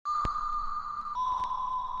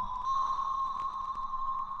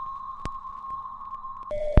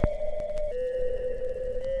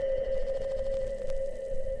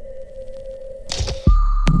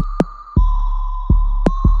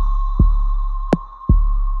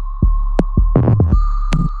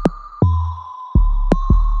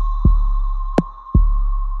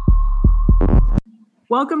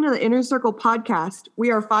Welcome to the Inner Circle podcast.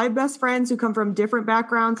 We are 5 best friends who come from different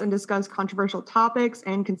backgrounds and discuss controversial topics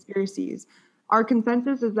and conspiracies. Our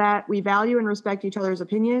consensus is that we value and respect each other's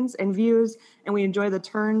opinions and views, and we enjoy the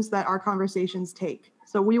turns that our conversations take.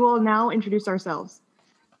 So we will now introduce ourselves.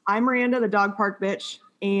 I'm Miranda, the dog park bitch,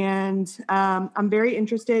 and I'm very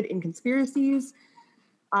interested in conspiracies.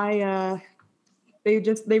 They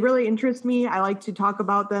really interest me. I like to talk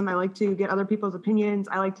about them. I like to get other people's opinions.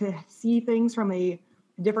 I like to see things from a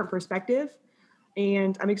different perspective,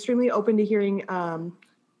 and I'm extremely open to hearing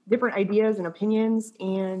different ideas and opinions,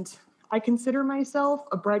 and I consider myself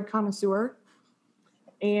a bread connoisseur,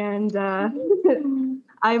 and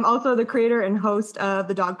I'm also the creator and host of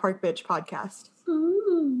the Dog Park Bitch podcast.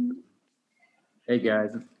 Ooh. Hey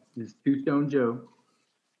guys, this is Two Stone Joe.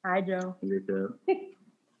 Hi, Joe.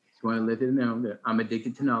 Just want to let you know that I'm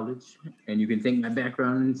addicted to knowledge, and you can thank my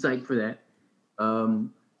background and psych for that.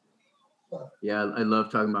 I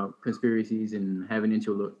love talking about conspiracies and having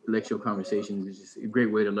intellectual conversations. It's just a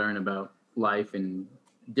great way to learn about life and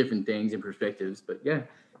different things and perspectives. But yeah,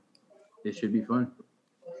 this should be fun.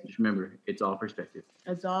 Just remember, it's all perspective.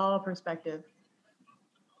 It's all perspective.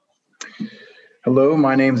 Hello,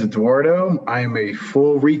 my name is Eduardo. I am a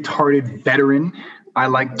full retarded veteran. I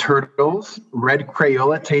like turtles. Red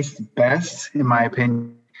Crayola tastes best, in my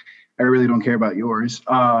opinion. I really don't care about yours.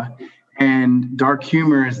 And dark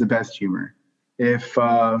humor is the best humor. If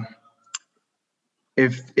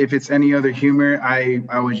it's any other humor, I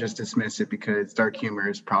would just dismiss it, because dark humor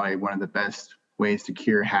is probably one of the best ways to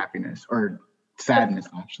cure happiness, or sadness,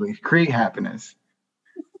 actually. Create happiness.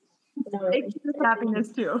 It cures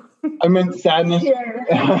happiness too. I meant sadness.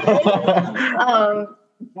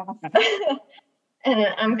 And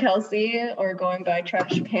I'm Kelsey, or going by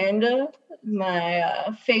Trash Panda.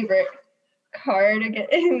 My favorite card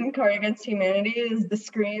against humanity is the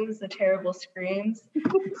screams, the terrible screams.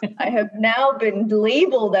 I have now been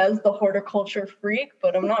labeled as the horticulture freak,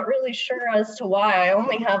 but I'm not really sure as to why. I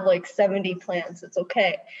only have like 70 plants. It's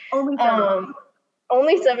okay. Only 70.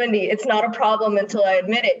 Only 70. It's not a problem until I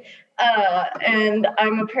admit it. And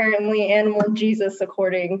I'm apparently animal Jesus,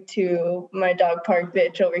 according to my dog park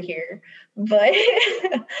bitch over here. But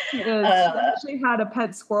she actually had a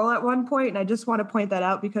pet squirrel at one point, and I just want to point that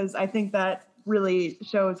out because I think that really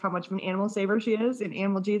shows how much of an animal saver she is in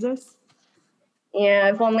Animal Jesus. Yeah,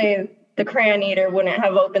 if only the crayon eater wouldn't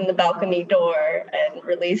have opened the balcony door and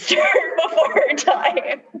released her before her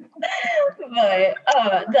time. But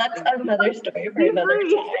that's another story for another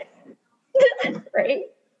time. Right?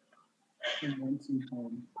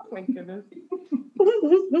 Oh my goodness. All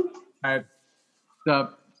right.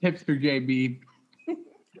 The hipster JB.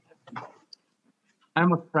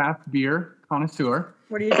 I'm a craft beer connoisseur.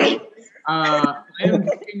 What are you doing? I am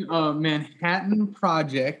drinking a Manhattan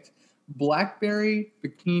Project Blackberry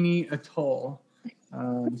Bikini Atoll.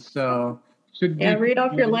 Should read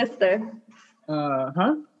off your list there.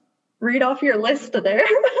 Read off your list there.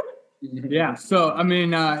 Yeah, so I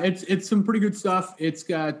mean, it's some pretty good stuff. It's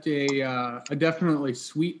got a definitely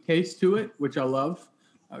sweet taste to it, which I love.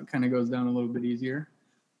 It kind of goes down a little bit easier.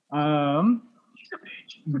 I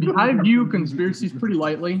view conspiracies pretty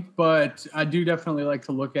lightly, but I do definitely like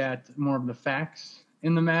to look at more of the facts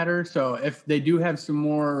in the matter. So if they do have some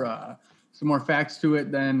more facts to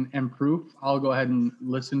it and proof, I'll go ahead and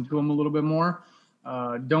listen to them a little bit more.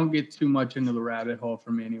 Don't get too much into the rabbit hole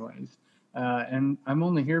for me, anyways. And I'm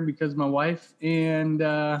only here because my wife and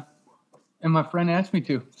my friend asked me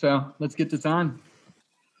to. So let's get this on.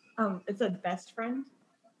 It said best friend.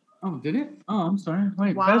 Oh, did it? Oh, I'm sorry.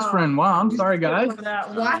 Wait, Wow. Best friend. Wow, I'm sorry, guys.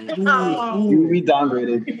 Wow. We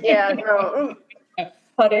downgraded. Yeah, no.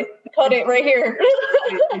 Cut it right here.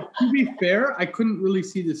 To be fair, I couldn't really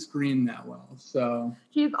see the screen that well. So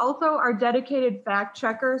He's also our dedicated fact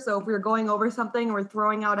checker. So if we're going over something and we're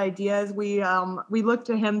throwing out ideas, we look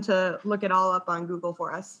to him to look it all up on Google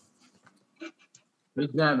for us.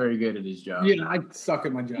 He's not very good at his job. yeah, I suck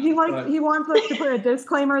at my job. He wants us to put a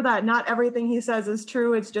disclaimer that not everything he says is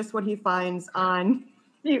true. It's just what he finds on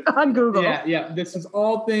Google. Yeah. This is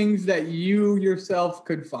all things that you yourself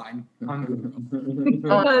could find on Google.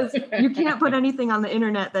 Because you can't put anything on the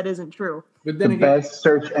internet that isn't true. But then The again, best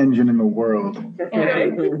search engine in the world. but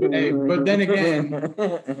then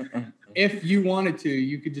again, if you wanted to,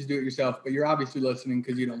 you could just do it yourself. But you're obviously listening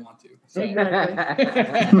because you don't want to. So. Exactly.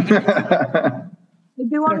 I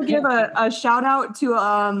do want to give a shout out to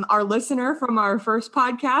our listener from our first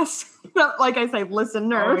podcast. Like I say,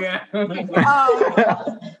 listener. Oh yeah.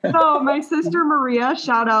 So my sister Maria,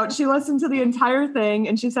 shout out. She listened to the entire thing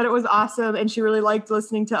and she said it was awesome and she really liked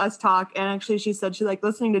listening to us talk. And actually she said she liked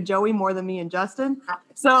listening to Joey more than me and Justin.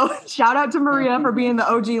 So shout out to Maria for being the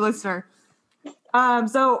OG listener.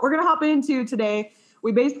 So we're going to hop into today.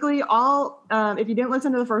 We basically all, if you didn't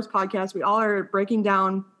listen to the first podcast, we all are breaking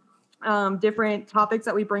down different topics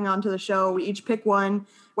that we bring onto the show. We each pick one,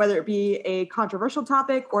 whether it be a controversial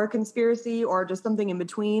topic or a conspiracy or just something in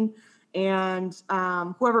between. And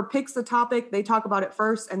whoever picks the topic, they talk about it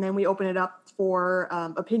first, and then we open it up for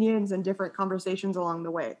opinions and different conversations along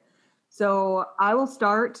the way. So I will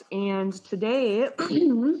start, and today,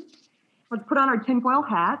 let's put on our tinfoil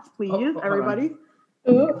hats, please, everybody.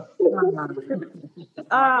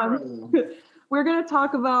 We're going to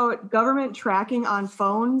talk about government tracking on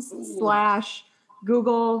phones /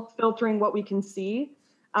 Google filtering what we can see.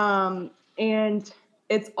 And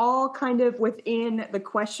it's all kind of within the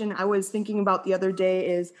question I was thinking about the other day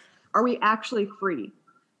is, are we actually free?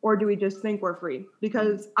 Or do we just think we're free?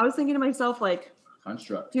 Because I was thinking to myself, like,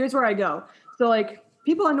 Construct. here's where I go. So like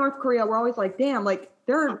people in North Korea were always like, damn, like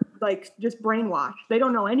they're like just brainwashed. They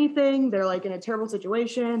don't know anything. They're like in a terrible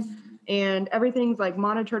situation and everything's like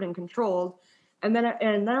monitored and controlled. And then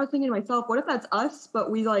I was thinking to myself, what if that's us,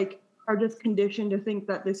 but we like are just conditioned to think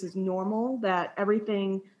that this is normal, that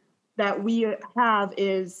everything that we have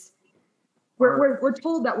is we're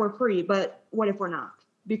told that we're free, but what if we're not?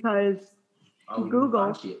 Because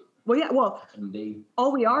Google, well, yeah, well,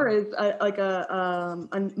 all we are is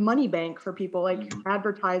a money bank for people, like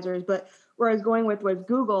advertisers. But where I was going with was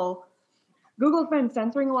Google's been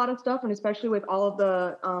censoring a lot of stuff, and especially with all of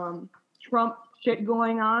the Trump shit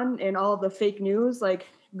going on and all of the fake news, like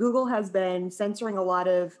Google has been censoring a lot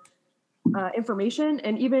of information.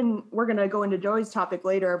 And even we're going to go into Joey's topic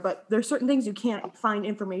later, but there's certain things you can't find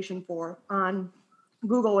information for on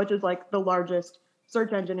Google, which is like the largest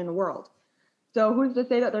search engine in the world. So who's to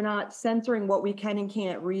say that they're not censoring what we can and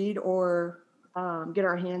can't read or get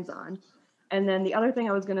our hands on? And then the other thing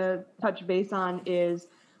I was going to touch base on is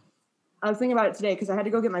I was thinking about it today because I had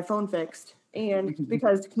to go get my phone fixed. And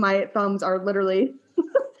because my thumbs are literally,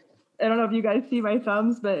 I don't know if you guys see my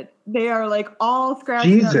thumbs, but they are like all scratched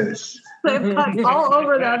Jesus. up. They've cut all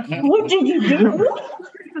over them. What did you do?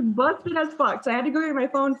 It's busted as fuck. So I had to go get my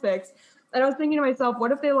phone fixed. And I was thinking to myself,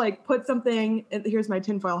 what if they like put something, here's my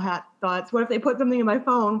tinfoil hat thoughts. What if they put something in my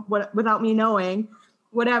phone without me knowing,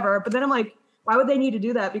 whatever. But then I'm like, why would they need to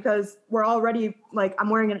do that? Because we're already like, I'm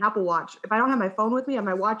wearing an Apple Watch. If I don't have my phone with me and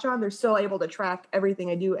my watch on, they're still able to track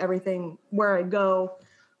everything I do, everything, where I go,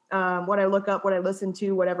 what I look up, what I listen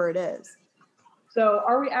to, whatever it is. So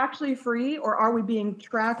are we actually free, or are we being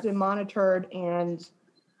tracked and monitored and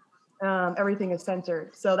everything is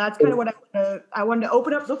censored? So that's kind of what I wanted to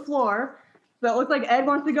open up the floor. So it looks like Ed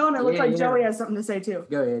wants to go, and it looks like Joey has something to say too.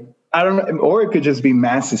 Go ahead. I don't know, or it could just be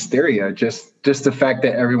mass hysteria. Just the fact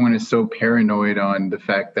that everyone is so paranoid on the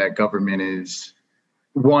fact that government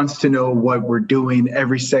wants to know what we're doing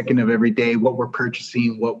every second of every day, what we're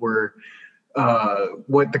purchasing, what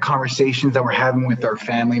the conversations that we're having with our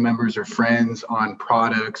family members or friends on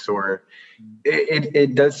products. Or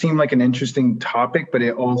it does seem like an interesting topic, but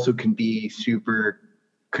it also can be super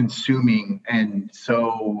consuming and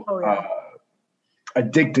so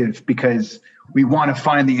addictive, because we want to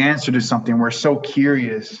find the answer to something. We're so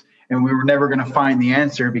curious, and we were never going to find the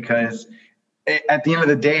answer, because at the end of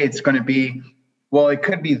the day, it's going to be, well, it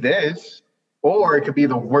could be this, or it could be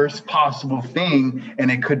the worst possible thing, and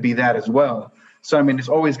it could be that as well. So, I mean, it's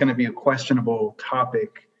always going to be a questionable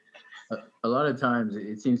topic. A lot of times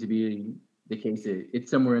it seems to be the case that it's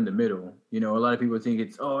somewhere in the middle. You know, a lot of people think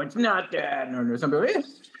it's not that, or some people,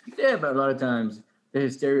 yeah, but a lot of times the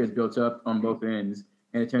hysteria is built up on both ends,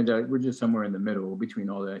 and it turns out we're just somewhere in the middle between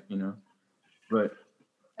all that, you know. But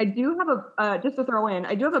I do have just to throw in,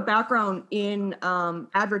 I do have a background in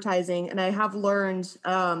advertising, and I have learned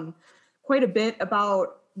quite a bit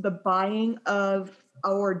about the buying of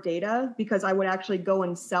our data, because I would actually go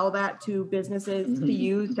and sell that to businesses to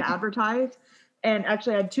use to advertise. And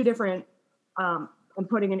actually I had two different, I'm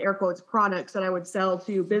putting in air quotes, products that I would sell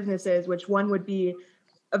to businesses, which one would be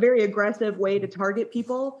a very aggressive way to target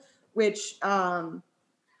people, which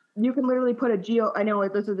you can literally put I know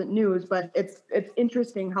this isn't news, but it's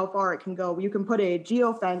interesting how far it can go. You can put a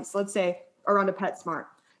geofence, let's say, around a PetSmart.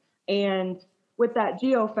 And with that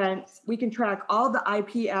geofence, we can track all the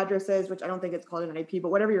IP addresses, which I don't think it's called an IP, but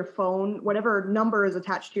whatever number is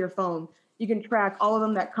attached to your phone, you can track all of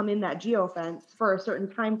them that come in that geofence for a certain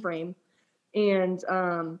time frame. And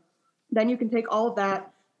Then you can take all of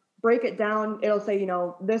that, break it down. It'll say, you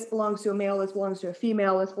know, this belongs to a male, this belongs to a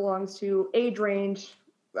female, this belongs to age range,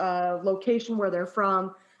 location where they're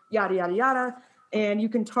from, yada, yada, yada. And you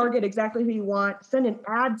can target exactly who you want, send an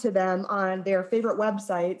ad to them on their favorite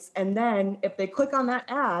websites. And then if they click on that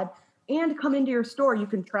ad and come into your store, you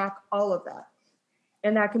can track all of that.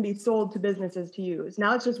 And that can be sold to businesses to use.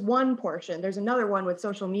 Now it's just one portion. There's another one with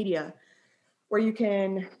social media where you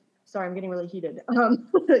can, sorry, I'm getting really heated.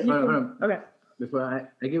 Okay. Before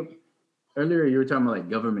I get, earlier you were talking about like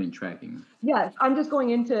government tracking. Yes, I'm just going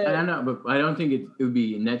into. I know, but I don't think it would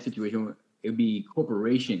be in that situation. It would be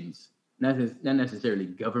corporations, not necessarily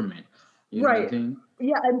government. You know what I'm saying?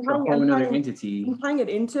 Yeah, I'm tying it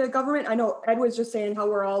into government. I know Ed was just saying how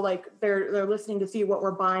we're all like they're listening to see what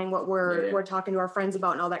we're buying, what we're talking to our friends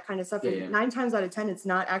about, and all that kind of stuff. And 9 times out of 10, it's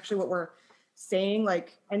not actually what we're saying.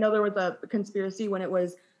 Like I know there was a conspiracy when it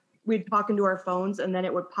was we'd talk into our phones and then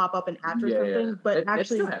it would pop up an ad or something. But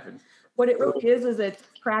actually, what it really is it's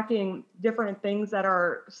tracking different things that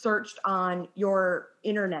are searched on your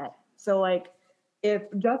internet. So like if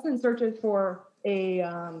Justin searches for a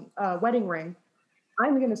wedding ring,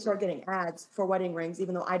 I'm going to start getting ads for wedding rings,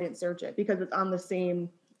 even though I didn't search it because it's on the same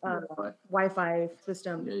Wi-Fi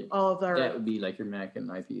system. Yeah, all of our that would be like your Mac and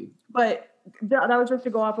IP. But that was just to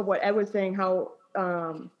go off of what Ed was saying, how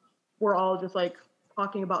we're all just like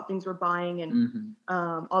talking about things we're buying and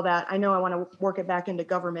all that. I know I want to work it back into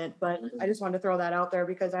government, but I just wanted to throw that out there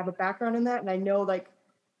because I have a background in that, and I know like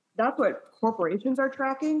that's what corporations are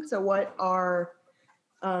tracking. So what are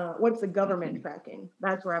what's the government tracking?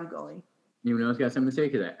 That's where I'm going. Anyone else got something to say?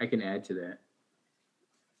 Because I can add to that.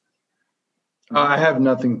 I have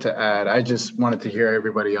nothing to add. I just wanted to hear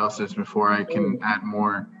everybody else's before I can add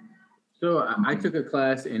more. So I took a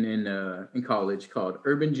class in college called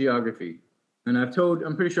Urban Geography, and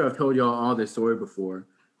I'm pretty sure I've told y'all all this story before.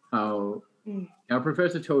 How our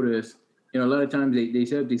professor told us, a lot of times they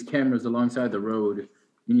set up these cameras alongside the road,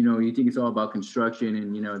 and you think it's all about construction,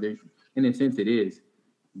 and in a sense it is,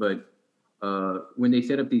 but when they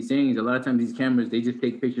set up these things, a lot of times these cameras they just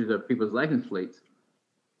take pictures of people's license plates,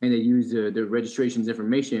 and they use the registration's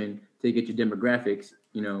information to get your demographics,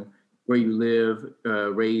 where you live,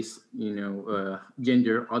 race,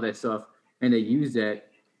 gender, all that stuff, and they use that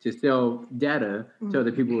to sell data to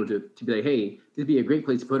other people to be like, hey, this would be a great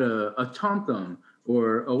place to put a Tom Thumb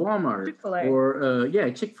or a Walmart Chick-fil-A. or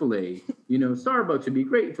Chick-fil-A. Starbucks would be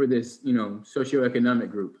great for this, socioeconomic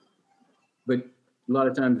group. But a lot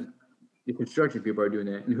of times the construction people are doing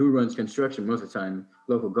that, and who runs construction most of the time?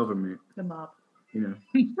 Local government. The mob.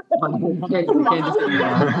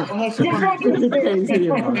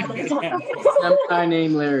 I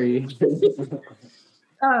name Larry.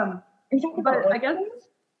 But I guess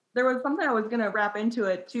there was something I was gonna wrap into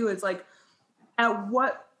it too. Is like,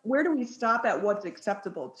 where do we stop at what's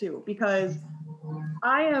acceptable too? Because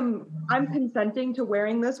I'm consenting to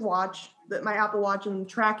wearing this watch, my Apple Watch, and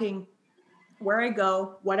tracking where I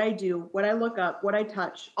go, what I do, what I look up, what I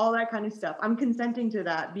touch, all that kind of stuff. I'm consenting to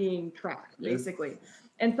that being tracked, basically.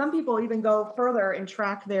 And some people even go further and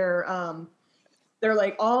track their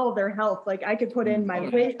like all of their health. Like I could put in my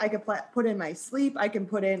weight, I could put in my sleep, I can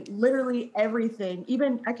put in literally everything.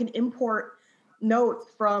 Even I can import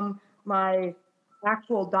notes from my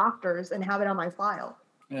actual doctors and have it on my file.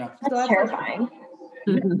 Yeah, so that's terrifying.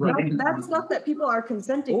 That's stuff that people are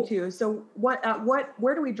consenting to. So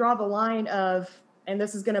where do we draw the line of, and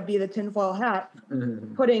this is going to be the tinfoil hat,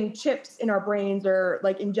 putting chips in our brains or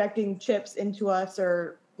like injecting chips into us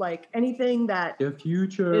or like anything that the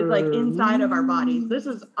future is like inside of our bodies. This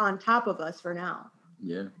is on top of us for now.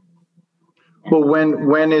 Yeah. But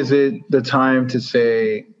when is it the time to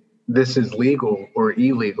say this is legal or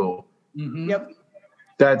illegal? Yep.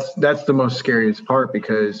 That's the most scariest part,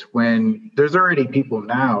 because when there's already people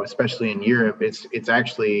now, especially in Europe, it's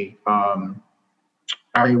actually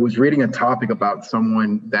I was reading a topic about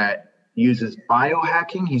someone that uses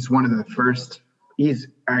biohacking. He's one of the first,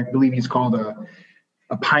 I believe he's called a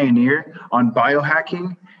pioneer on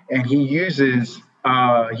biohacking, and he uses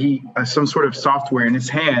some sort of software in his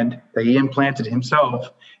hand that he implanted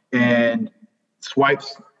himself and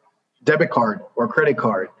swipes debit card or credit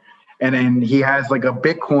card. And then he has like a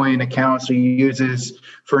Bitcoin account, so he uses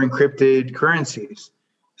for encrypted currencies.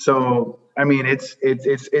 So, I mean, it's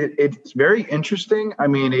very interesting. I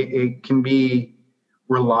mean, it can be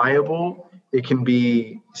reliable, it can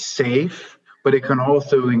be safe, but it can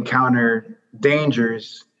also encounter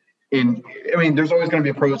dangers. There's always going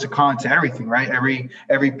to be pros and cons to everything, right?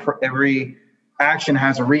 Every action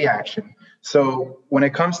has a reaction. So when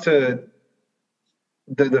it comes to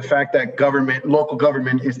the fact that local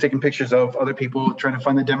government is taking pictures of other people, trying to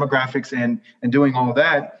find the demographics and doing all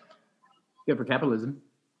that. Good for capitalism.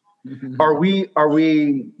 Are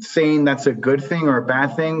we saying that's a good thing or a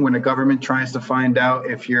bad thing when a government tries to find out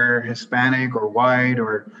if you're Hispanic or white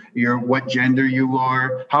or what gender you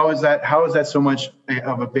are? How is that so much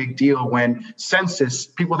of a big deal when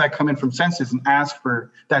people that come in from census and ask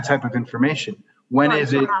for that type of information? When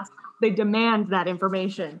is it? They demand that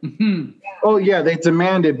information. Oh yeah, they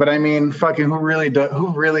demand it, but I mean, fucking, who really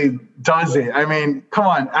does it? I mean, come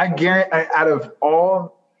on. I guarantee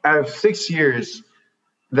out of 6 years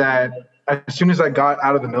that as soon as I got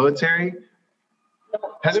out of the military,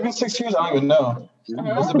 has it been 6 years? I don't even know.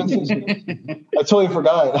 Has it been 6 years? I totally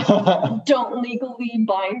forgot. Don't legally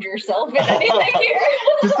bind yourself in anything here.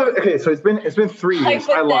 Okay, so it's been 3 years.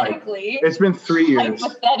 I lied. It's been 3 years.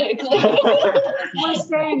 Hypothetically. We're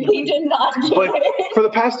saying he did not do But it. for the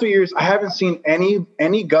past 2 years, I haven't seen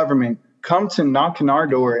any government come to knock on our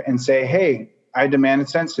door and say, hey, I demand a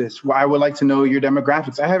census. I would like to know your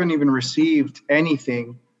demographics. I haven't even received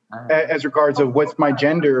anything as regards of what's my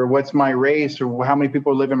gender or what's my race or how many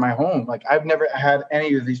people live in my home. Like, I've never had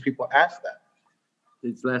any of these people ask that.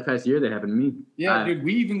 It's last past year that happened to me. Yeah, dude,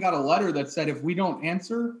 we even got a letter that said if we don't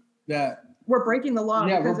answer that, we're breaking the law.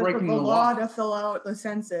 Yeah, because we're breaking the the law law to fill out the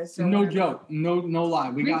census. no whatever. joke, no lie.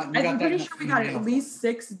 We got I'm that. pretty sure we got in the at mail. least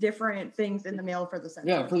 6 different things in the mail for the census.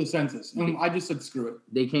 Yeah, for the census. And I just said screw it.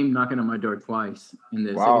 They came knocking on my door twice, and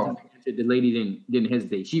the Wow. second time I answered, the lady didn't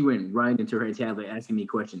hesitate. She went right into her tablet asking me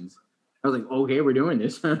questions. I was like, okay, we're doing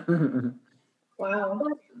this. Wow.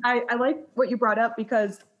 I like what you brought up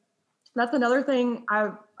because that's another thing.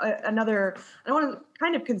 I don't want to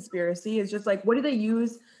kind of conspiracy is just like, what do they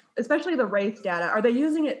use, especially the race data? Are they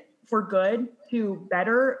using it for good to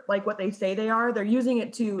better like what they say they are? They're using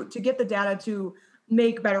it to get the data to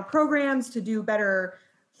make better programs, to do better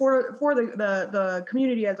for the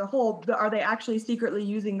community as a whole. Are they actually secretly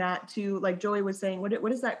using that to, like Joey was saying,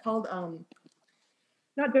 what is that called?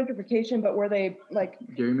 Not gentrification, but where they like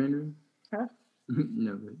Gerrymandering? Huh?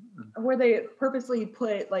 No. Where they purposely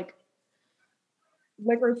put like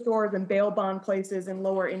liquor stores and bail bond places in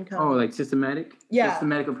lower income. Oh, like systematic? Yeah.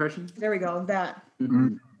 Systematic oppression? There we go. That.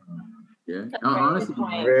 Mm-hmm. Yeah. Honestly,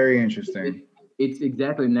 Very interesting. It's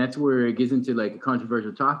exactly, and that's where it gets into like a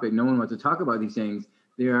controversial topic. No one wants to talk about these things.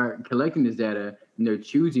 They are collecting this data and they're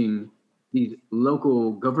choosing these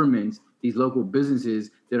local governments, these local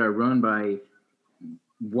businesses that are run by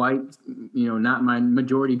white, not my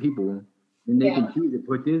majority people, and they can choose to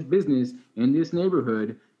put this business in this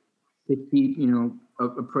neighborhood to keep,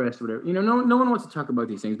 oppressed, whatever. No one wants to talk about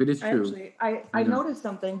these things, but it's true. Actually, I noticed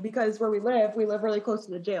something because where we live really close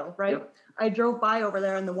to the jail, right? Yep. I drove by over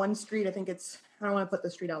there on the one street. I don't want to put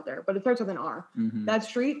the street out there, but it starts with an R. Mm-hmm. That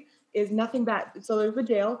street is nothing but, so there's a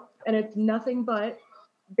jail and it's nothing but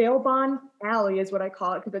bail bond alley is what I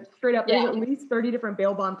call it, because it's straight up. There's at least 30 different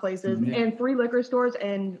bail bond places and 3 liquor stores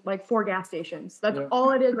and like 4 gas stations. That's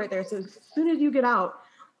all it is right there. So as soon as you get out,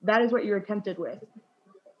 that is what you're tempted with.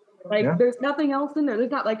 Like there's nothing else in there.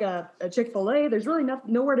 There's not like a Chick-fil-A. There's really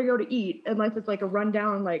nowhere to go to eat unless it's like a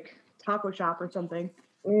rundown like taco shop or something.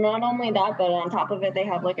 Not only that, but on top of it, they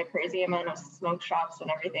have like a crazy amount of smoke shops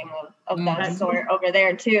and everything of that sort over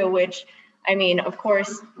there too, which, I mean, of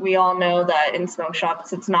course, we all know that in smoke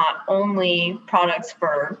shops, it's not only products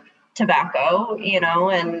for tobacco,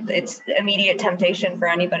 and it's immediate temptation for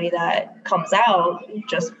anybody that comes out.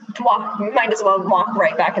 Just might as well walk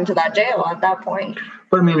right back into that jail at that point.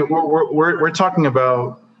 But I mean, we're talking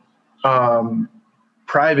about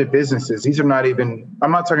private businesses. These are not even,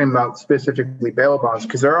 I'm not talking about specifically bail bonds,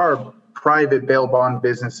 because there are private bail bond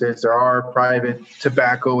businesses, there are private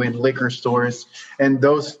tobacco and liquor stores, and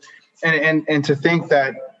those, and to think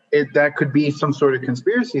that that could be some sort of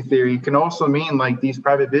conspiracy theory can also mean like these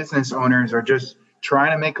private business owners are just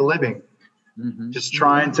trying to make a living, just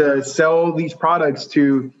trying to sell these products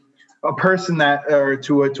to a person or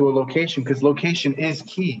to a location, because location is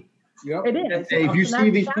key. Yep. It is. If you see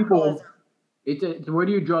these people, where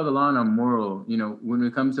do you draw the line on moral? When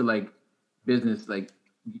it comes to like business, like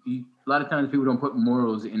a lot of times people don't put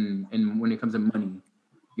morals in when it comes to money.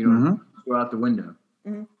 Go out the window.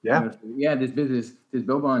 Mm-hmm. Yeah. This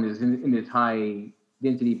bail bond is in this high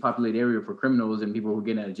density populated area for criminals and people who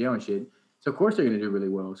get out of jail and shit. So of course they're going to do really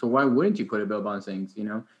well. So why wouldn't you put a bail bond saying,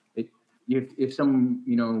 if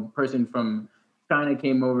some person from China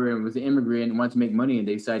came over and was an immigrant and wanted to make money and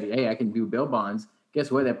they decided, hey, I can do bail bonds, guess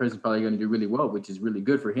what? That person's probably going to do really well, which is really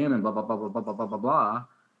good for him and blah, blah, blah, blah, blah, blah, blah, blah, blah.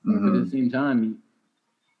 But at the same time,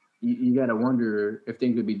 you got to wonder if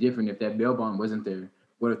things would be different if that bail bond wasn't there.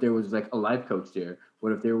 What if there was like a life coach there?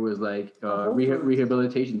 What if there was like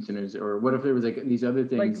rehabilitation centers, or what if there was like these other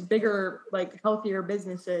things, like bigger, like healthier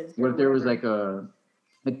businesses? What if there was like a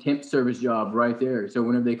temp service job right there? So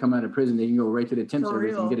whenever they come out of prison, they can go right to the temp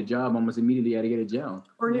service and get a job almost immediately out of get a jail.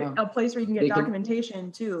 Or a place where you can get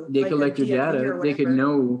documentation too. They collect your data. They could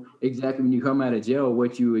know exactly when you come out of jail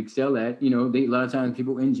what you excel at. You know, a lot of times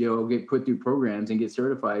people in jail get put through programs and get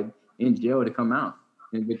certified in jail to come out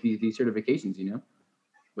and with these certifications. You know,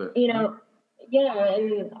 but and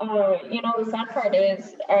the sad part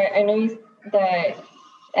is I know that.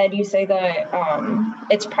 Ed, you say that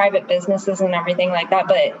it's private businesses and everything like that,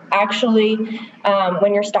 but actually,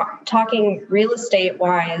 when you're talking real estate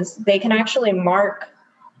wise, they can actually mark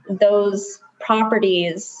those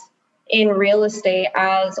properties in real estate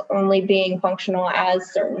as only being functional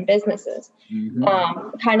as certain businesses.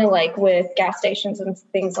 Kind of like with gas stations and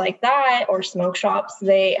things like that, or smoke shops,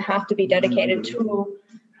 they have to be dedicated to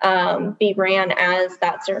be ran as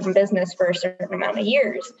that certain business for a certain amount of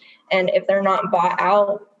years. And if they're not bought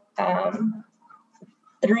out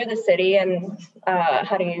through the city, and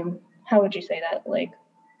how would you say that? Like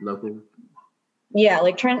local? Yeah,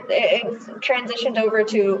 like it's transitioned over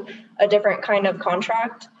to a different kind of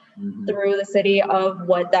contract through the city of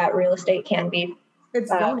what that real estate can be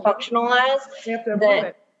functional as. You have to approve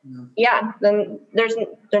it. Then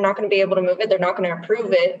they're not going to be able to move it. They're not going to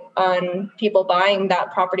approve it on people buying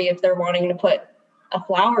that property if they're wanting to put a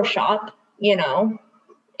flower shop,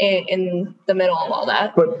 in the middle of all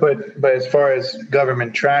that. But as far as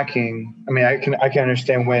government tracking, I mean, I can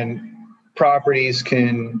understand when properties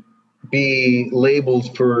can be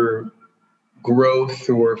labeled for growth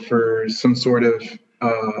or for some sort of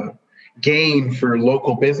gain for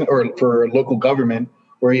local business or for local government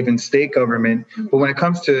or even state government. But when it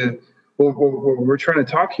comes to what we're trying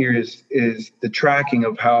to talk here is the tracking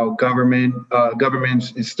of how government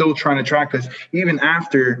is still trying to track us even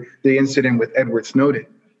after the incident with Edward Snowden.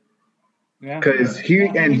 Because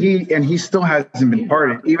he still hasn't been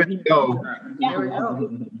pardoned, even though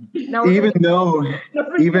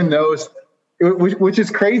which is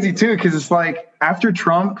crazy too, because it's like after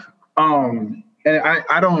Trump, and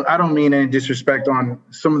I don't mean any disrespect on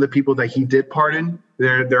some of the people that he did pardon.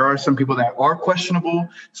 There are some people that are questionable,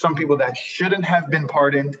 some people that shouldn't have been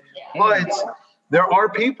pardoned, but there are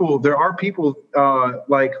people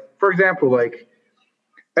like, for example, like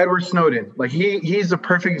Edward Snowden. Like he's a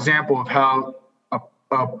perfect example of how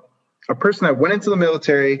a person that went into the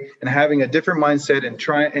military and having a different mindset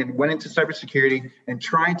and went into cybersecurity and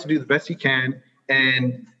trying to do the best he can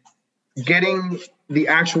and getting the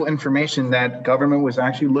actual information that government was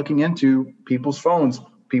actually looking into people's phones,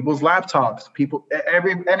 people's laptops,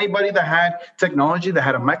 anybody that had technology that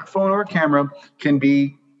had a microphone or a camera can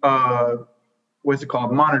be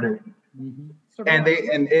monitored. And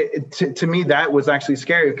to me that was actually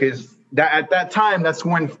scary, because at that time that's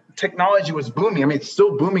when technology was booming. I mean, it's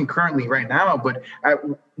still booming currently right now, but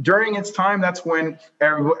during its time, that's when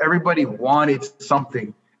everybody wanted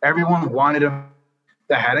something. Everyone wanted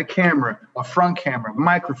that had a camera, a front camera,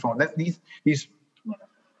 microphone. That's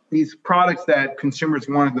these products that consumers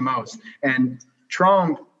wanted the most. And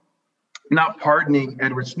Trump not pardoning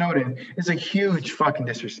Edward Snowden is a huge fucking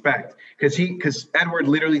disrespect, because Edward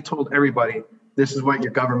literally told everybody, this is what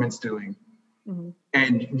your government's doing.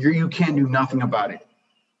 And you can't do nothing about it.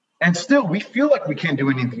 And still, we feel like we can't do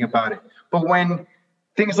anything about it. But when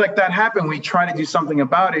things like that happen, we try to do something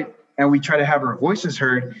about it, and we try to have our voices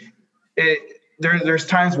heard. There's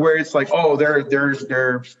times where it's like, oh,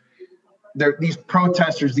 there's these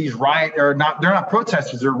protesters, these they're not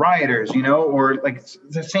protesters, they're rioters, or like it's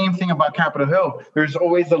the same thing about Capitol Hill. There's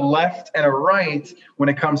always a left and a right when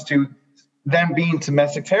it comes to them being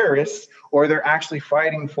domestic terrorists, or they're actually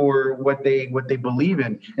fighting for what they believe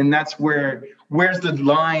in. And that's where's the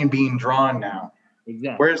line being drawn now?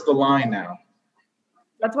 Exactly. Where's the line now?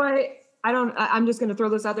 That's why I'm just going to throw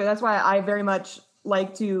this out there. That's why I very much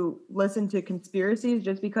like to listen to conspiracies,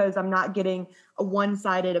 just because I'm not getting a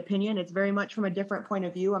one-sided opinion. It's very much from a different point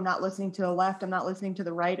of view. I'm not listening to the left. I'm not listening to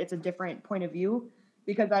the right. It's a different point of view,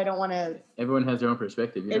 because I don't want to. Everyone has their own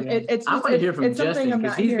perspective. I want to hear from Justin,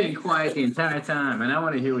 because he's been quiet the entire time, and I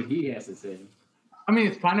want to hear what he has to say. I mean,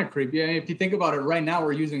 it's kind of creepy. If you think about it, right now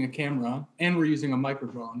we're using a camera and we're using a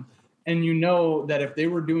microphone. And you know that if they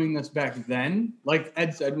were doing this back then, like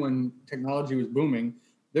Ed said, when technology was booming,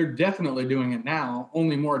 they're definitely doing it now,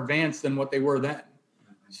 only more advanced than what they were then.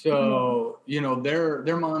 So,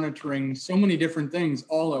 they're monitoring so many different things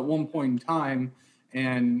all at one point in time.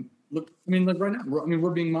 And look right now,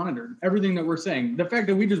 we're being monitored. Everything that we're saying, the fact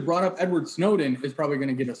that we just brought up Edward Snowden is probably going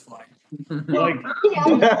to get us flying. Like,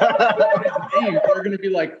 they're going to be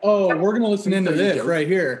like, oh, we're going to listen into this right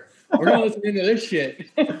here. We're going to listen into this shit.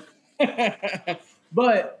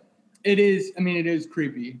 But it is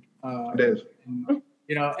creepy. It is.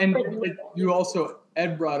 You know, and you also,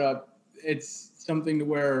 Ed brought up, it's something to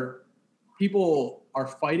where people are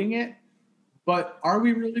fighting it, but are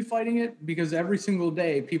we really fighting it? Because every single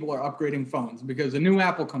day people are upgrading phones because a new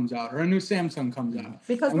Apple comes out or a new Samsung comes out.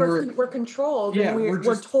 Because we're controlled and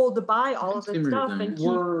we're told to buy all of this stuff. And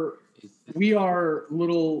we are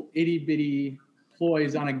little itty bitty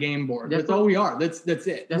ploys on a game board. That's all we are. That's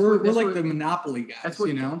it. We're like the Monopoly guys. That's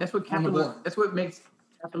what makes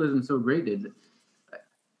capitalism so great.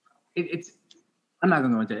 It's. I'm not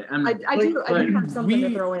gonna go into it. I do have something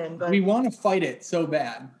to throw in, but we want to fight it so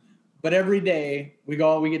bad, but every day we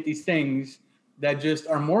get these things that just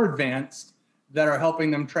are more advanced that are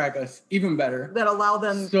helping them track us even better. That allow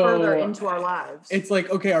them further into our lives. It's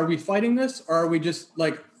like, okay, are we fighting this, or are we just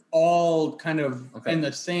like all kind of in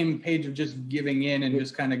the same page of just giving in and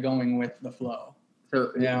just kind of going with the flow?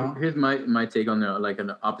 So here's my take on the like on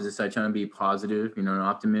the opposite side, trying to be positive, an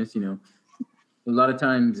optimist. A lot of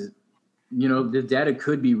times, the data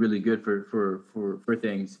could be really good for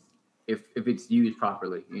things if it's used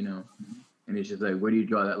properly, and it's just like, where do you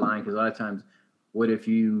draw that line? Because a lot of times, what if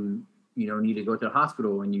you need to go to the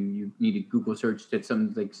hospital and you need to Google search that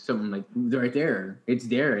something like right there, it's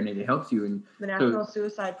there and it helps you. And the National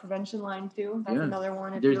Suicide Prevention Line too. That's another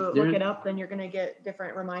one. If you look it up, then you're gonna get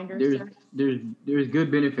different reminders. There's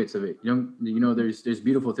good benefits of it. There's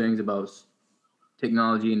beautiful things about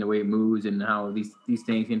technology and the way it moves and how these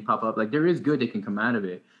things can pop up. Like there is good that can come out of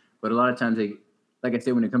it, but a lot of times like I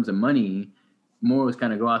said, when it comes to money, morals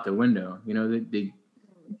kind of go out the window.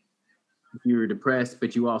 If you're depressed,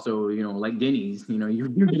 but you also, like Denny's, you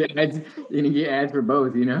get ads, you get ads for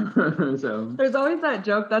both, So there's always that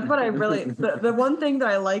joke. That's what I really, the one thing that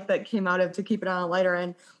I like that came out of, to keep it on a lighter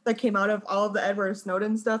end, that came out of all of the Edward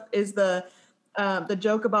Snowden stuff is the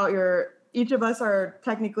joke about each of us are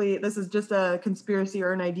technically, this is just a conspiracy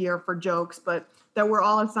or an idea for jokes, but that we're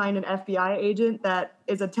all assigned an FBI agent that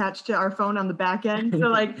is attached to our phone on the back end. So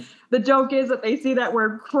like the joke is that they see that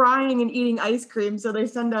we're crying and eating ice cream. So they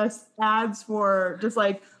send us ads for just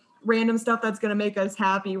like random stuff that's going to make us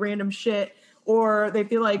happy, random shit. Or they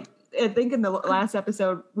feel like, I think in the last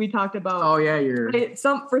episode we talked about,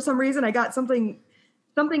 for some reason I got something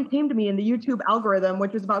came to me in the YouTube algorithm,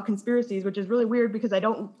 which was about conspiracies, which is really weird because I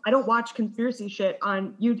don't watch conspiracy shit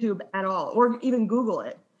on YouTube at all, or even Google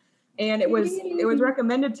it. And it was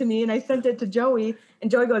recommended to me, and I sent it to Joey, and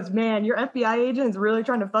Joey goes, "Man, your FBI agent is really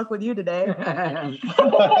trying to fuck with you today." He's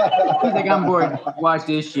like, "I'm bored. Watch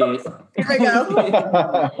this shit." Here we go.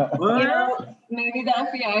 Maybe the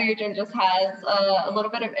FBI agent just has a little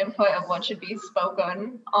bit of input of what should be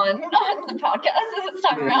spoken on the podcast this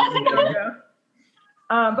time around.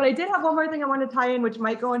 But I did have one more thing I want to tie in, which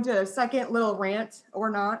might go into a second little rant or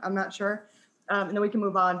not. I'm not sure. And then we can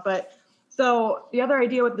move on. But so the other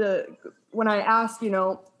idea when I asked,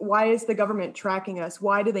 why is the government tracking us?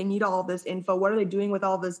 Why do they need all of this info? What are they doing with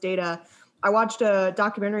all this data? I watched a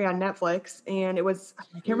documentary on Netflix, and I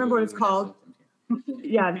can't remember what it's called.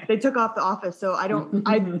 Yeah, they took off The Office, so I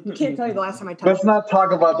can't tell you the last time I touched it. Let's not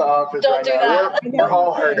talk about The Office right now. We're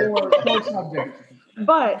all hurting.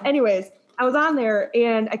 But anyways, I was on there,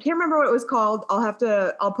 and I can't remember what it was called.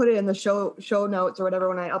 I'll put it in the show notes or whatever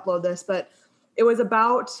when I upload this, but it was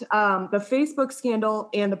about the Facebook scandal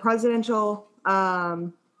and the presidential, what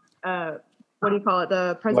do you call it?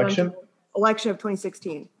 The presidential election of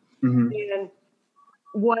 2016. Mm-hmm. And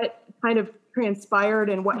what kind of transpired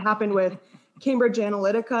and what happened with Cambridge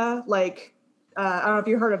Analytica. Like, I don't know if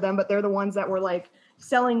you heard of them, but they're the ones that were like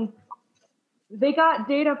selling. They got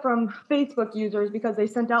data from Facebook users because they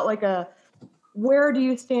sent out like a where do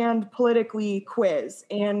you stand politically quiz.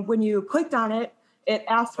 And when you clicked on it, it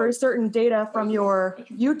asked for certain data from your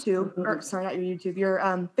YouTube, or sorry, not your YouTube, your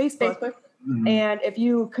Facebook. Mm-hmm. And if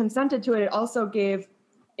you consented to it, it also gave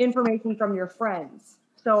information from your friends.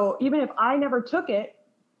 So even if I never took it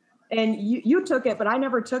and you took it, but I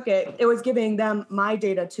never took it, it was giving them my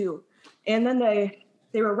data too. And then they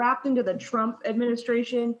were wrapped into the Trump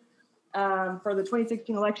administration for the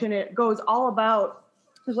 2016 election. It goes all about,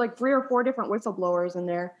 there's like 3 or 4 different whistleblowers in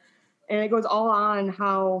there. And it goes all on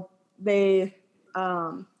how they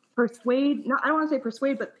persuade, I don't want to say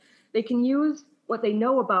persuade, but they can use what they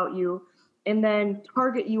know about you and then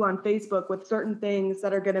target you on Facebook with certain things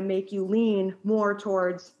that are going to make you lean more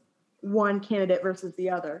towards one candidate versus the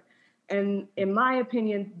other. And in my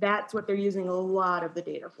opinion, that's what they're using a lot of the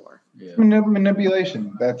data for. Yeah.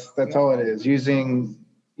 Manipulation. That's all it is. Using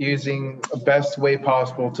a best way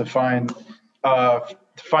possible to find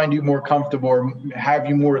you more comfortable or have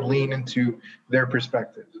you more lean into their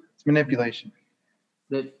perspective. It's manipulation.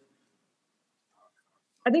 That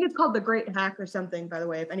I think it's called the Great Hack or something, by the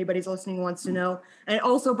way, if anybody's listening wants to know. And it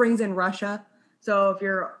also brings in Russia. So if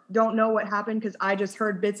you don't know what happened, because I just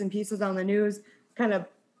heard bits and pieces on the news, kind of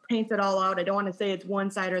paints it all out. I don't want to say it's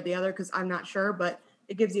one side or the other because I'm not sure, but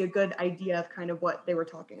it gives you a good idea of kind of what they were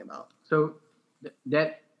talking about. So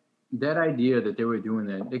that idea that they were doing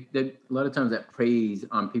that a lot of times that preys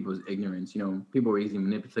on people's ignorance. People were easily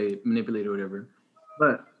manipulated or whatever.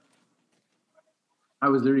 But I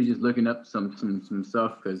was literally just looking up some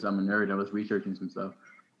stuff because I'm a nerd. I was researching some stuff,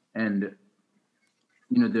 and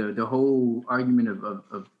the whole argument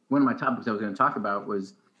of one of my topics I was going to talk about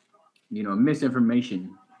was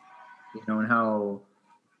misinformation, and how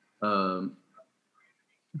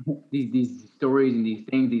these stories and these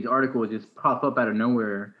things, these articles just pop up out of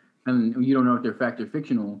nowhere, and you don't know if they're fact or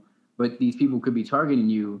fictional, but these people could be targeting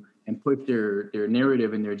you and push their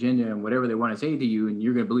narrative and their agenda and whatever they want to say to you, and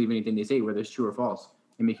you're going to believe anything they say, whether it's true or false,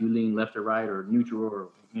 and make you lean left or right or neutral or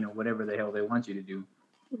whatever the hell they want you to do.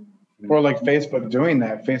 Or like Facebook doing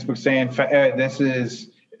that. Facebook saying this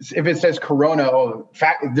is, if it says Corona,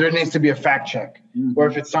 there needs to be a fact check. Mm-hmm. Or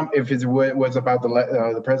if it was about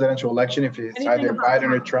the presidential election, if it's either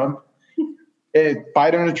Biden or Trump,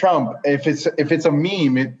 Biden or Trump. If it's a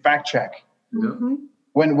meme, it fact check. Mm-hmm.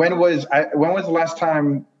 When was the last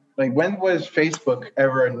time? Like, when was Facebook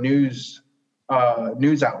ever a news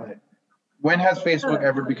outlet? When has Facebook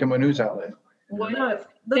ever become a news outlet?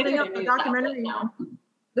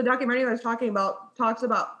 The documentary I was talking about talks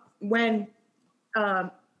about when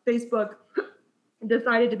Facebook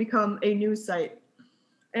decided to become a news site.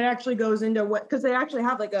 It actually goes into because they actually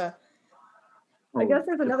have like I guess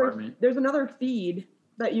there's another feed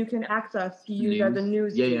that you can access to use as a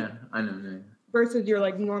news feed. Yeah, I know. Versus your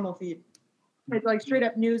like normal feed. It's like straight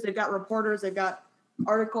up news. They've got reporters, they've got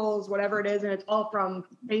articles, whatever it is, and it's all from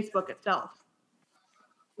Facebook itself.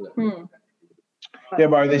 Yeah,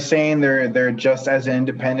 but are they saying they're just as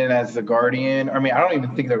independent as the Guardian? I mean, I don't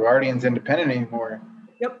even think the Guardian's independent anymore.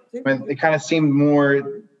 Yep. But they kind of seem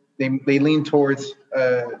more. They lean towards.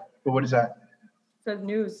 What is that? It says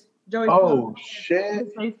news. Joey. Oh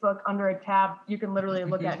shit! Facebook under a tab, you can literally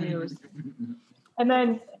look at news. And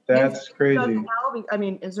then that's crazy.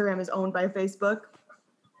 Instagram is owned by Facebook.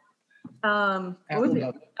 Apple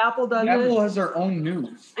does. Apple has their own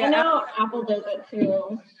news. I know Apple does it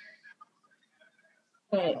too.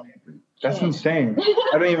 But that's insane.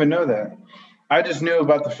 I don't even know that. I just knew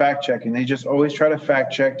about the fact checking. They just always try to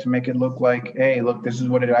fact check to make it look like, hey, look, this is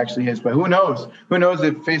what it actually is. But who knows? Who knows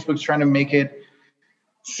if Facebook's trying to make it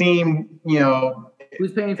seem,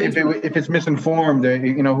 who's paying Facebook? If it's misinformed,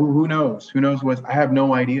 who knows? Who knows what? I have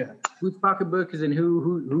no idea. Whose pocketbook is in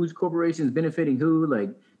whose corporation is benefiting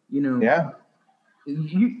who? Yeah.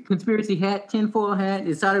 Conspiracy hat, tinfoil hat.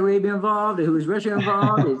 Is Saudi Arabia involved? Who's Russia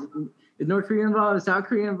involved? Is North Korea involved? Is South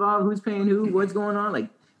Korea involved? Who's paying who? What's going on? Like,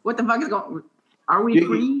 what the fuck is going on? Are we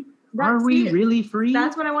free? Are we really free?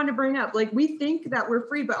 That's what I wanted to bring up. Like, we think that we're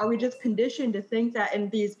free, but are we just conditioned to think that in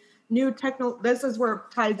these new this is where it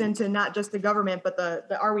ties into not just the government, but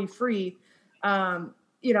the are we free?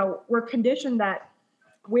 We're conditioned that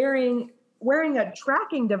wearing a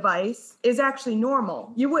tracking device is actually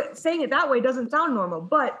normal. Saying it that way doesn't sound normal,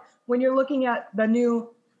 but when you're looking at the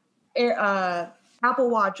new Apple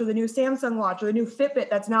Watch or the new Samsung Watch or the new Fitbit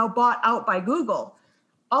that's now bought out by Google,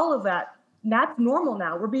 all of that's normal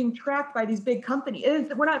now. We're being tracked by these big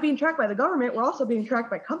companies. We're not being tracked by the government. We're also being tracked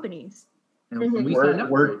by companies. And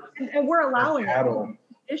we're allowing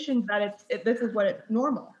conditions that this is what it's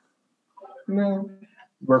normal. No.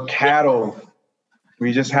 We're cattle.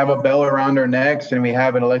 We just have a bell around our necks and we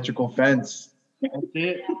have an electrical fence. That's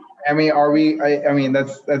it. I mean, are we? I mean,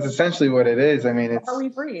 that's essentially what it is. I mean, are we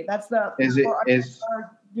free? That's the. Or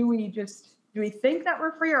do we think that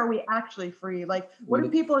we're free? Or are we actually free? Like, what do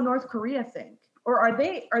people in North Korea think? Or are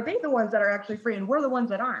they the ones that are actually free, and we're the ones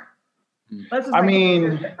that aren't? This is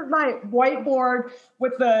my whiteboard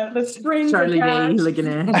with the strings. Charlie Day looking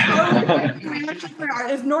at.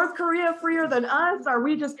 Is North Korea freer than us? Are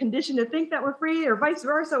we just conditioned to think that we're free, or vice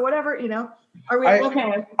versa? Whatever, Are we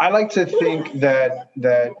okay? I like to think that,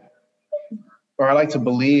 or I like to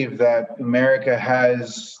believe that America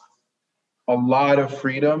has a lot of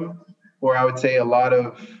freedom, or I would say a lot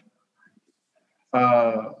of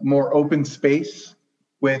more open space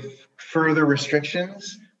with further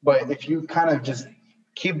restrictions. But if you kind of just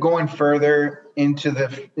keep going further into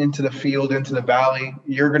the field, into the valley,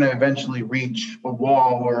 you're going to eventually reach a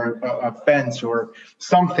wall or a fence or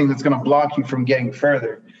something that's going to block you from getting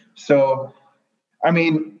further. So, I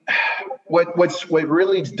mean, what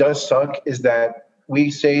really does suck is that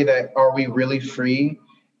we say that, are we really free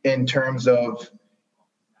in terms of,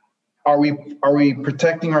 are we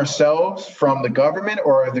protecting ourselves from the government,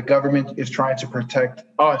 or the government is trying to protect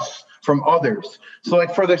us from others? So,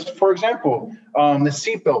 like for example, the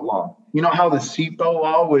seatbelt law. You know how the seatbelt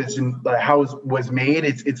law was made?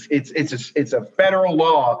 It's a federal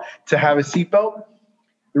law to have a seatbelt.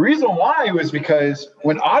 The reason why was because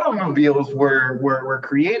when automobiles were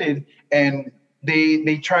created, and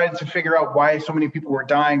they tried to figure out why so many people were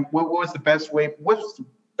dying, what was the best way? What's the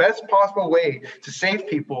best possible way to save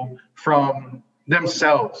people from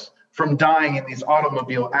themselves, from dying in these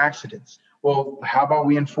automobile accidents? Well, how about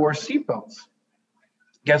we enforce seatbelts?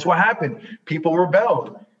 Guess what happened? People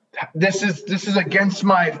rebelled. This is against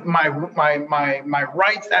my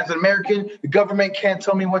rights as an American. The government can't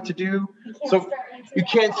tell me what to do. So you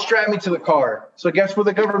can't strap me to the car. So guess what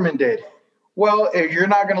the government did? Well, if you're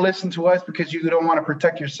not going to listen to us because you don't want to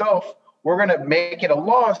protect yourself, we're going to make it a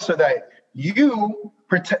law so that you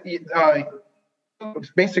protect.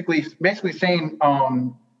 Basically saying,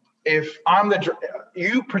 if I'm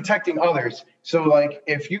you protecting others. So like,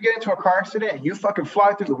 if you get into a car accident and you fucking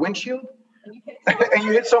fly through the windshield and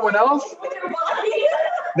you hit someone else,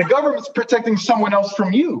 the government's protecting someone else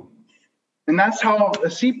from you. And that's how the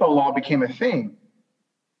seatbelt law became a thing.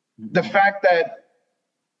 The fact that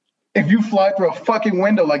if you fly through a fucking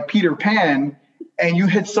window like Peter Pan and you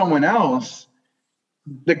hit someone else,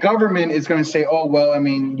 the government is going to say, oh, well, I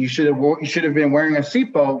mean, you should have been wearing a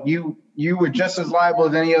seatbelt. You were just as liable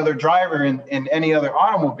as any other driver in any other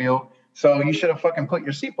automobile. So you should have fucking put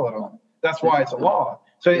your seatbelt on. That's why it's a law.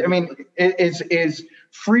 So, I mean, is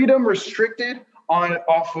freedom restricted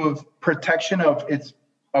off of protection of its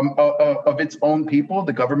own people,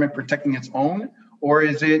 the government protecting its own? Or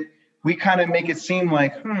is it, we kind of make it seem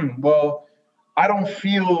like, well, I don't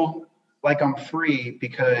feel like I'm free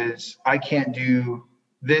because I can't do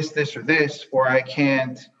this, or this, or I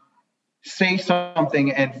can't say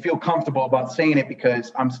something and feel comfortable about saying it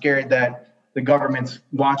because I'm scared that the government's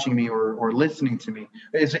watching me or listening to me.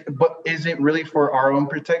 Is it really for our own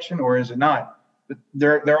protection, or is it not?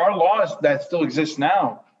 There are laws that still exist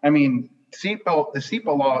now. I mean, the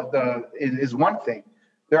seatbelt law is one thing.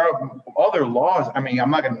 There are other laws. I mean,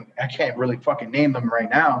 I can't really fucking name them right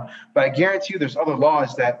now, but I guarantee you there's other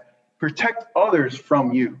laws that protect others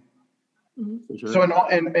from you. Mm-hmm. Sure. So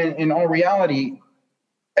in all reality,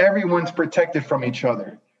 everyone's protected from each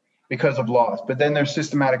other because of laws. But then there's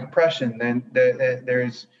systematic oppression. Then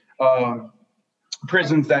there's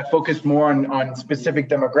prisons that focus more on specific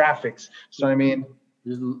demographics. So I mean,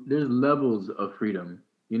 there's levels of freedom.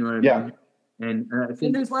 You know what I mean? Yeah. And I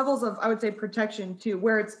think there's levels of, I would say, protection too,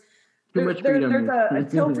 where it's too much freedom.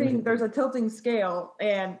 There's a tilting scale,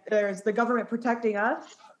 and there's the government protecting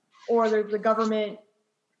us, or there's the government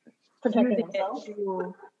protecting themselves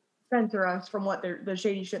to censor us from what the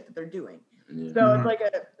shady shit that they're doing. Yeah. So it's like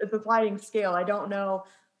it's a sliding scale. I don't know.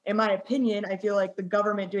 In my opinion, I feel like the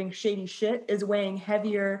government doing shady shit is weighing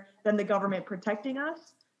heavier than the government protecting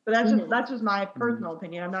us. But that's just my personal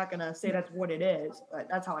opinion. I'm not gonna say that's what it is, but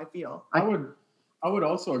that's how I feel. I would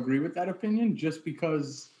also agree with that opinion, just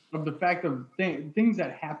because of the fact of things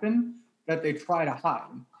that happen that they try to hide,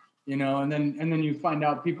 you know, and then you find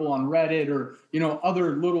out people on Reddit or, you know,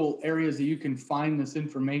 other little areas that you can find this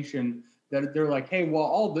information that they're like, hey, well,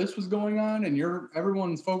 all this was going on and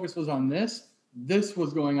everyone's focus was on this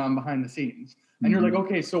was going on behind the scenes. And you're like,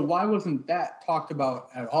 okay, so why wasn't that talked about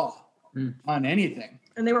at all on anything?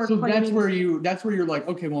 And they were that's where you're like,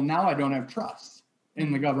 okay, well, now I don't have trust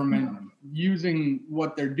in the government using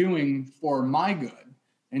what they're doing for my good.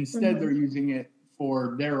 Instead, they're using it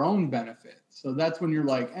for their own benefit. So that's when you're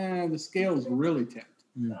like, the scale's really tipped.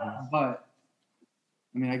 Mm-hmm. But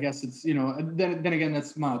I mean, I guess it's, you know, then again,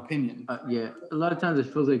 that's my opinion. Yeah, a lot of times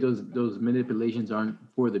it feels like those manipulations aren't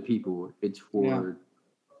for the people. It's for,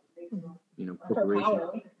 you know,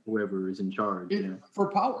 corporations, whoever is in charge.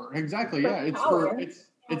 For power, exactly. Yeah, it's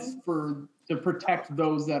for to protect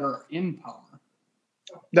those that are in power.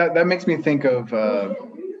 That makes me think of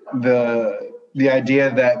the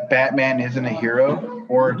idea that Batman isn't a hero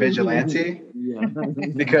or a vigilante. Yeah.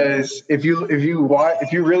 Because if you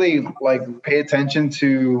really like pay attention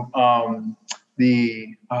to what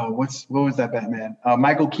was that Batman?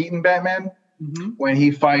 Michael Keaton Batman, when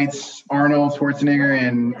he fights Arnold Schwarzenegger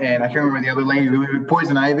and I can't remember the other lady,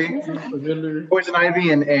 Poison Ivy,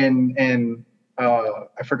 and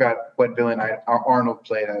I forgot what villain Arnold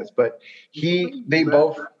played as, but they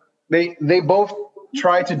both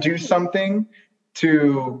try to do something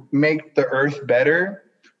to make the earth better,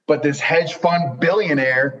 but this hedge fund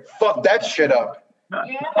billionaire fucked that shit up.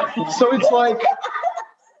 So it's like,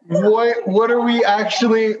 what are we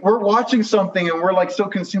actually, we're watching something and we're like so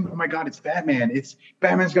consumed, oh my God, it's Batman.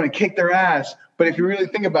 Batman's gonna kick their ass. But if you really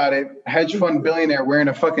think about it, hedge fund billionaire wearing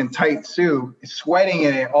a fucking tight suit, sweating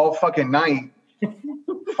in it all fucking night,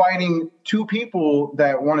 fighting two people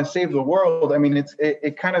that want to save the world. I mean,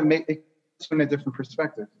 it kind of makes it in a different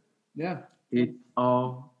perspective. Yeah. It's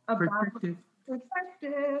all perspective.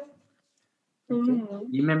 You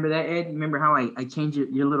remember that, Ed? You remember how I changed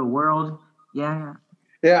your little world? Yeah.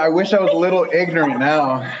 Yeah, I wish I was a little ignorant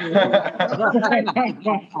now.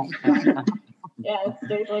 Yeah, it's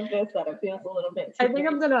days like this that it feels a little bit too I think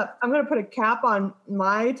I'm gonna put a cap on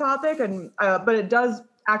my topic, and but it does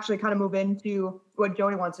actually kind of move into what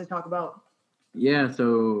Joey wants to talk about. Yeah.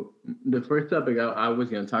 So the first topic I was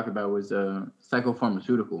going to talk about was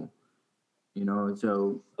psychopharmaceutical. You know,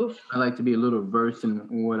 so Oof. I like to be a little versed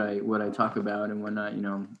in what I talk about and whatnot. You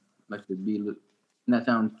know, like to be not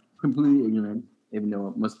sound completely ignorant, even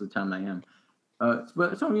though most of the time I am.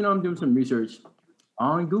 But so I'm doing some research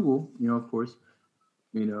on Google. You know, of course.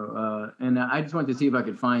 You know, and I just wanted to see if I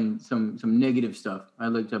could find some negative stuff. I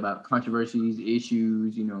looked about controversies,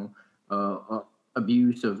 issues, you know,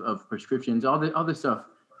 abuse of prescriptions, all this stuff.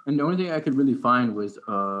 And the only thing I could really find was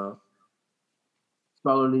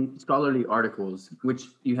scholarly articles, which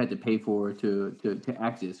you had to pay for to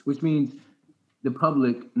access. Which means the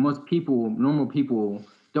public, most people, normal people,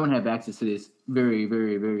 don't have access to this very,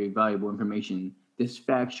 very, very valuable information, this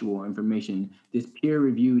factual information, this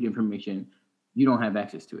peer-reviewed information. You don't have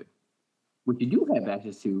access to it. What you do have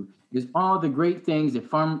access to is all the great things that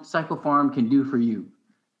Psychopharm can do for you.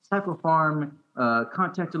 Psychopharm,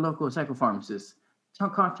 contact a local psychopharmacist.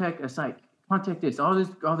 Contact a psych. Contact this. All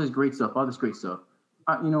this great stuff.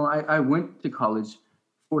 I went to college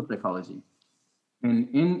for psychology, and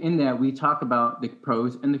in that we talk about the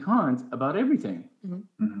pros and the cons about everything.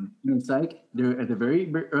 Mm-hmm. In psych, there at the very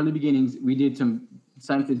early beginnings,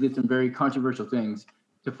 scientists did some very controversial things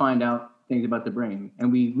to find out things about the brain,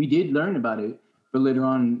 and we did learn about it, but later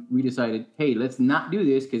on we decided, hey, let's not do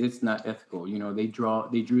this because it's not ethical. You know, they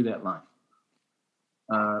drew that line.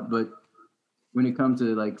 But when it comes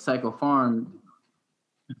to like psychopharm,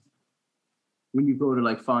 when you go to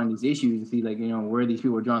like find these issues and see like, you know, where these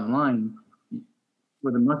people are drawing the line,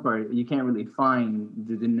 for the most part, you can't really find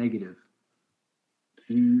the negative.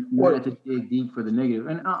 You have to dig deep for the negative.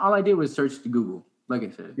 And all I did was search to Google, like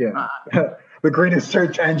I said. Yeah. The greatest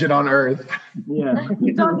search engine on earth. Yeah.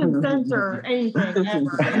 It doesn't censor anything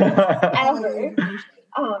ever.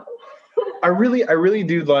 I really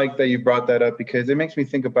do like that you brought that up, because it makes me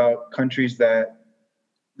think about countries that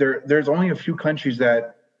there's only a few countries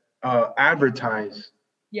that advertise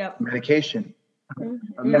medication.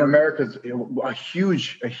 And America's a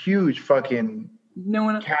huge fucking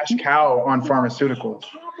cash cow on pharmaceuticals.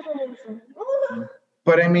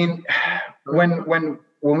 But I mean, when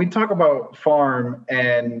we talk about pharm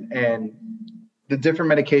and the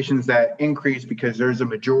different medications that increase because there's a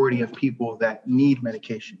majority of people that need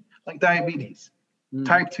medication, like diabetes,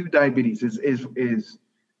 type 2 diabetes is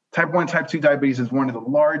type 1, type 2 diabetes is one of the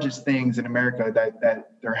largest things in America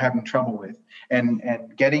that they're having trouble with, and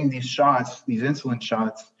getting these shots, these insulin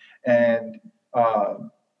shots, and I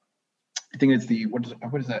think it's what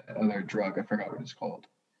is that other drug? I forgot what it's called.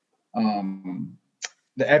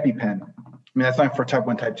 The EpiPen. I mean, that's not for type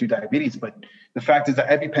 1, type 2 diabetes, but the fact is that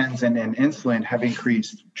EpiPens and insulin have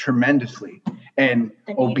increased tremendously, and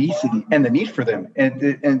obesity and the need for them,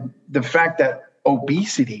 and the fact that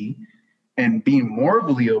obesity and being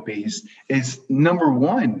morbidly obese is number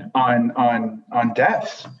one on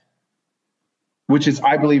deaths, which is,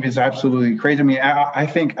 I believe, is absolutely crazy. I mean, I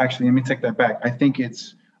think, actually, let me take that back. I think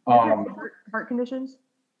it's heart conditions.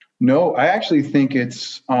 No, I actually think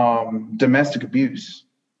it's domestic abuse.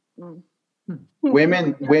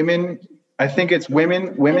 Women. I think it's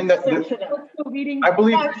women that. I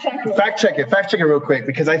believe. Fact check it real quick,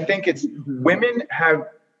 because I think it's women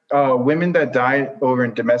that died over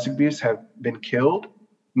in domestic abuse have been killed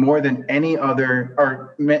more than any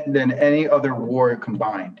other war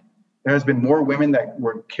combined. There has been more women that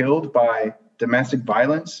were killed by domestic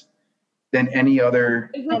violence than any other.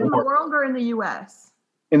 Is it in the world or in the U.S.?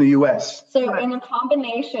 In the U.S. So in the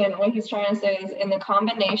combination, what he's trying to say is, in the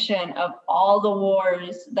combination of all the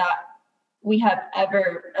wars that we have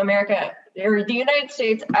ever, America or the United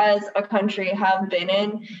States as a country have been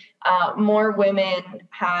in, more women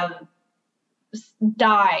have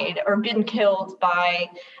died or been killed by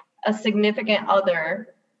a significant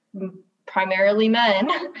other, primarily men,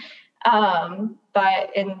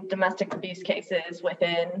 but in domestic abuse cases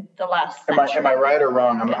within the last century. Am I right or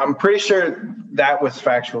wrong? I'm pretty sure that was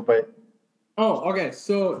factual, but. Oh, okay.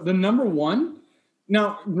 So the number one.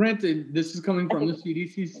 Now, granted, this is coming from the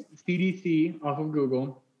CDC off of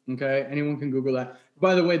Google. Okay, anyone can Google that.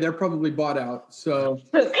 By the way, they're probably bought out. So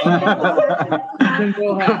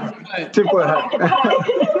simple hat.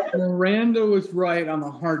 Miranda was right on the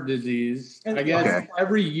heart disease. I guess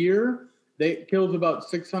every year they kills about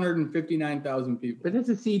 659,000 people. But that's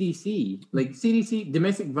a CDC. Like CDC,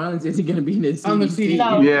 domestic violence isn't going to be in the CDC. On the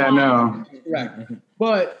CDC. No. Correct.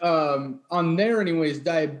 But on there, anyways,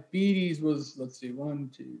 diabetes was, let's see, 1,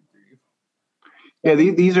 2, 3. Yeah,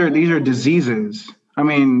 these are diseases. I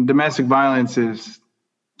mean, domestic violence is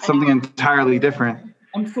something entirely different.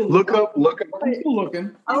 I'm still look up. I'm still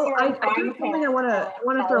looking. Oh, I think something I want to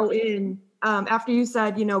throw in after you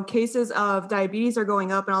said, cases of diabetes are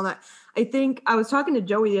going up and all that. I think I was talking to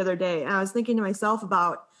Joey the other day, and I was thinking to myself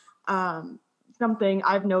about something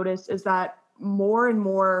I've noticed is that more and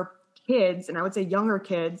more kids, and I would say younger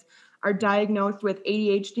kids, are diagnosed with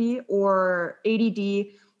ADHD or ADD,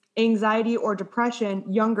 anxiety or depression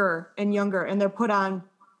younger and younger, and they're put on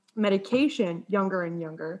medication younger and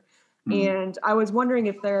younger. And I was wondering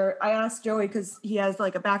if I asked Joey because he has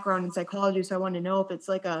like a background in psychology, so I wanted to know if it's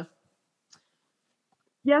like I'm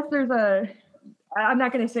not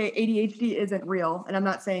going to say ADHD isn't real, and I'm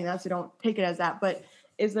not saying that, so don't take it as that, but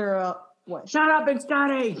is there what? Shut up and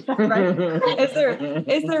study. Right?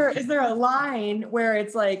 Is there a line where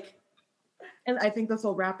it's like, and I think this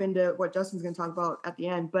will wrap into what Justin's going to talk about at the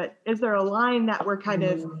end, but is there a line that we're kind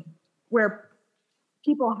of where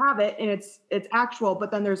people have it and it's actual,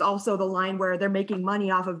 but then there's also the line where they're making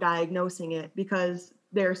money off of diagnosing it because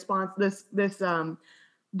this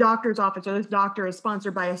doctor's office or this doctor is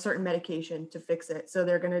sponsored by a certain medication to fix it. So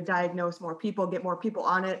they're going to diagnose more people, get more people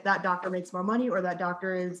on it. That doctor makes more money, or that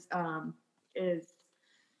doctor is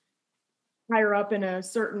higher up in a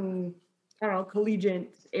certain,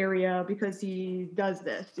 collegiate area because he does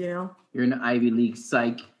this, You're in an Ivy League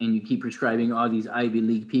psych and you keep prescribing all these Ivy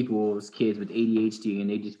League people's kids with ADHD and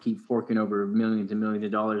they just keep forking over millions and millions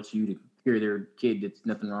of dollars to you to cure their kid that's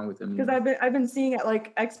nothing wrong with them. Because I've been seeing at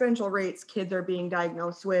like exponential rates, kids are being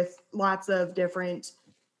diagnosed with lots of different,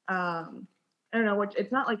 I don't know,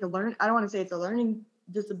 it's not like I don't want to say it's a learning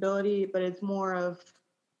disability, but it's more of,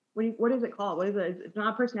 what is it called? What is it? It's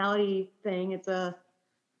not a personality thing. It's a,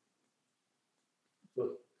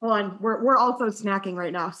 hold on, we're also snacking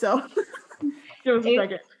right now, so give us a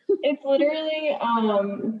second. It's literally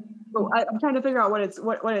I'm trying to figure out what it's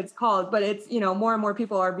called, but it's more and more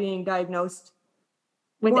people are being diagnosed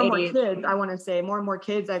with more and more kids. I want to say more and more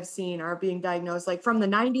kids I've seen are being diagnosed, like from the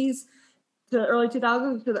 90s to the early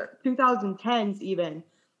 2000s to the 2010s even.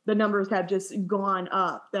 The numbers have just gone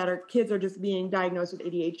up that our kids are just being diagnosed with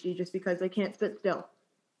ADHD just because they can't sit still.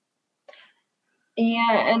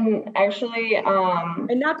 Yeah, and actually,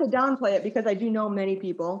 and not to downplay it, because I do know many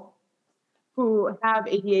people who have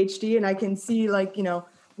ADHD, and I can see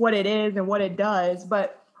what it is and what it does.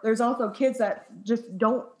 But there's also kids that just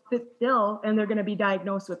don't sit still, and they're going to be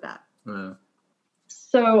diagnosed with that. Wow.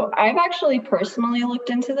 So I've actually personally looked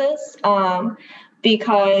into this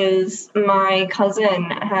because my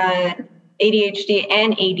cousin had ADHD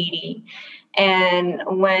and ADD. And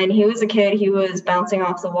when he was a kid, he was bouncing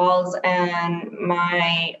off the walls, and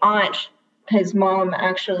my aunt, his mom,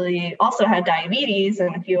 actually also had diabetes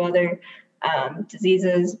and a few other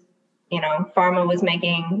diseases. Pharma was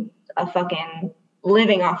making a fucking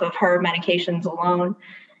living off of her medications alone.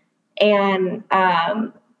 And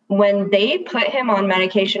when they put him on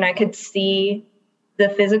medication, I could see the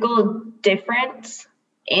physical difference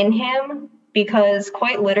in him, because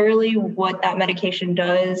quite literally what that medication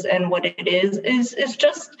does and what it is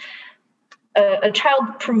just a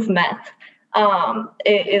child-proof meth.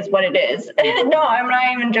 It is what it is. No, I'm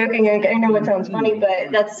not even joking. I know it sounds funny,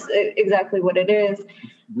 but that's exactly what it is.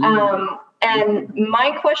 And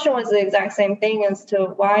my question was the exact same thing as to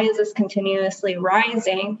why is this continuously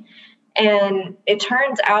rising? And it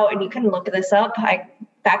turns out, and you can look this up,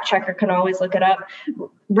 fact checker can always look it up,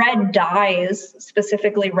 red dyes,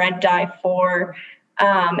 specifically red dye 4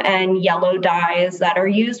 and yellow dyes that are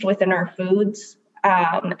used within our foods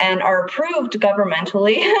and are approved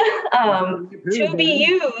governmentally to be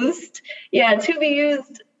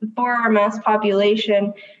used for our mass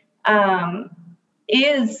population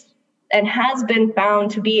is and has been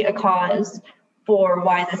found to be a cause for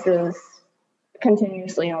why this is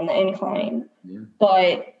continuously on the incline. Yeah.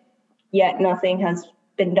 But yet nothing has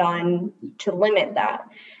been done to limit that.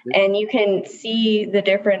 And you can see the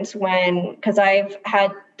difference because I've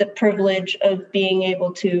had the privilege of being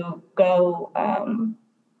able to go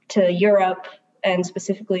to Europe and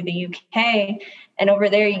specifically the UK. And over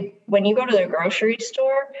there, when you go to the grocery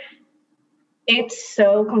store, it's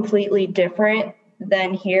so completely different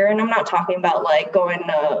than here. And I'm not talking about like going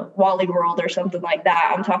to Wally World or something like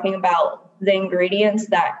that. I'm talking about the ingredients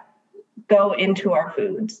that go into our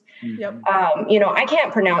foods. Yep. I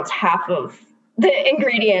can't pronounce half of the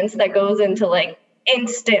ingredients that goes into like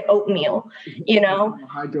instant oatmeal,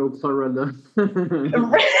 Hydrochlorella.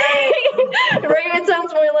 Right? It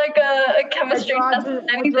sounds more like a chemistry test than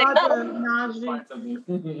anything else.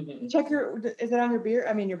 Check is it on your beer?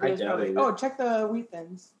 I mean, your beer's probably. Oh, check the wheat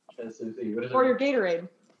thins. Or your Gatorade.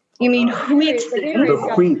 You mean wheat thins?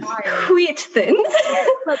 Wheat thins.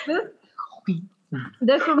 But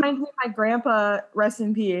this reminds me of my grandpa, rest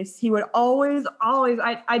in peace. He would always,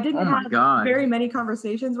 I didn't have very many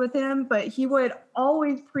conversations with him, but he would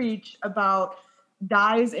always preach about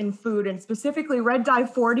dyes in food and specifically red dye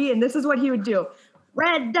 40. And this is what he would do.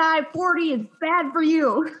 Red dye 40 is bad for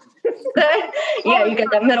you. Yeah, you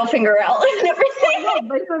get that middle finger out and everything.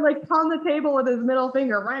 But he would like pound the table with his middle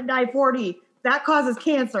finger. Red dye 40. That causes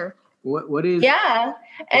cancer. What is? Yeah.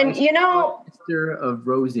 And Ester of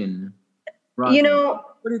rosin. What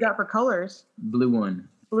do you got for colors? Blue one.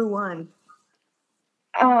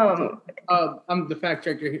 I'm the fact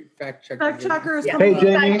checker. Fact checkers. Yeah. Hey,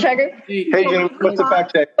 Jamie. Fact checker. Hey, Jamie. What's the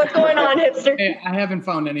fact check? What's going on, hipster? Hey, I haven't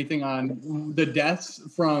found anything on the deaths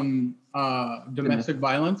from domestic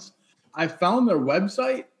violence. I found their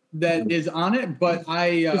website that is on it, but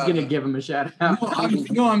I was gonna give them a shout out. I'm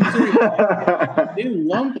serious. They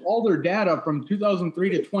lumped all their data from 2003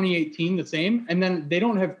 to 2018 the same, and then they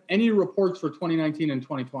don't have any reports for 2019 and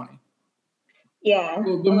 2020. Yeah.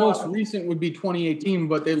 So the most recent would be 2018,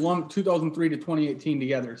 but they lumped 2003 to 2018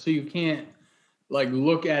 together. So you can't like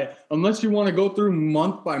look at it unless you want to go through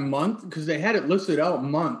month by month, because they had it listed out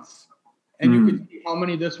months. And you could see how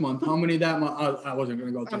many this month, how many that month. I wasn't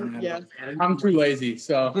going to go through that. Yeah. I'm too lazy.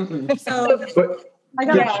 So But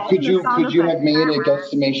could you have made a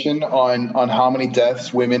guesstimation on how many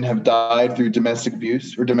deaths women have died through domestic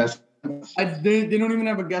abuse or domestic? They don't even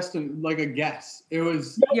have a guess. It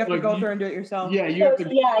was you have to go through and do it yourself. Yeah, you have to do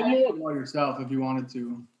it yourself if you wanted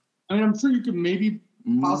to. I mean, I'm sure you could maybe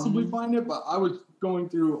possibly find it, but I was going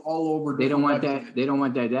through all over. They don't want that. They don't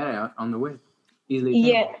want that data out on the web easily.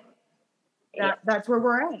 Yeah. That's where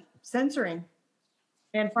we're at. Censoring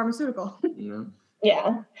and pharmaceutical.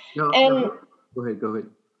 Yeah. No, go ahead.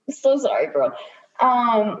 So sorry, bro.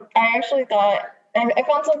 I actually thought I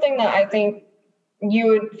found something that I think you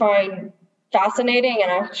would find fascinating,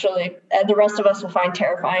 and actually the rest of us will find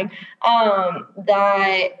terrifying.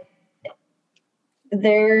 That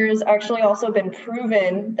there's actually also been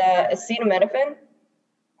proven that acetaminophen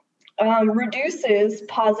reduces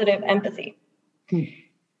positive empathy.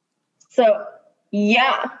 So,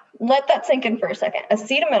 yeah, let that sink in for a second.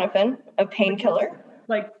 Acetaminophen, a painkiller.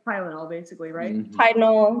 Like Tylenol, basically, right?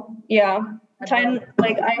 Tylenol, yeah.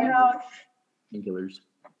 Like I have... Painkillers.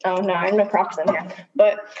 Oh, no, I have no props in here.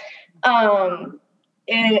 But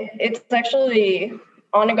it's actually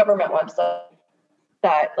on a government website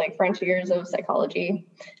that, like, Frontiers of Psychology,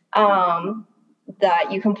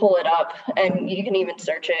 that you can pull it up, and you can even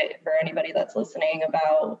search it for anybody that's listening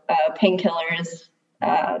about painkillers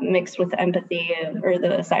mixed with empathy or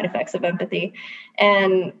the side effects of empathy.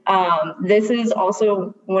 And this is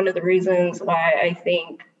also one of the reasons why I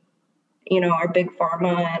think, our big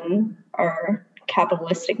pharma and our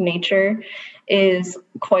capitalistic nature is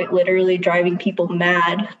quite literally driving people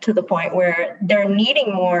mad to the point where they're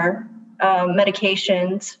needing more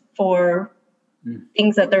medications for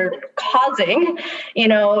things that they're causing.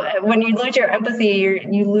 When you lose your empathy,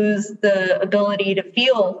 you lose the ability to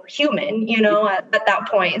feel human, at that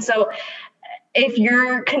point. So if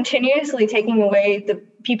you're continuously taking away the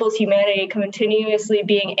people's humanity, continuously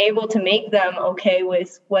being able to make them okay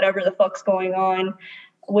with whatever the fuck's going on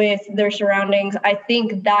with their surroundings, I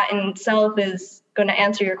think that in itself is going to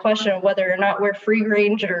answer your question of whether or not we're free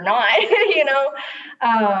range or not,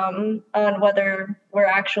 on whether we're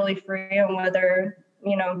actually free and whether,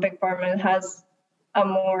 Big Pharma has a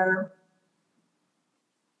more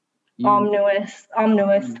ominous, how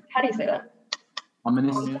do you say that?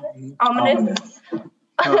 Ominous.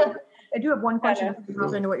 I do have one question to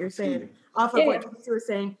hop into what you're saying. Off of what you were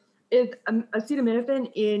saying, is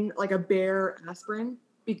acetaminophen in like a bare aspirin?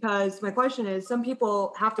 Because my question is, some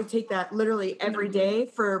people have to take that literally every day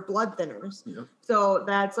for blood thinners. Yep. So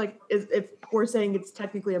that's like, if we're saying it's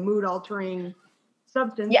technically a mood altering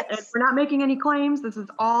substance. Yes. And we're not making any claims. This is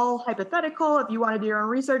all hypothetical. If you want to do your own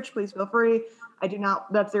research, please feel free. I do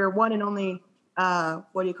not, that's their one and only,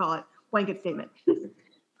 blanket statement.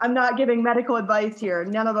 I'm not giving medical advice here.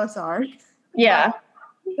 None of us are. Yeah.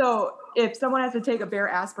 So if someone has to take a bare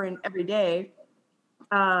aspirin every day,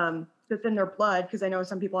 that's in their blood, because I know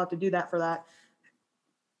some people have to do that for that.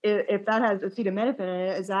 If that has acetaminophen in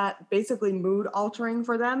it, is that basically mood altering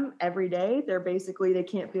for them every day? They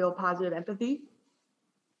can't feel positive empathy.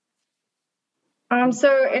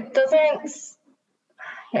 So it doesn't.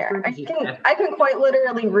 Here, I can quite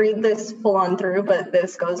literally read this full on through, but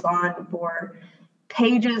this goes on for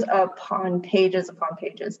pages upon pages upon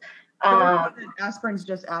pages. Aspirin's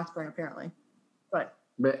just aspirin, apparently. But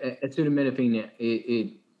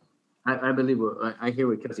acetaminophen, I believe I hear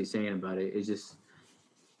what Kelsey's saying about it. It's just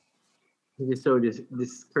so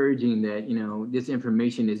discouraging that this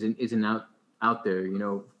information isn't out there.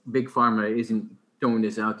 Big pharma isn't throwing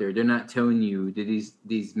this out there. They're not telling you that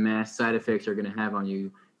these mass side effects are going to have on you.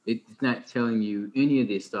 It's not telling you any of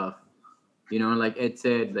this stuff. Like Ed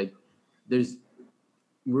said, like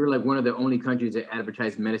we're like one of the only countries that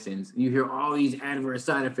advertise medicines. You hear all these adverse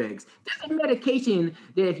side effects. There's a medication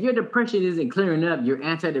that if your depression isn't clearing up, your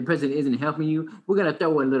antidepressant isn't helping you, we're going to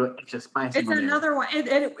throw a little extra spice it's on another one.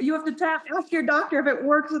 And you have to ask your doctor if it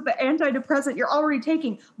works with the antidepressant you're already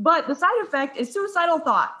taking. But the side effect is suicidal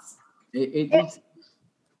thoughts. It makes sense.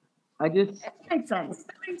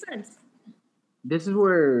 That makes sense. This is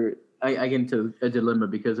where I get into a dilemma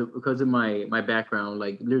because of my background.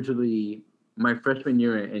 Like literally my freshman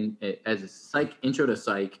year as a psych intro to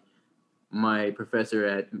psych, my professor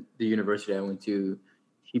at the university I went to,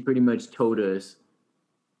 she pretty much told us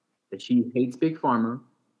that she hates big pharma.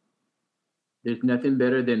 There's nothing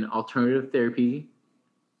better than alternative therapy,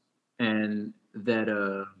 and that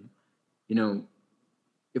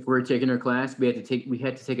if we're taking her class, we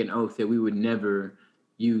had to take an oath that we would never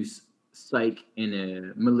use psych in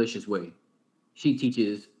a malicious way. She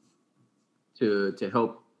teaches to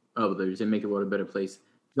help others and make the world a better place.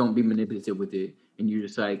 Don't be manipulative with it, and you're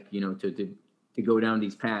just like to go down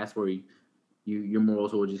these paths where your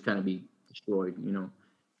morals will just kind of be destroyed.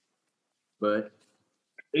 But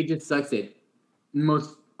it just sucks that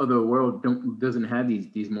most of the world doesn't have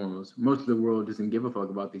these morals. Most of the world doesn't give a fuck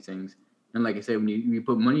about these things. And like I said, when you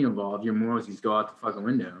put money involved, your morals just go out the fucking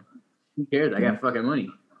window. Who cares? I got fucking money.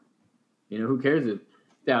 Who cares if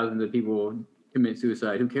thousands of people commit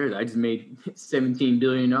suicide? Who cares? I just made $17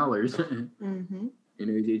 billion. Mm-hmm.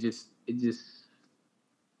 It just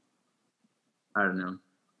I don't know.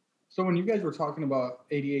 So when you guys were talking about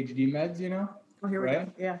ADHD meds, Oh, here right? we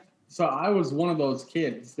go. Yeah. So I was one of those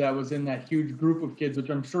kids that was in that huge group of kids, which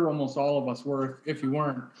I'm sure almost all of us were. If you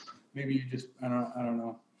weren't, maybe you just, I don't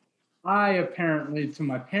know. I apparently, to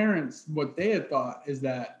my parents, what they had thought is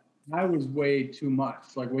that I was way too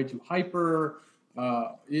much, like way too hyper,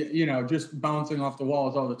 just bouncing off the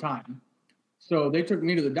walls all the time. So they took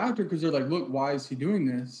me to the doctor because they're like, look, why is he doing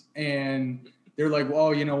this? And they're like,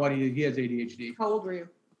 well, you know what? He has ADHD. How old were you?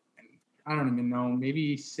 I don't even know,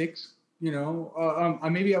 maybe 6,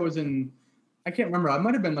 maybe I was I can't remember. I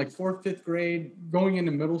might've been like 4th, 5th grade going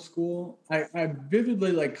into middle school. I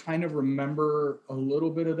vividly kind of remember a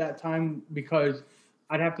little bit of that time because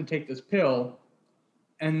I'd have to take this pill,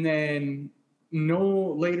 and then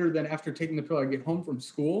no later than after taking the pill, I get home from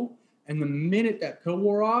school. And the minute that pill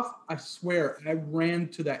wore off, I swear, I ran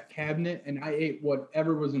to that cabinet and I ate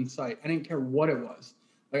whatever was in sight. I didn't care what it was.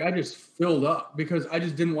 Like I just filled up because I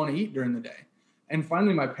just didn't want to eat during the day. And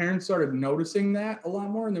finally, my parents started noticing that a lot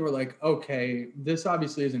more. And they were like, okay, this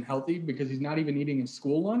obviously isn't healthy because he's not even eating his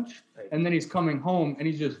school lunch. Right. And then he's coming home and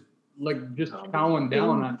he's just chowing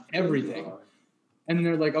down on everything. And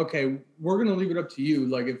they're like, okay, we're going to leave it up to you.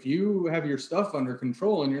 Like, if you have your stuff under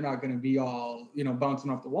control and you're not going to be all,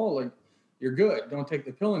 bouncing off the wall, like, you're good. Don't take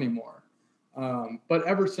the pill anymore. But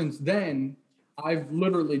ever since then, I've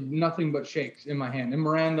literally nothing but shakes in my hand. And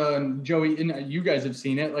Miranda and Joey, and you guys have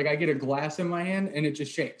seen it. Like, I get a glass in my hand and it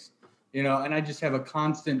just shakes, and I just have a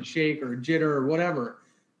constant shake or jitter or whatever.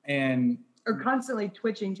 Or constantly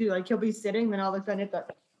twitching too. Like, he'll be sitting, then all of a sudden it's like,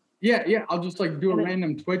 yeah. I'll just do a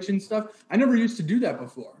random twitch and stuff. I never used to do that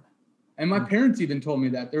before. And my parents even told me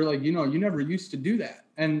that. They're like, you never used to do that.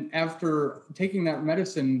 And after taking that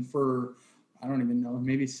medicine for, I don't even know,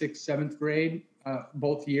 maybe 6th, 7th grade,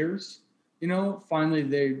 both years, finally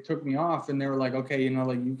they took me off and they were like, okay,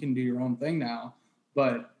 you can do your own thing now.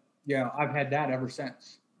 But yeah, I've had that ever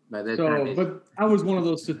since. But I was one of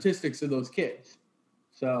those statistics of those kids.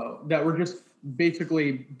 So that were just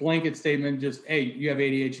basically blanket statement, just, hey, you have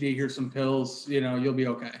ADHD, here's some pills, you'll be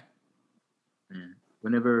okay.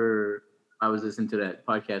 Whenever I was listening to that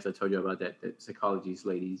podcast I told you about, that psychology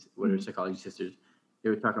ladies, what are psychology sisters. They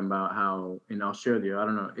were talking about how in Australia, I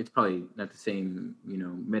don't know, it's probably not the same,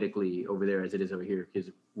 medically over there as it is over here because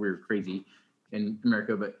we're crazy in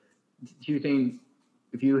America. But do you think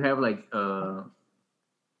if you have like,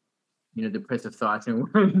 depressive thoughts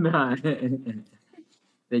and whatnot,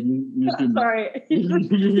 that you can... Sorry,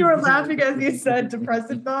 you were laughing as you said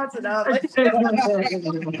depressive thoughts, and I was like, I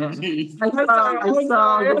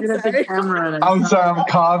saw looking at the camera. And I'm sorry, I'm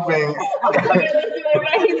coughing.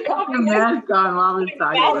 Mask on while I was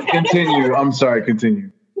talking. Continue. I'm sorry.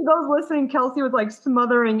 Continue. Those listening, Kelsey was like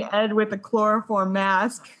smothering Ed with a chloroform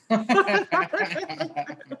mask.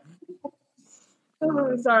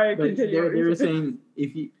 Oh, sorry, But continue. they were saying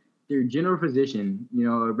if your general physician,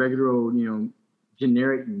 a regular old,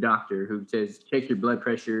 generic doctor who says check your blood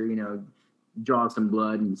pressure, draw some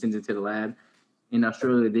blood and sends it to the lab. In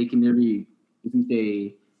Australia, they can literally, if you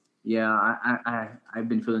say, yeah, I've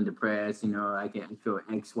been feeling depressed, I feel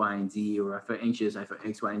X, Y, and Z, or I feel anxious, I feel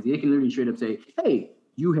X, Y, and Z. They can literally straight up say, hey,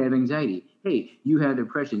 you have anxiety. Hey, you have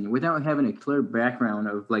depression, without having a clear background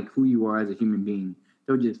of like who you are as a human being.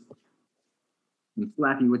 They'll just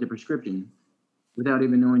slap you with a prescription without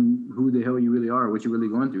even knowing who the hell you really are, what you're really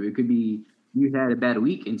going through. It could be you had a bad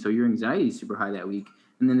week, and so your anxiety is super high that week,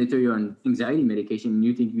 and then they throw you on anxiety medication, and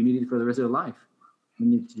you think you need it for the rest of your life.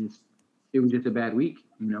 And it was just a bad week,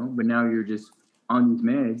 but now you're just on these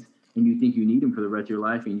meds, and you think you need them for the rest of your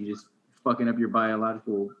life, and you just fucking up your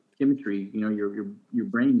biological chemistry, your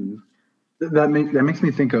brain. That makes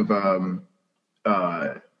me think of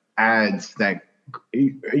ads that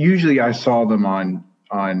usually I saw them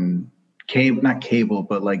on cable, not cable,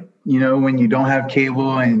 but like, when you don't have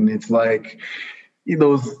cable and it's like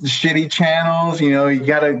those shitty channels, you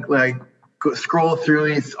gotta like scroll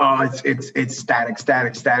through it. It's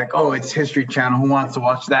static. Oh, it's History Channel. Who wants to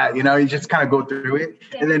watch that? You just kind of go through it,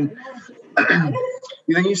 and then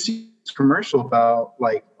you see this commercial about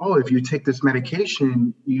like, oh, if you take this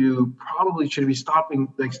medication, you probably should be stop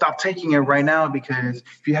taking it right now, because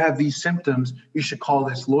if you have these symptoms, you should call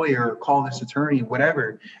this lawyer or call this attorney,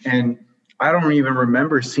 whatever. And I don't even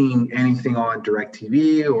remember seeing anything on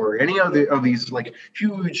DirecTV or any of these like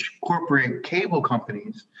huge corporate cable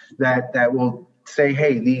companies that will say,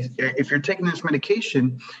 hey, if you're taking this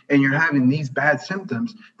medication and you're having these bad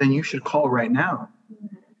symptoms, then you should call right now.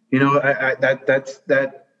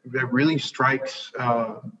 That really strikes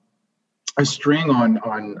a string on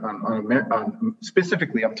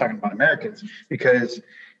specifically, I'm talking about Americans, because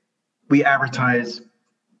we advertise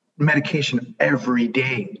medication every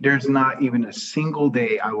day. There's not even a single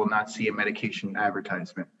day I will not see a medication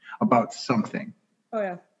advertisement about something. Oh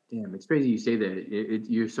yeah. Damn, it's crazy you say that.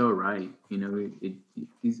 You're so right. A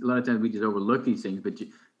lot of times we just overlook these things, but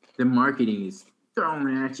the marketing is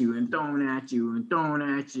thrown at you and thrown at you and thrown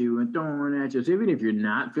at you and thrown at you. So even if you're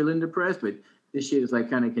not feeling depressed, but this shit is like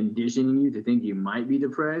kind of conditioning you to think you might be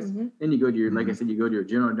depressed, then you go to your, like I said, you go to your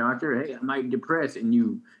general doctor. Hey, I might be depressed, and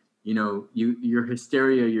you're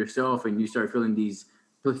hysteria yourself, and you start feeling these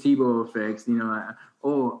placebo effects.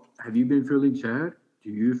 Oh, have you been feeling sad?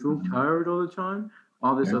 Do you feel tired all the time?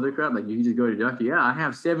 All this other crap. Like, you can just go to the doctor. Yeah, I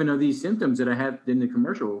have 7 of these symptoms that I had in the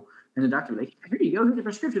commercial, and the doctor was like, here you go, here's the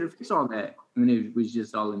prescription to fix all that. And it was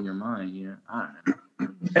just all in your mind. I don't know.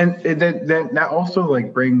 And that also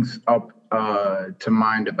like brings up to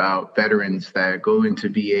mind about veterans that go into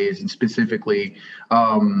VAs, and specifically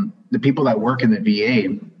the people that work in the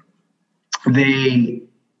VA.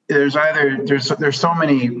 There's so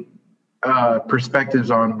many perspectives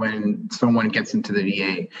on when someone gets into the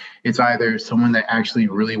VA. It's either someone that actually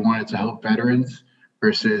really wanted to help veterans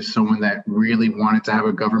versus someone that really wanted to have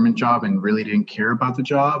a government job and really didn't care about the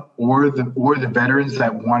job, or the veterans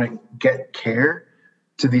that want to get care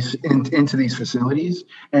to into these facilities,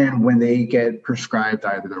 and when they get prescribed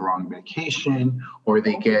either the wrong medication, or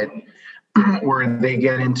they get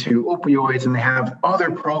into opioids, and they have other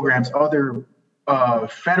programs,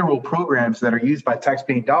 federal programs that are used by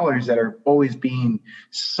taxpaying dollars that are always being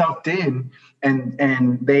sucked in,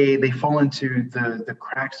 and they fall into the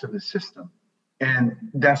cracks of the system. And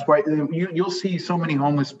that's why you'll see so many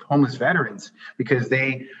homeless veterans, because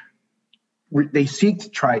they seek to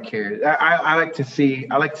try care. I like to see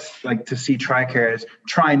TRICARE as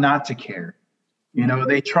try not to care.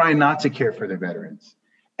 They try not to care for their veterans.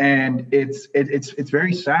 And it's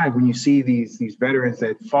very sad when you see these veterans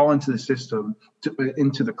that fall into the system,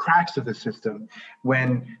 into the cracks of the system,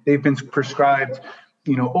 when they've been prescribed,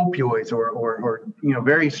 opioids or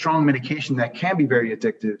very strong medication that can be very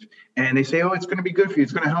addictive, and they say, oh, it's going to be good for you,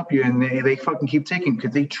 it's going to help you, and they fucking keep taking,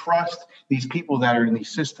 because they trust these people that are in these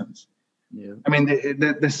systems. Yeah. I mean,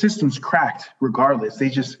 the system's cracked regardless. They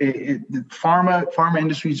just the pharma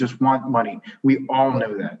industries just want money. We all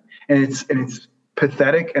know that, and it's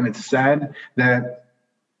pathetic and it's sad that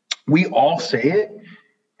we all say it,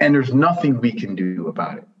 and there's nothing we can do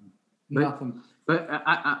about it. Nothing. But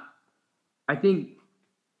I think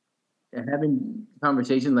having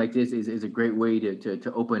conversations like this is a great way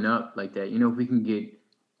to open up like that. You know, if we can get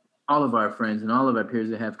all of our friends and all of our peers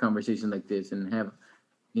to have conversations like this and have,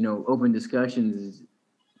 you know, open discussions,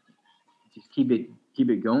 just keep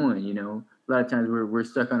it going. You know, a lot of times we're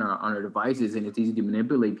stuck on our devices and it's easy to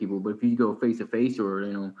manipulate people. But if you go face to face or,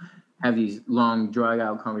 you know, have these long drag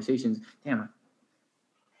out conversations, damn.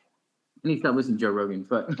 I need to stop listening to Joe Rogan.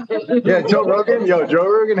 But Yeah, Joe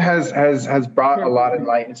Rogan has brought a lot of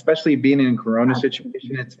light, especially being in a Corona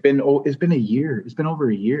situation. It's been a year. It's been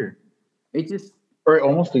over a year. it just Or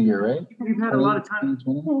almost a year, right? we've had a lot of time.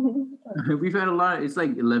 We've had a lot. It's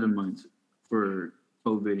like 11 months for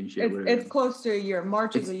COVID and shit. It's close to a year.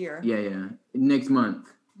 March is a year. Yeah. Next month.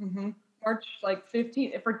 Mm-hmm. March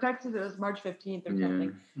 15th. For Texas, it was March 15th or something.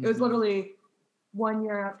 Mm-hmm. It was literally 1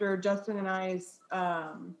 year after Justin and I's.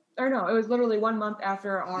 Or no, it was literally 1 month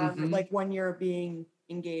after our 1 year of being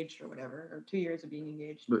engaged or whatever, or 2 years of being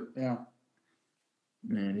engaged. But yeah,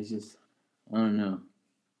 man, it's just I don't know.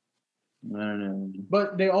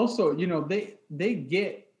 But they also, you know, they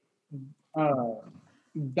get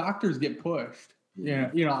doctors get pushed.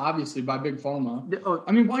 Yeah, you know, obviously by big pharma.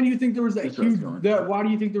 I mean, why do you think there was that huge? Why do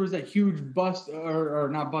you think there was that huge bust, or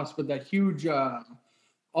not bust, but that huge?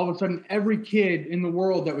 All of a sudden, every kid in the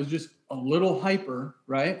world that was just a little hyper,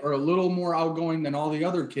 right, or a little more outgoing than all the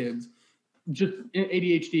other kids, just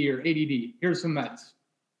ADHD or ADD. Here's some meds.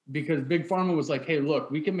 Because Big Pharma was like, hey,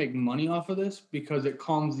 look, we can make money off of this because it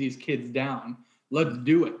calms these kids down. Let's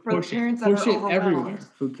do it. Push it everywhere.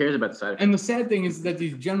 Who cares about the side effects? And the sad thing is that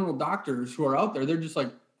these general doctors who are out there, they're just like,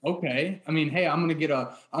 okay. I mean, hey, I'm gonna get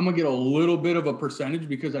a little bit of a percentage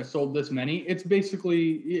because I sold this many. It's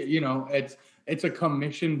basically, you know, it's a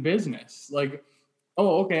commission business. Like,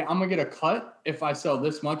 oh, okay, I'm gonna get a cut if I sell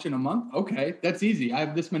this much in a month. Okay, that's easy. I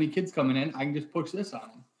have this many kids coming in. I can just push this on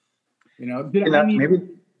them. You know, did I need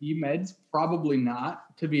meds? Probably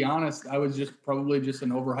not. To be honest, I was probably just an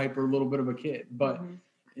overhyper, little bit of a kid. But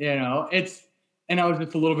you know, and I was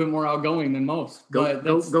just a little bit more outgoing than most. Go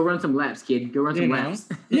run some laps, kid. Go run some laps.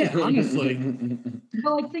 Yeah, honestly.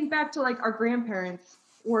 But like, think back to like our grandparents.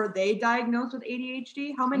 Were they diagnosed with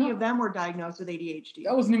ADHD? How many of them were diagnosed with ADHD?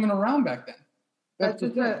 That wasn't even around back then.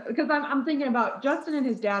 Because I'm thinking about Justin and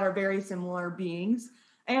his dad are very similar beings,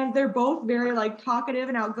 and they're both very like talkative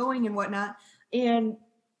and outgoing and whatnot. And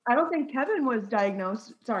I don't think Kevin was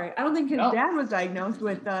diagnosed. Sorry, I don't think his dad was diagnosed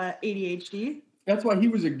with ADHD. That's why he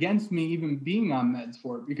was against me even being on meds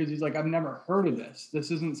for it, because he's like, I've never heard of this.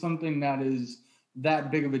 This isn't something that is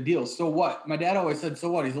that big of a deal. So what? My dad always said,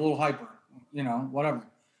 so what? He's a little hyper, you know, whatever.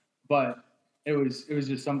 But it was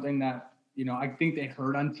just something that, you know, I think they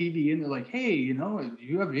heard on TV and they're like, hey, you know,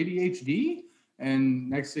 you have ADHD? And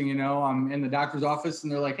next thing you know, I'm in the doctor's office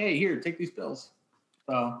and they're like, hey, here, take these pills.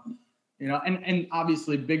 So, you know, and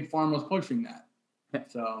obviously Big Pharma was pushing that.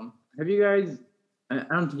 So have you guys, I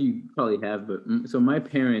don't think you probably have, but so my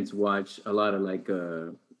parents watch a lot of like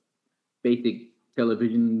basic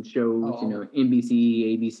television shows, you know,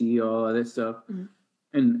 NBC, ABC, all that stuff. Mm-hmm.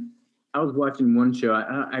 And I was watching one show.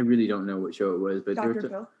 I really don't know what show it was, but Dr.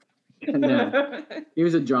 Phil. It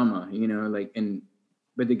was a drama, you know, like,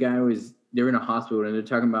 but the guy they were in a hospital and they're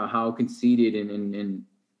talking about how conceited and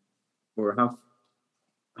or how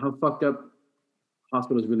fucked up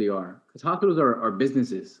hospitals really are, because hospitals are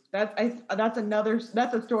businesses. That's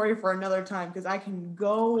a story for another time, because I can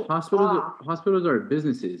go. Hospitals are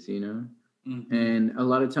businesses, you know. Mm-hmm. And a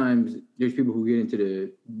lot of times there's people who get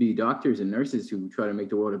into be doctors and nurses who try to make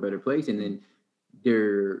the world a better place, and then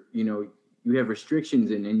they're, you know, you have restrictions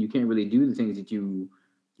and you can't really do the things that you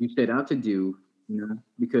set out to do, you know,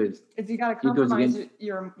 because you got to compromise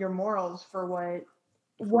your morals for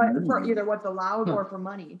for either what's allowed or for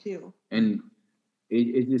money too. And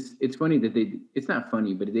it's funny that it's not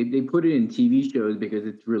funny, but they put it in TV shows because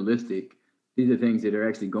it's realistic. These are things that are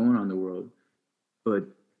actually going on in the world, but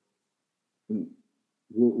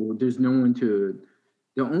there's no one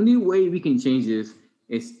the only way we can change this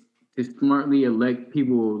is to smartly elect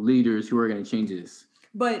leaders who are going to change this.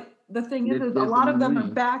 But the thing is a lot of them are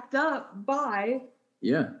backed up by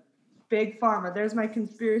Big Pharma. There's my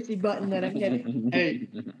conspiracy button that I'm hitting. Hey,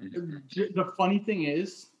 the funny thing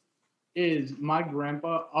is my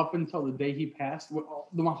grandpa, up until the day he passed,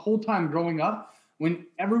 my whole time growing up,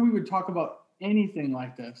 whenever we would talk about anything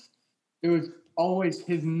like this, it was always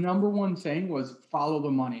his number one saying was follow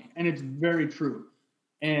the money. And it's very true.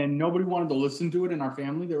 And nobody wanted to listen to it in our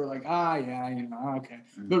family. They were like, yeah, okay.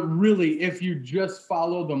 But really, if you just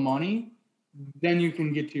follow the money, then you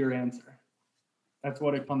can get to your answer. That's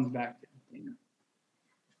what it comes back to.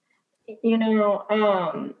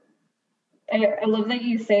 I love that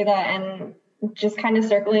you say that, and just kind of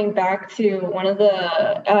circling back to one of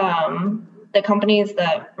the companies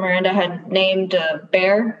that Miranda had named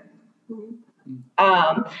Bear.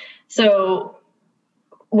 So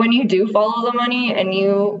when you do follow the money and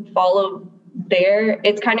you follow Bear,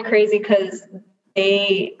 it's kind of crazy because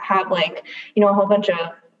they have a whole bunch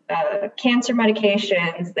of cancer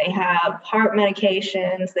medications, they have heart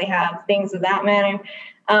medications, they have things of that manner.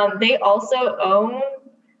 They also own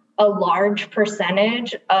a large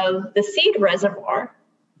percentage of the seed reservoir,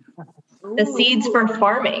 the seeds for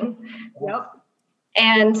farming. Yep.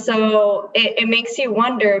 And so it makes you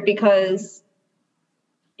wonder because,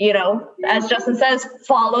 as Justin says,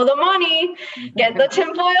 follow the money, get the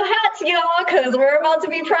tinfoil hats, y'all, because we're about to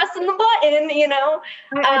be pressing the button,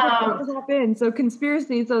 I just hop in. So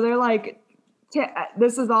conspiracy, so they're like,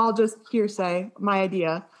 this is all just hearsay, my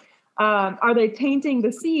idea. Are they tainting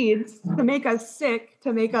the seeds to make us sick,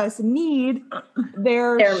 to make us need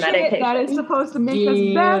their shit medication that is supposed to make us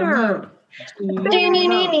better? Bam,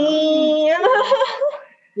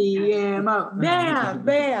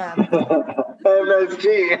 bam. MSG.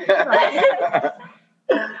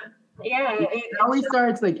 Yeah. It always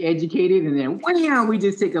starts educated and then wham, we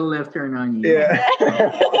just take a left turn on you. Yeah.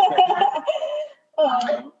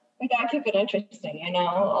 We gotta keep it interesting,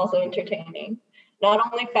 also entertaining. Not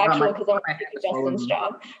only factual because I'm taking Justin's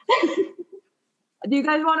job. Do you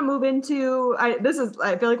guys want to move into? I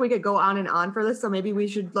feel like we could go on and on for this, so maybe we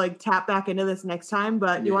should tap back into this next time.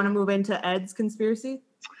 But do you want to move into Ed's conspiracy?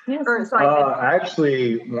 Yes. I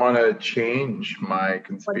actually want to change my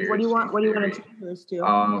conspiracy. What do you want to change this to?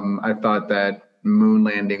 I thought that moon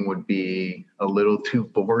landing would be a little too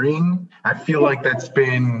boring. I feel like that's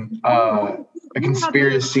been a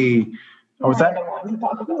conspiracy. Oh, was that?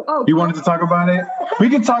 You wanted to talk about it? We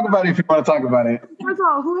can talk about it if you want to talk about it. First of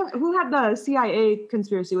all, who had the CIA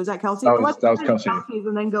conspiracy? Was that Kelsey? That was Kelsey. Kelsey's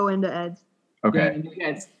and then go into Ed's. Okay. Yeah, you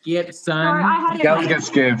got skipped, son. Sorry, I had it. Let's get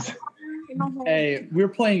skipped. Hey, we're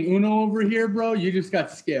playing Uno over here, bro. You just got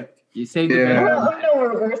skipped. You saved the best. No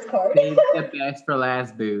reverse card. Saved the best for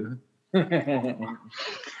last, boo.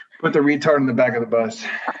 Put the retard in the back of the bus.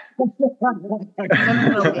 No,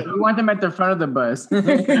 you want them at the front of the bus. Yeah,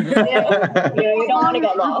 you don't want to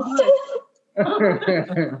get lost.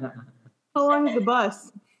 How long is the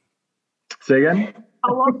bus? Say again?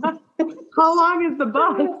 How long is the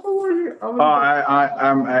bus? Oh,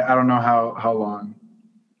 I don't know how long.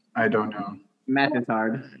 I don't know. Math is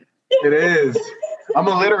hard. It is. I'm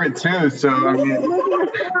illiterate too, so I mean.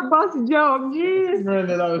 Bus joke, jeez.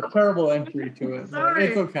 Miranda, that was a terrible entry to it. Sorry.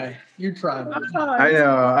 It's okay. You tried.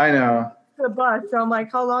 I know. The bus. So I'm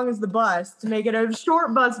like, how long is the bus? To make it a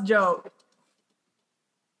short bus joke.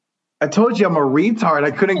 I told you I'm a retard.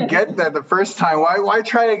 I couldn't get that the first time. Why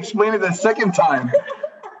try to explain it the second time?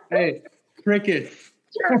 Hey, cricket.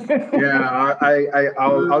 Yeah,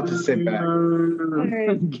 I'll just sit back.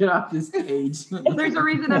 Get off the stage. There's a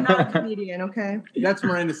reason I'm not a comedian, okay? That's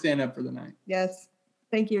Miranda stand up for the night. Yes.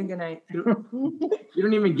 Thank you and good night. You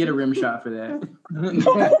don't even get a rim shot for that.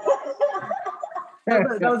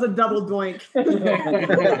 That was a double doink.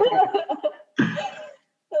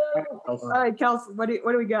 All right, Kelsey, what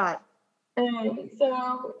do we got?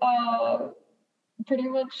 Pretty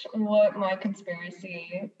much what my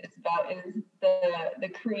conspiracy is about is the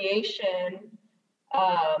creation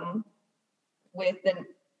with the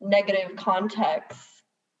negative context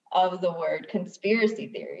of the word conspiracy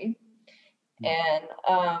theory. And,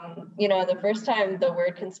 the first time the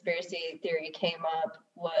word conspiracy theory came up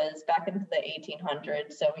was back into the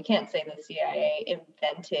 1800s. So we can't say the CIA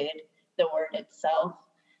invented the word itself,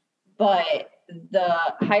 but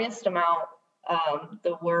the highest amount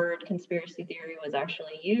the word conspiracy theory was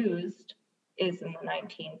actually used is in the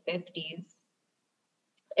 1950s.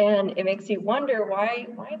 And it makes you wonder why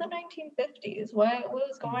the 1950s? What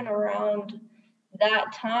was going around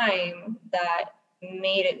that time that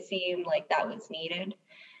made it seem like that was needed?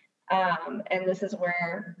 And this is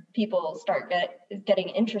where people start getting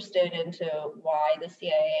interested into why the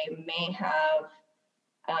CIA may have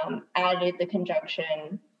added the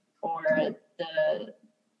conjunction or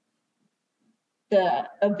the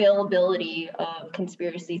availability of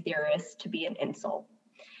conspiracy theorists to be an insult,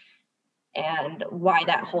 and why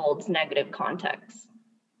that holds negative context.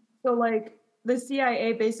 So the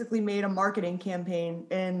CIA basically made a marketing campaign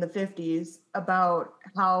in the 50s about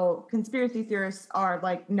how conspiracy theorists are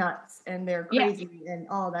like nuts and they're crazy and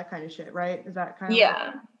all that kind of shit, right? Is that kind of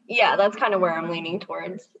yeah, that's kind of where I'm leaning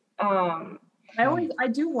towards. I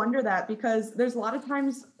do wonder that, because there's a lot of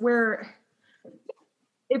times where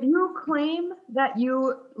if you claim that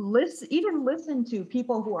you listen to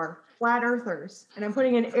people who are flat earthers, and I'm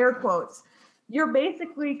putting in air quotes, you're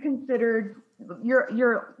basically considered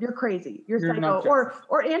you're crazy, you're psycho,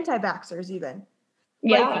 or anti-vaxxers even.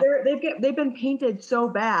 Yeah, like they've been painted so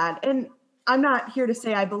bad. And I'm not here to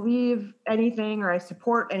say I believe anything or I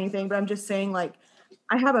support anything, but I'm just saying, like,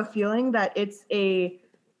 I have a feeling that it's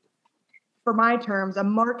for my terms, a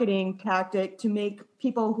marketing tactic to make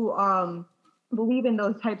people who believe in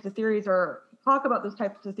those types of theories or talk about those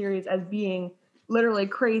types of theories as being literally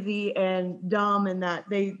crazy and dumb, and that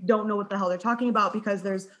they don't know what the hell they're talking about because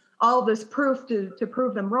there's all this proof to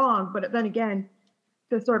prove them wrong. But then again,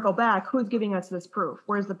 to circle back, who's giving us this proof?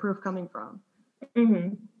 Where's the proof coming from?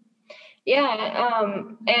 Mm-hmm. Yeah,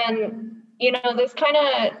 and this kind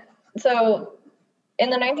of, so in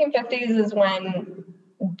the 1950s is when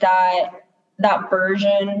that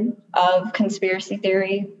version of conspiracy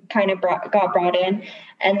theory kind of got brought in,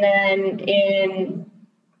 and then in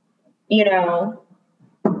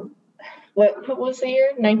what was the year?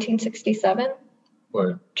 1967.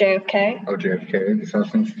 What? JFK. Oh, JFK. The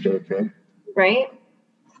assassination of JFK. Right.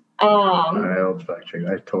 I'll fact check.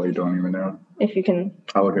 I totally don't even know. If you can.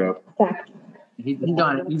 I'll look it up. Fact. He's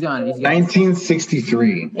on it.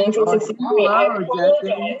 1963. 1963. I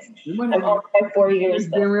apologize. I'm off by 4 years.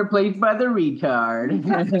 He's been replaced by the retard.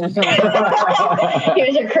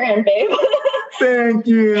 Here's your crayon, babe. Thank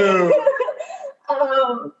you.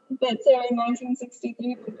 But so in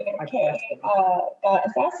 1963, JFK got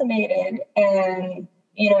assassinated, and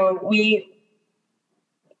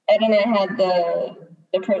Ed and I had the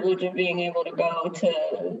privilege of being able to go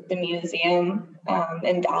to the museum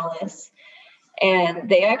in Dallas, and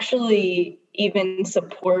they actually even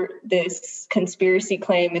support this conspiracy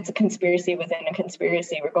claim. It's a conspiracy within a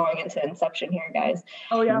conspiracy. We're going into Inception here, guys.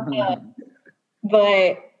 Oh yeah.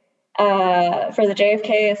 But for the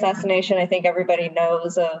JFK assassination, I think everybody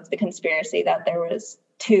knows of the conspiracy that there was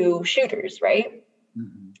 2 shooters, right?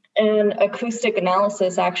 Mm-hmm. And acoustic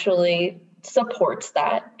analysis actually supports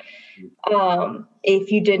that.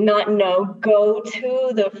 If you did not know, go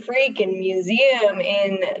to the freaking museum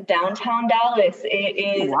in downtown Dallas. It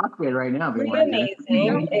is walk there right now.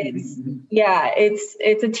 amazing.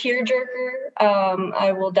 It's a tearjerker.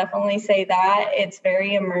 I will definitely say that. It's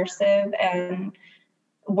very immersive and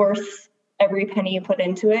worth every penny you put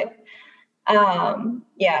into it.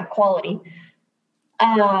 Quality.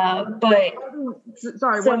 But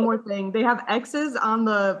one more thing. They have X's on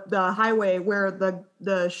the highway where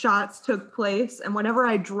the shots took place, and whenever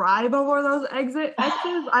I drive over those X's,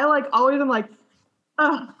 I always am like,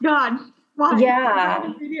 oh God, why?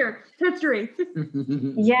 Yeah. Here, history.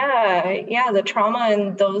 Yeah. The trauma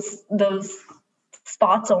in those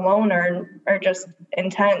spots alone are just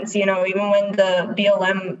intense. Even when the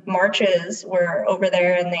BLM marches were over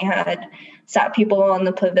there and they had sat people on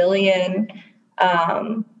the pavilion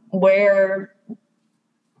where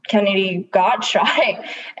Kennedy got shot,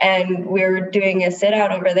 and we were doing a sit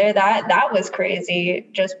out over there. That was crazy.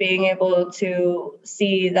 Just being able to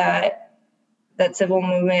see that civil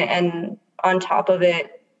movement, and on top of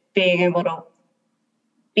it, being able to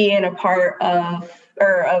be in a part of,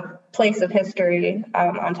 or a place of history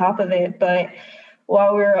on top of it. But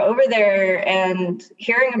while we were over there and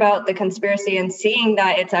hearing about the conspiracy and seeing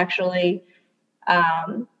that it's actually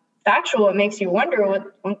factual, it makes you wonder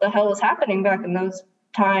what the hell was happening back in those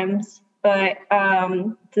times. But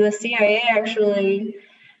the CIA actually,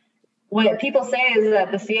 what people say is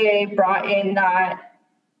that the CIA brought in that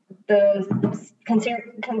the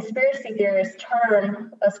conspiracy theorist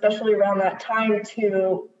term, especially around that time,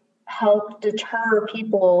 to help deter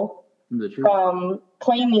people from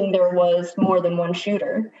claiming there was more than one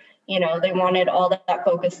shooter. They wanted all that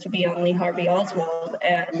focus to be on Lee Harvey Oswald,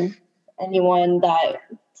 and anyone that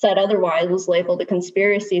said otherwise was labeled a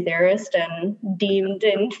conspiracy theorist and deemed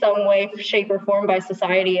in some way, shape, or form by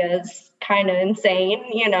society as kind of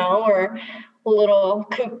insane, or a little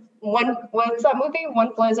what's that movie?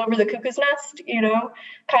 One Flies Over the Cuckoo's Nest,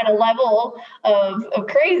 kind of level of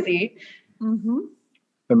crazy. Mm-hmm.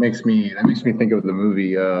 That makes me think of the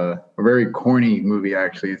movie, a very corny movie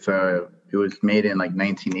actually. It was made in like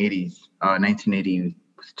 1980s,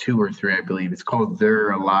 1982 or 3, I believe. It's called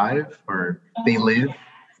They're Alive, or They Live.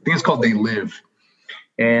 I think it's called They Live.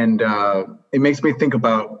 And it makes me think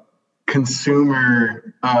about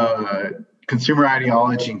consumer consumer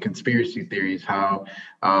ideology and conspiracy theories. How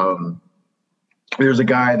there's a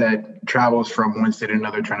guy that travels from one state to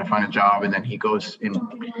another trying to find a job, and then he goes in. I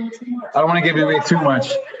don't want to give away too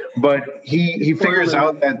much, but he figures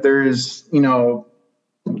out that there's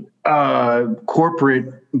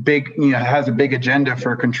corporate big has a big agenda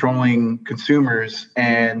for controlling consumers,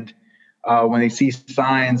 and when they see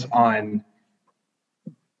signs on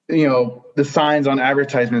the signs on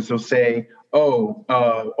advertisements, they'll say,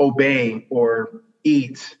 obey or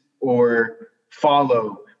eat or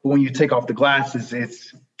follow. But when you take off the glasses,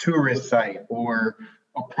 it's tourist site or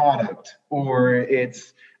a product, or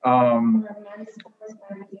it's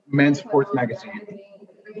men's sports magazine.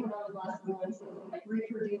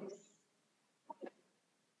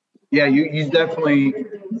 Yeah, you definitely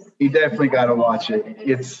got to watch it.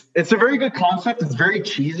 It's a very good concept. It's very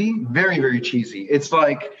cheesy, very, very cheesy. It's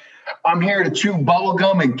like, I'm here to chew bubble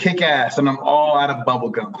gum and kick ass, and I'm all out of bubble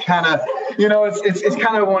gum. Kind of, it's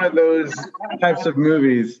kind of one of those types of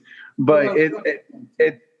movies. But it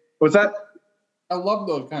what's that? I love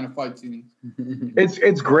those kind of fight scenes.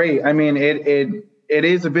 It's great. I mean, it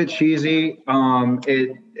is a bit cheesy.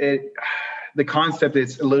 The concept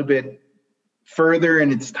is a little bit further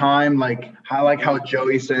in its time. Like how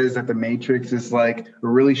Joey says that The Matrix is like a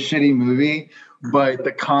really shitty movie, but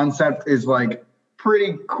the concept is like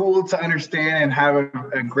pretty cool to understand and have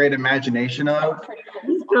a great imagination of.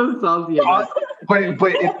 So salty about but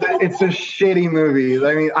it's a shitty movie.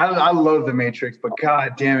 I mean, I love The Matrix, but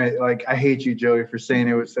god damn it, like I hate you, Joey, for saying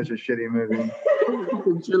it was such a shitty movie.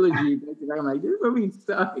 the trilogy. I'm like, this movie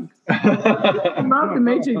sucks. I love The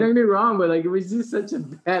Matrix, don't get me wrong, but like it was just such a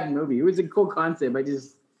bad movie. It was a cool concept. I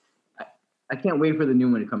can't wait for the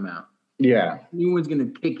new one to come out. Yeah. The new one's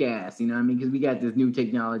gonna kick ass, you know what I mean? Because we got this new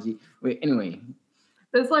technology. Wait, anyway.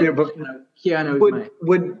 It's like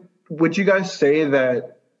Keanu would you guys say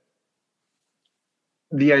that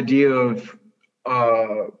the idea of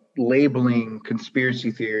labeling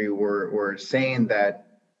conspiracy theory or saying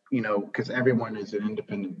that, because everyone is an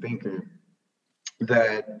independent thinker,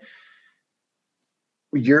 that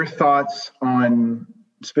your thoughts on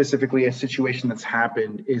specifically a situation that's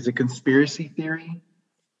happened is a conspiracy theory?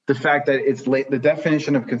 The fact that it's the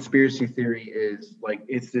definition of conspiracy theory is like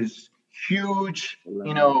it's this huge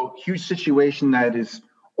situation that is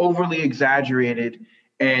overly exaggerated,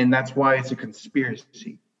 and that's why it's a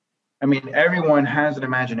conspiracy. I mean, everyone has an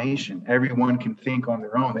imagination. Everyone can think on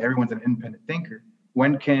their own. Everyone's an independent thinker.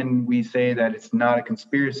 When can we say that it's not a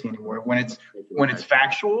conspiracy anymore? When it's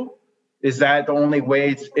factual? Is that the only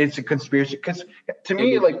way it's a conspiracy? Because to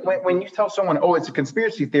me, like when you tell someone, "Oh, it's a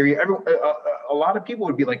conspiracy theory," a lot of people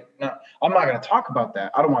would be like, "No, I'm not going to talk about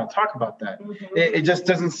that. I don't want to talk about that." Mm-hmm. It just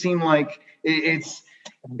doesn't seem like it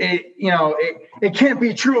can't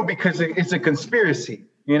be true because it's a conspiracy.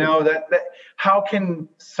 That how can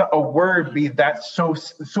a word be that so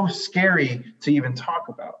scary to even talk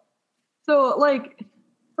about? So, like,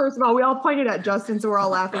 first of all, we all pointed at Justin, so we're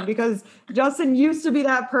all laughing because Justin used to be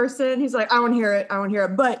that person. He's like, I want to hear it.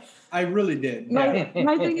 But I really did. My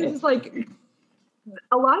thing is just like,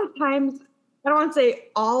 a lot of times, I don't want to say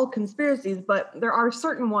all conspiracies, but there are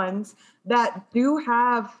certain ones that do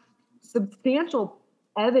have substantial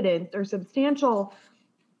evidence or substantial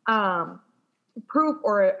proof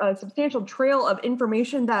or a substantial trail of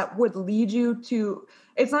information that would lead you to,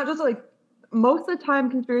 it's not just like, most of the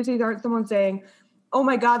time conspiracies aren't someone saying, oh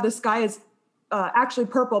my God, the sky is actually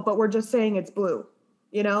purple, but we're just saying it's blue.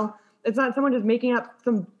 It's not someone just making up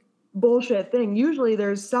some bullshit thing. Usually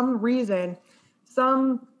there's some reason,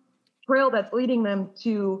 some trail that's leading them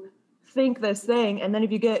to think this thing. And then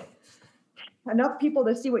if you get enough people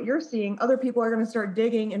to see what you're seeing, other people are going to start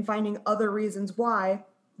digging and finding other reasons why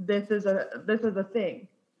this is a thing.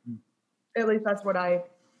 At least that's what I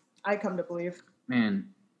come to believe. Man,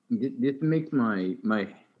 this makes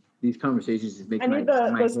these conversations just make I need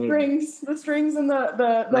the strings and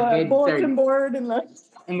the bulletin board and the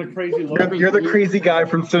crazy look. You're the crazy guy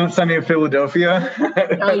from Sunny in Philadelphia.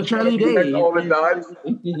 Charlie Day. All the dots.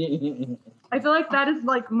 I feel like that is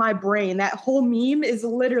like my brain. That whole meme is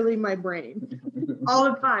literally my brain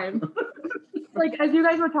all the time. Like as you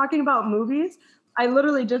guys were talking about movies, I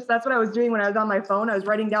literally that's what I was doing when I was on my phone. I was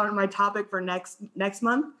writing down my topic for next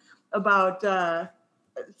month about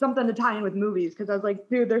something to tie in with movies, because I was like,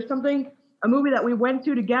 dude, there's a movie that we went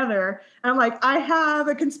to together, and I'm like, I have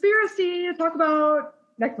a conspiracy to talk about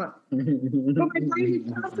next month. But my brain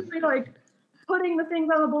is constantly like putting the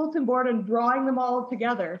things on the bulletin board and drawing them all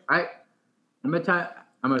together. I didn't mean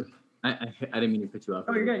to cut you off.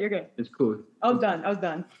 Oh, you're good. It's cool. I was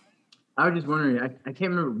done. I was just wondering, I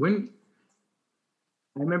can't remember when.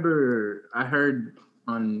 I remember I heard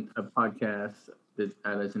on a podcast that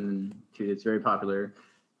I listen to that's very popular,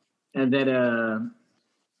 and that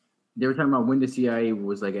they were talking about when the CIA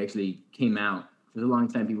was like actually came out. For a long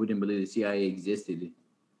time, people didn't believe the CIA existed.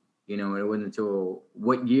 You know, it wasn't until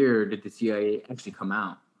what year did the CIA actually come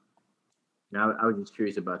out? Now, I was just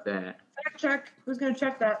curious about that. Fact check. Who's gonna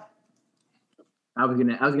check that? I was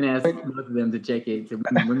gonna ask both of them to check it.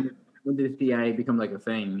 When did the CIA become like a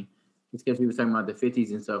thing? It's because we were talking about the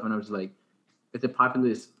 50s and stuff, and I was like, if the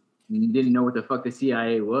populace didn't know what the fuck the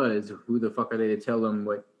CIA was, who the fuck are they to tell them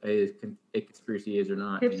what a conspiracy is or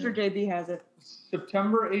not? Hipster JB has it.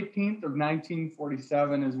 September 18th of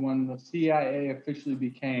 1947 is when the CIA officially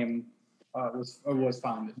became was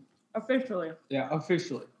founded. Officially. Yeah,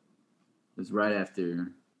 officially. It was right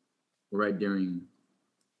after, right during.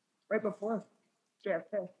 Right before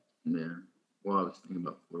JFK. Yeah. Well, I was thinking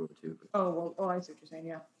about World War II. Oh, I see what you're saying,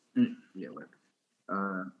 yeah. Yeah,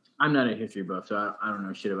 whatever. I'm not a history buff, so I don't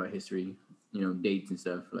know shit about history, dates and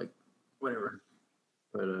stuff, like, whatever.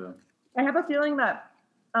 But, I have a feeling that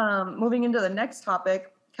moving into the next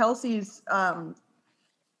topic, Kelsey's,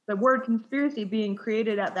 the word conspiracy being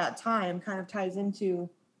created at that time kind of ties into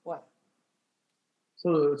what?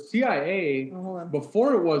 So the CIA, Oh, hold on.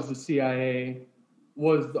 before it was the CIA,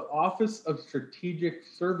 was the Office of Strategic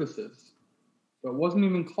Services. So it wasn't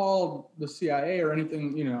even called the CIA or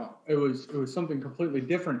anything, it was something completely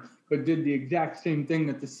different, but did the exact same thing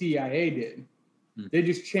that the CIA did. They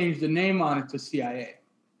just changed the name on it to CIA.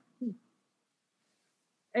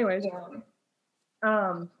 Anyways,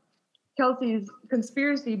 Kelsey's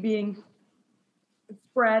conspiracy being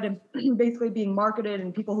spread and basically being marketed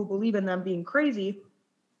and people who believe in them being crazy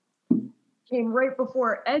came right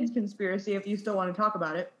before Ed's conspiracy, if you still want to talk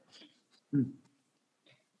about it.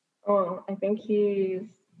 Oh, I think he's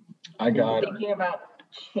I got it. thinking about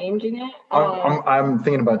changing it. I'm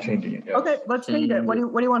thinking about changing it. Yes. Okay, let's change it. What do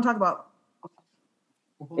you want to talk about?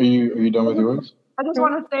 Are you done with yours? I just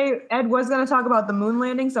want to say Ed was going to talk about the moon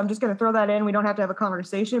landing, so I'm just going to throw that in. We don't have to have a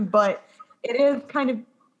conversation, but it is kind of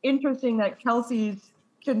interesting that Kelsey's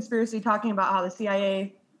conspiracy talking about how the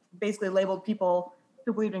CIA basically labeled people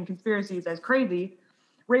who believed in conspiracies as crazy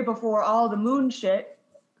right before all the moon shit.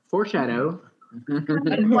 foreshadow.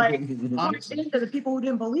 Like, the people who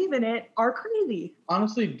didn't believe in it are crazy.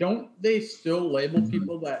 Honestly, don't they still label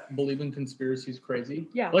people that believe in conspiracies crazy?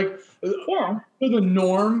 Yeah. Like, Yeah. for the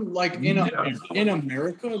norm, like in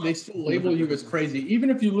America, they still label you as crazy, even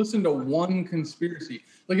if you listen to one conspiracy.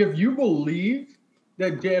 Like, if you believe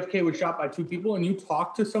that JFK was shot by two people and you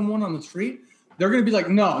talk to someone on the street, they're going to be like,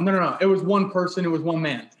 no, it was one person, it was one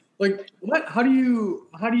man. Like, what? How do you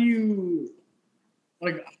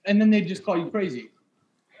like, and then they just call you crazy.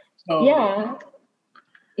 So,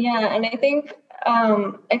 yeah, and I think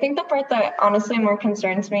the part that honestly more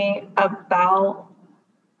concerns me about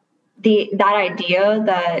that idea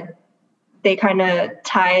that they kind of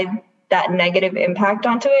tied that negative impact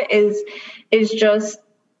onto it is just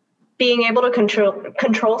being able to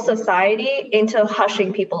control society into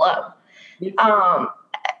hushing people up.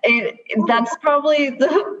 That's probably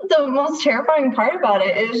the most terrifying part about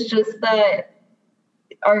it, is just that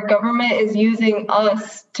our government is using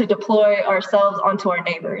us to deploy ourselves onto our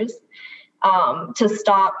neighbors, to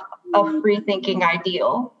stop a free thinking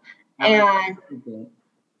ideal. And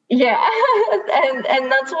yeah,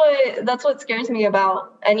 and that's what scares me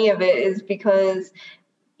about any of it, is because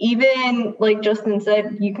even like Justin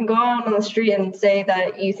said, you can go out on the street and say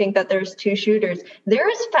that you think that there's two shooters. There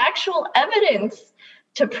is factual evidence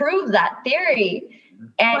to prove that theory.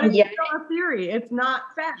 And but it's not a theory, it's not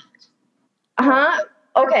fact.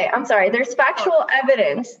 Okay, I'm sorry. There's factual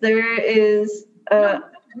evidence. There is. No,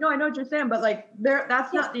 I know what you're saying, but like,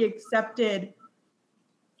 that's not the accepted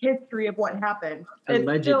history of what happened.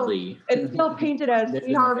 Allegedly, it's still painted as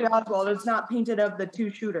Lee Harvey Oswald. It's not painted of the two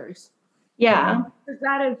shooters. Yeah. Because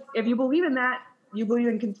that is, if you believe in that, you believe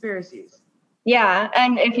in conspiracies. Yeah,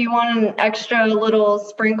 and if you want an extra little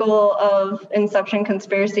sprinkle of Inception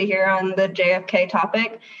conspiracy here on the JFK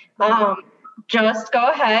topic, just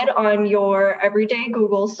go ahead on your everyday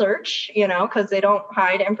Google search, because they don't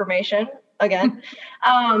hide information again,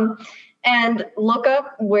 and look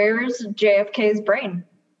up where's JFK's brain.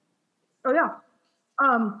 Oh yeah.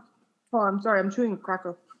 Oh, I'm sorry. I'm chewing a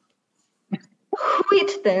cracker.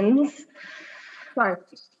 Wheat thins. Sorry.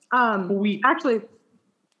 Wheat. Actually,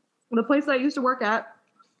 the place that I used to work at,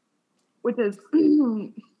 which is, I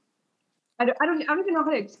don't even know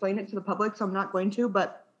how to explain it to the public, so I'm not going to.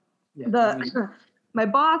 But my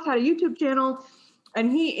boss had a YouTube channel, and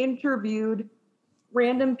he interviewed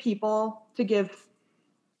random people to give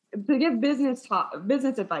business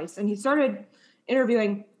advice, and he started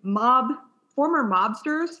interviewing mob former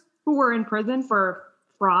mobsters who were in prison for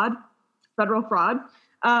fraud, federal fraud,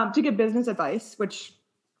 to get business advice, which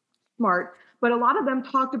smart. But a lot of them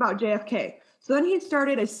talked about JFK. So then he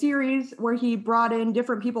started a series where he brought in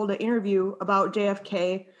different people to interview about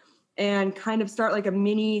JFK and kind of start like a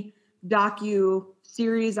mini docu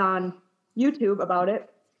series on YouTube about it.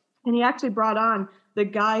 And he actually brought on the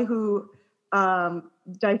guy who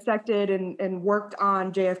dissected and worked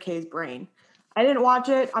on JFK's brain. I didn't watch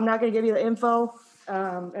it. I'm not going to give you the info.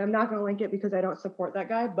 And I'm not going to link it because I don't support that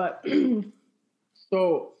guy. But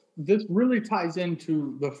so this really ties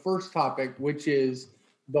into the first topic, which is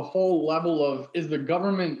the whole level of, is the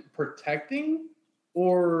government protecting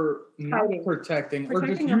or not protecting or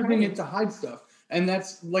just using it to hide stuff? And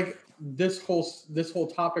that's like this whole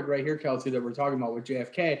topic right here, Kelsey, that we're talking about with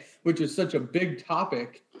JFK, which is such a big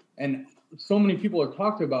topic, and so many people are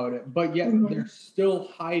talking about it, but yet they're still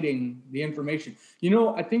hiding the information. You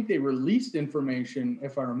know, I think they released information,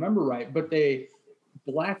 if I remember right, but they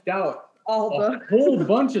blacked out a whole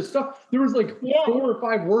bunch of stuff. There was like 4 or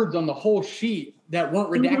 5 words on the whole sheet that weren't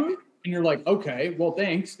redacted. And you're like, okay, well,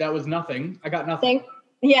 thanks. That was nothing. I got nothing.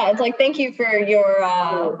 It's like, thank you for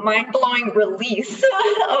your mind-blowing release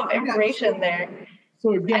of information there.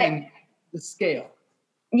 So again, the scale.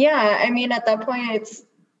 Yeah, I mean, at that point, it's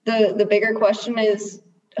the bigger question is,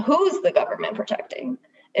 who's the government protecting?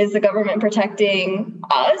 Is the government protecting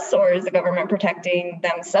us, or is the government protecting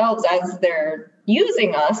themselves as they're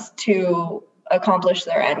using us to accomplish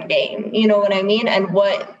their end game? You know what I mean? And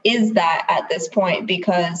what is that at this point?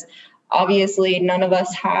 Because obviously none of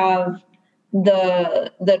us have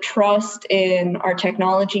the trust in our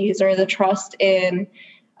technologies or the trust in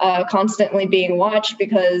constantly being watched,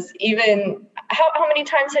 because even how many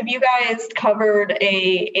times have you guys covered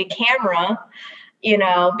a camera, you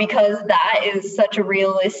know, because that is such a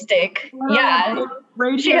realistic,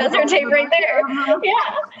 she has her tape right there.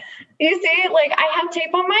 Yeah. You see, like, I have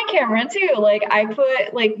tape on my camera too. Like, I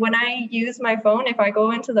put, like, when I use my phone, if I go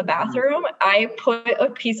into the bathroom, I put a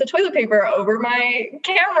piece of toilet paper over my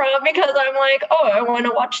camera because I'm like, oh, I want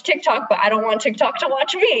to watch TikTok, but I don't want TikTok to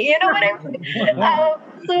watch me. You know what I mean?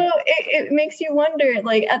 So it makes you wonder,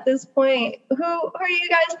 like, at this point, who are you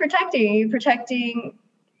guys protecting? Are you protecting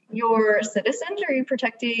your citizens, or are you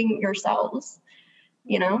protecting yourselves?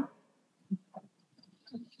 You know?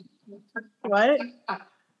 what?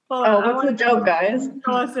 What's the joke, guys?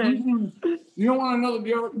 Listen. You don't want to know the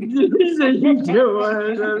joke? Is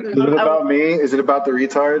it about me? Is it about the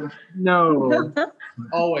retard? No.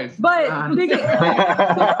 Always. But we're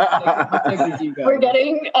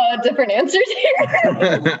getting different answers here.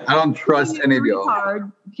 I don't trust any of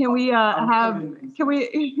y'all. Can we have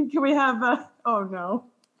oh no.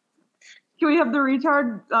 Can we have the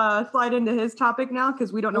retard slide into his topic now?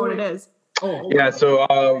 Because we don't know what it is. Yeah, so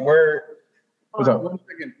what's up? 1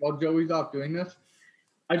 second. While Joey's off doing this,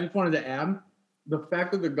 I just wanted to add the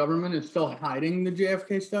fact that the government is still hiding the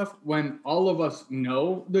JFK stuff when all of us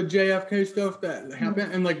know the JFK stuff that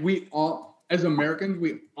happened. And like, we all, as Americans,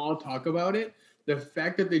 we all talk about it. The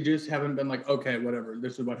fact that they just haven't been like, okay, whatever,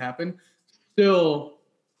 this is what happened, still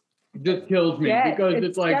just kills me, because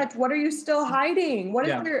it's like, what are you still hiding? What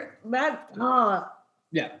is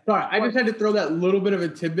Yeah, sorry. I just had to throw that little bit of a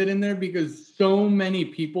tidbit in there because so many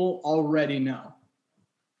people already know.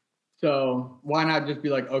 So why not just be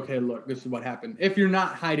like, okay, look, this is what happened. If you're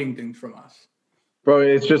not hiding things from us. Bro,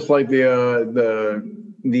 it's just like the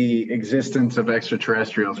existence of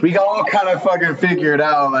extraterrestrials. We all kind of fucking figured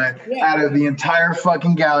out, like, out of the entire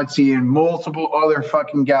fucking galaxy and multiple other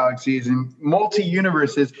fucking galaxies and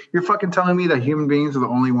multi-universes, you're fucking telling me that human beings are the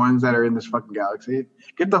only ones that are in this fucking galaxy?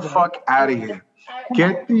 Get the fuck out of here.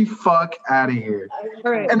 Get the fuck out of here.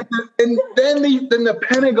 Right. And then the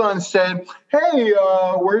Pentagon said, hey,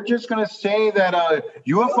 we're just going to say that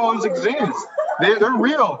UFOs exist. They're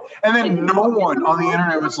real. And then no one on the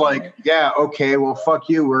internet was like, yeah, okay, well, fuck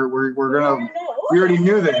you. We already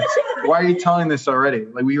knew this. Why are you telling this already?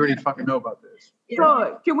 Like, we already fucking know about this.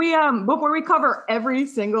 So can we, before we cover every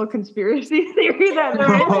single conspiracy theory that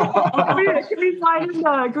there is, can we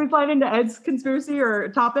slide into Ed's conspiracy or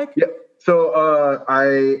topic? Yeah. So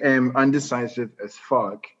I am undecisive as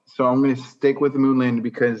fuck. So I'm going to stick with the moon landing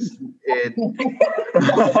because it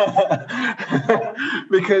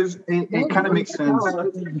kind of makes sense.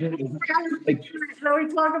 No,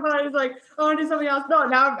 we talk about it. It's like, oh, I do something else. No,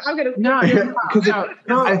 now I'm going to. No,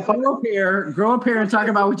 grow up here and talk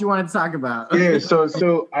about what you wanted to talk about. Yeah.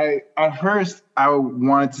 So at first I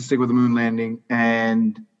wanted to stick with the moon landing,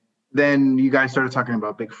 and then you guys started talking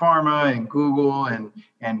about Big Pharma and Google and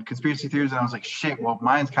conspiracy theories. And I was like, shit, well,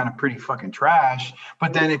 mine's kind of pretty fucking trash.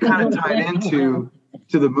 But then it kind of tied into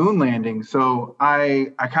to the moon landing. So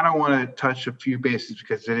I kind of want to touch a few bases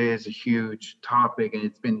because it is a huge topic and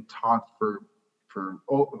it's been talked for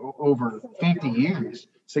over 50 years,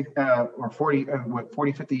 or 40,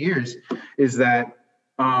 50 years, is that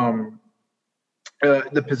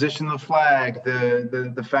the position of the flag,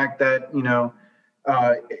 the fact that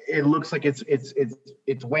it looks like it's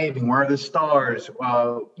waving. Where are the stars?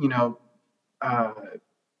 How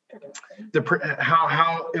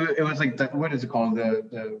it was like what is it called,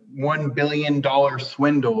 the $1 billion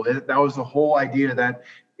swindle. That was the whole idea, that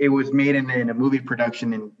it was made in a movie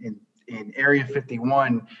production in Area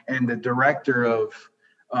 51, and the director of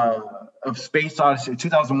Space Odyssey,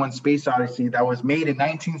 2001 Space Odyssey, that was made in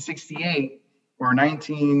 1968 or I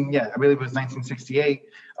believe it was 1968.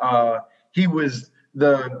 He was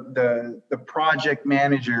the project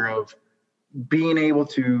manager of being able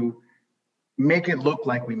to make it look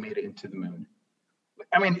like we made it into the moon.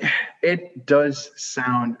 I mean, it does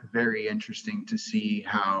sound very interesting to see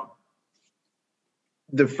how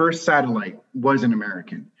the first satellite was an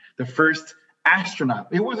American. The first astronaut,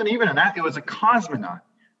 it wasn't even it was a cosmonaut,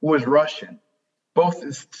 was Russian. Both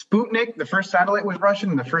Sputnik, the first satellite, was Russian,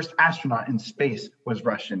 and the first astronaut in space was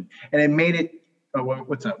Russian. And it made it,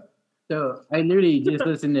 what's up? So I literally just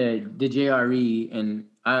listened to the JRE, and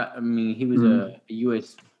I mean, he was a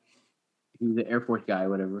U.S., he was an Air Force guy,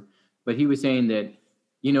 whatever. But he was saying that,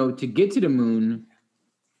 to get to the moon,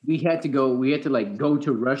 we had to go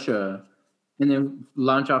to Russia and then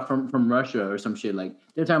launch off from Russia or some shit. Like,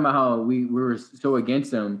 they're talking about how we were so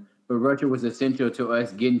against them, but Russia was essential to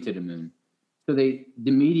us getting to the moon. So the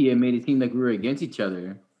media made it seem like we were against each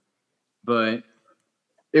other, but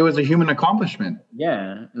it was a human accomplishment.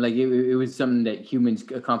 Yeah, like it was something that humans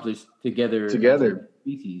accomplished together. As a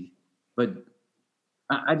species. But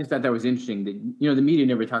I just thought that was interesting that, the media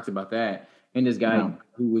never talks about that. And this guy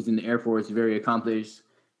who was in the Air Force, very accomplished,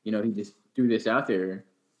 he just threw this out there.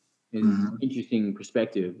 It's interesting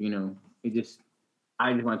perspective, I just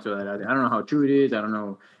want to throw that out there. I don't know how true it is. I don't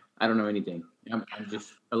know anything. I'm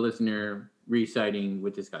just a listener reciting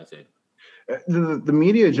what this guy said. The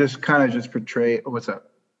media just kind of portray. What's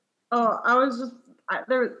up? Oh, I was just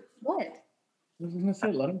what? I was gonna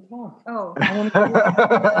say, let him talk. Oh, I want to know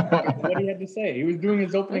what he had to say. He was doing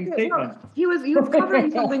his opening statement. He was covering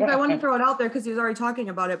something, but I wanted to throw it out there because he was already talking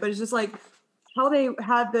about it. But it's just like how they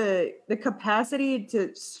had the capacity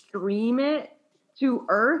to stream it to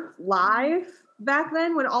Earth live back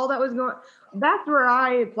then when all that was going. That's where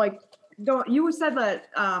I don't. You said that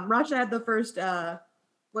Russia had the first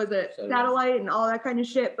satellite and all that kind of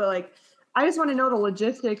shit, but I just want to know the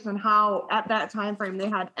logistics and how at that time frame they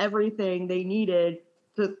had everything they needed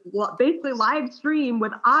to basically live stream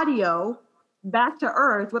with audio back to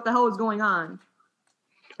Earth. What the hell is going on?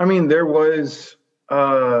 I mean, there was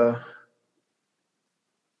radio.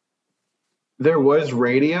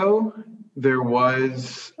 There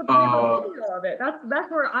was video of it. That's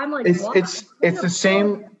where I'm like, it's the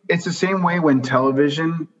same. It's the same way when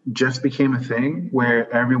television just became a thing, where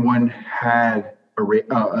everyone had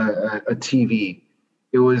a TV.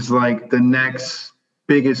 It was like the next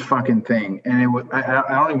biggest fucking thing, and it was. I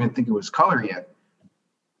don't even think it was color yet.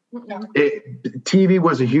 TV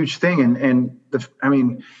was a huge thing, and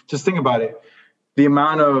just think about it. The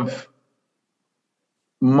amount of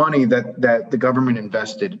money that the government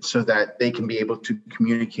invested so that they can be able to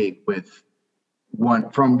communicate with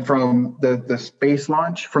from the space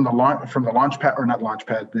launch, from the launch pad, or not launch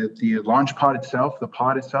pad, the launch pod itself, the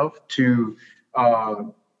pod itself, to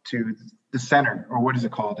the center, or what is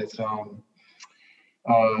it called? It's the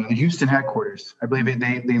Houston headquarters. I believe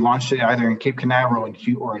they launched it either in Cape Canaveral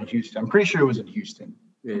or in Houston. I'm pretty sure it was in Houston.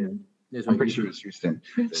 Yeah. I'm pretty sure it was Houston.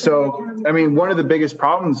 So, one of the biggest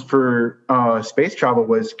problems for space travel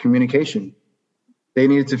was communication. They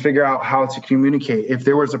needed to figure out how to communicate. If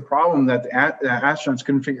there was a problem that the astronauts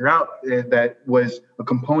couldn't figure out that was a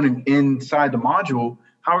component inside the module,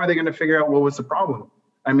 how are they going to figure out what was the problem?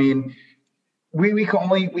 I mean, we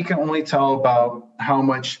can only tell about how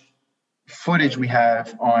much footage we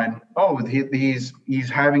have on. He's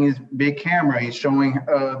having his big camera. He's showing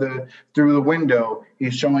through the window.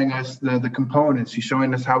 He's showing us the components. He's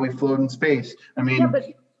showing us how we float in space. I mean, yeah, but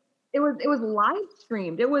it was live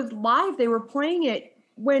streamed. It was live. They were playing it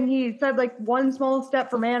when he said one small step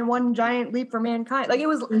for man, one giant leap for mankind. It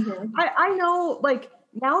was. I know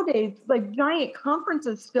nowadays giant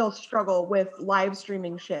conferences still struggle with live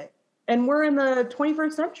streaming shit, and we're in the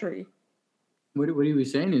 21st century. What he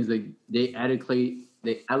was saying is they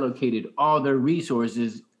allocated all their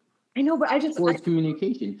resources. I know, but towards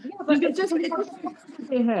communication. Yeah, but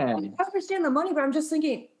they had. I understand the money, but I'm just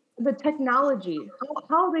thinking the technology,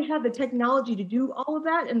 how they have the technology to do all of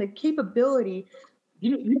that and the capability.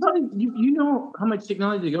 You know how much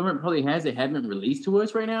technology the government probably has they haven't released to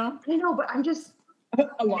us right now? I know, but I'm just A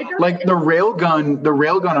lot. Like the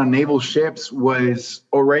railgun on naval ships was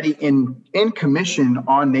already in commission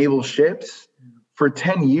on naval ships for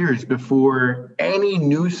 10 years before any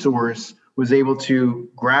news source was able to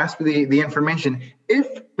grasp the information. If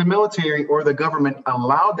the military or the government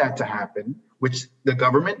allowed that to happen, which the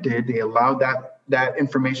government did, they allowed that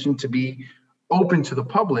information to be open to the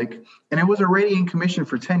public, and it was already in commission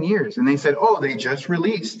for 10 years. And they said, oh, they just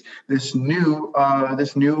released this new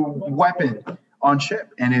weapon on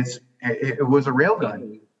ship, and it was a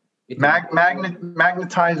railgun,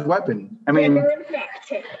 magnetized weapon. I mean,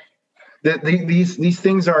 these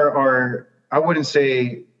things are I wouldn't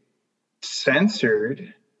say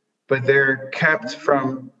censored, but they're kept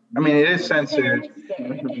from. I mean, it is censored.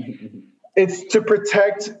 It's to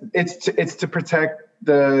protect. It's to protect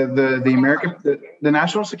the American the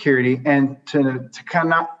national security, and to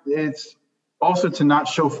kind of. It's also to not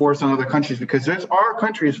show force on other countries, because there's our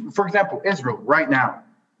countries, for example, Israel right now,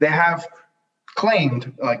 they have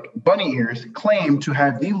claimed, like bunny ears, claimed to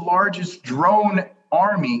have the largest drone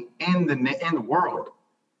army in the world.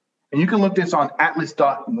 And you can look this on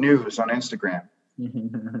atlas.news on Instagram.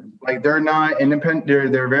 Like they're not independent,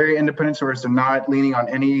 they're very independent source. They're not leaning on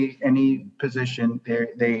any position.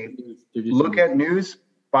 They look at news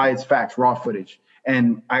by its facts, raw footage.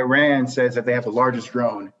 And Iran says that they have the largest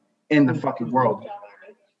drone in the fucking world.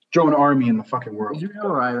 Drone army in the fucking world. Israel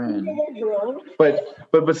or Iran?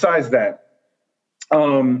 But besides that,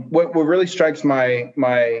 what really strikes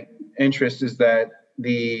my interest is that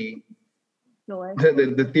the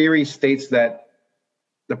theory states that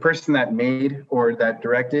the person that made or that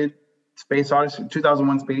directed Space Odyssey,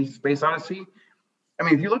 2001 Space Odyssey, I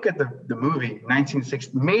mean, if you look at the movie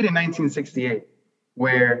made in 1968,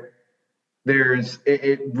 where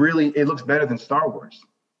it looks better than Star Wars.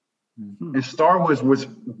 Mm-hmm. And Star Wars was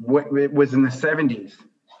in the 70s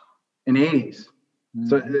and 80s. Mm-hmm.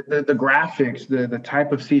 So the graphics, the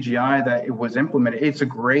type of CGI that it was implemented, it's a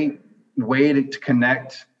great way to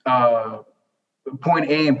connect point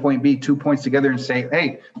A and point B, 2 points together, and say,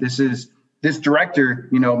 hey, this director,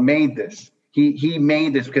 made this. He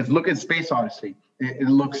made this because look at Space Odyssey. It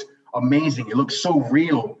looks amazing. It looks so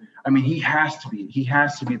real. I mean, he has to be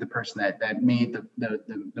the person that made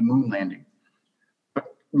the moon landing.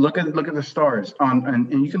 But look at the stars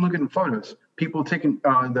and you can look at the photos. People taking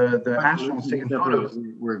the astronauts taking photos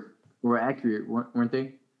were accurate, weren't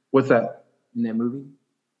they? What's that? In that movie?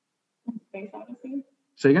 Space Odyssey.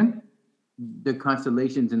 Say again? The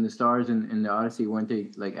constellations and the stars in the Odyssey, weren't they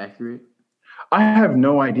like accurate? I have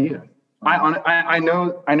no idea. I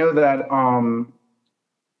know that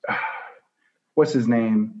what's his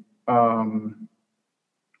name? Neil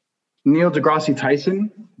deGrasse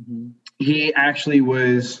Tyson. Mm-hmm. He actually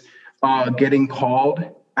was getting called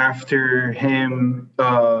after him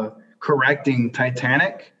correcting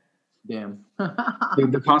Titanic. Damn.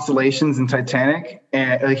 the constellations in Titanic,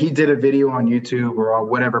 and he did a video on YouTube or on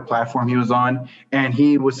whatever platform he was on, and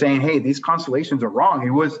he was saying, hey, these constellations are wrong.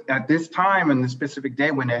 It was at this time and the specific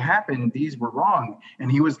day when it happened, these were wrong.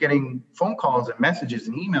 And he was getting phone calls and messages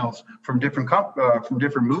and emails from different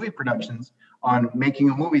movie productions on making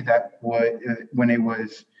a movie that when it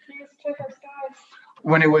was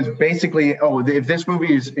basically, if this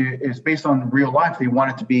movie is based on real life, they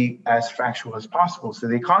want it to be as factual as possible. So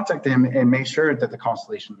they contacted him and made sure that the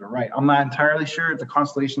constellations were right. I'm not entirely sure if the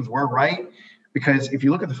constellations were right, because if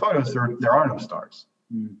you look at the photos, there are no stars.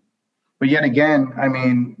 Mm. But yet again, I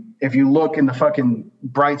mean, if you look in the fucking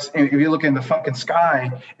if you look in the fucking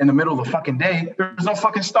sky in the middle of the fucking day, there's no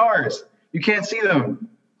fucking stars. You can't see them.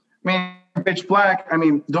 I mean, pitch black. I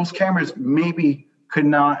mean, those cameras maybe could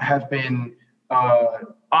not have been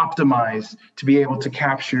optimized to be able to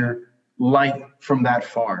capture light from that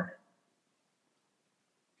far.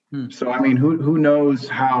 So I mean, who knows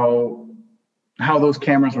how those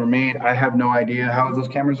cameras were made? I have no idea how those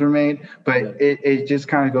cameras were made, but it just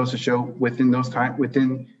kind of goes to show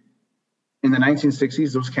in the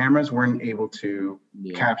 1960s, those cameras weren't able to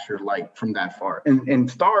capture light from that far. And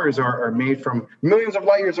stars are made from millions of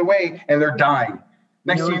light years away, and they're dying.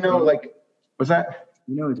 Next thing you know, like, what's that?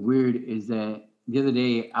 What's weird is that the other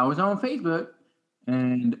day I was on Facebook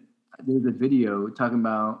and there's a video talking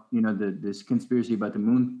about, this conspiracy about the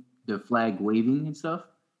moon, the flag waving and stuff.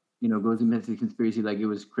 Goes into the conspiracy like it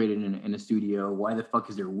was created in a studio. Why the fuck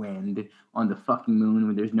is there wind on the fucking moon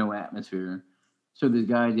when there's no atmosphere? So this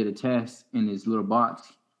guy did a test in his little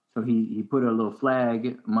box. So he put a little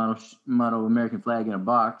flag, model American flag in a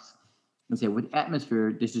box, I say with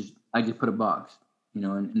atmosphere, I just put a box,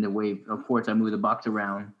 and the wave. Of course, I move the box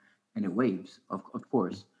around, and it waves. Of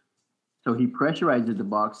course. So he pressurizes the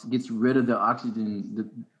box, gets rid of the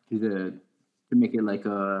oxygen to make it like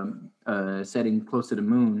a setting close to the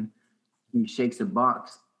moon. He shakes the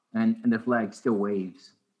box, and the flag still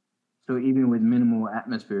waves. So even with minimal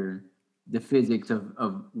atmosphere, the physics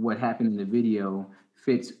of what happened in the video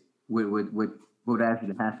fits with what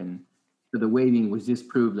actually happened. So the waving was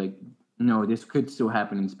disproved. Like, no, this could still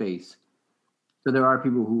happen in space. So there are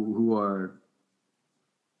people who are,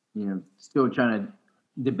 still trying to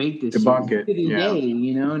debate this Debunk shit it. to this day,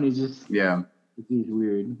 and it's just it's just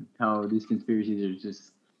weird how these conspiracies are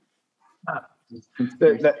just.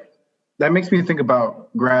 That makes me think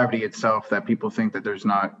about gravity itself. That people think that there's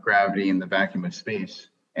not gravity in the vacuum of space,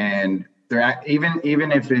 and there even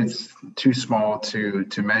if it's too small to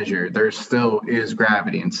measure, there still is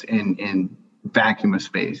gravity in vacuum of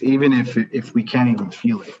space, even if we can't even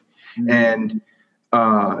feel it. And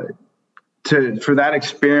for that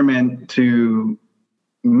experiment to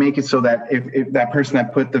make it so that if that person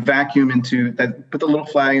that put the little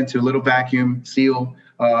flag into a little vacuum seal,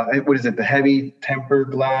 what is it, the heavy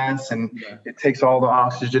tempered glass, and it takes all the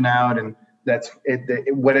oxygen out, and that's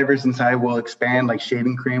it, whatever's inside will expand, like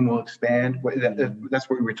shaving cream will expand. That's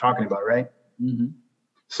what we were talking about, right? Mm-hmm.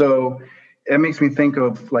 So it makes me think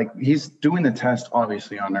of, like, he's doing the test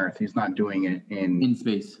obviously on Earth. He's not doing it in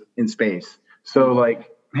space. So like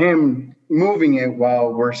him moving it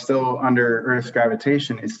while we're still under Earth's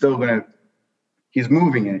gravitation, it's still he's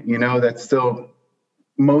moving it, that's still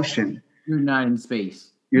motion. You're not in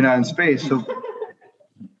space. So,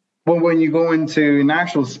 well, when you go into an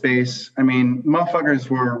actual space, I mean, motherfuckers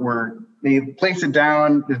they place it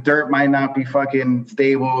down. The dirt might not be fucking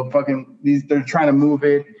stable. They're trying to move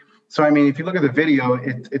it. So, I mean, if you look at the video,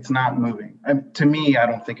 it's not moving. To me, I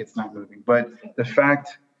don't think it's not moving. But the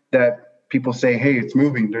fact that people say, hey, it's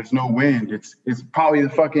moving, there's no wind, it's probably the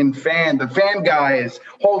fucking fan. The fan guy is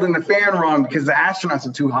holding the fan wrong because the astronauts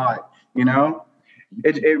are too hot,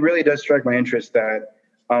 It really does strike my interest that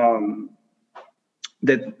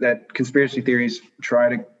that conspiracy theories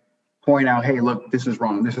try to point out, hey, look, this is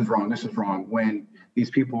wrong, when these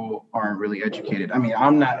people aren't really educated. I mean,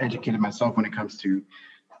 I'm not educated myself when it comes to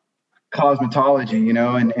cosmetology,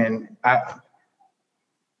 and I,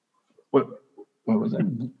 what was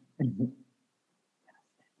that?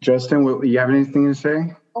 Justin, you have anything to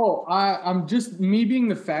say? Oh, I'm just, me being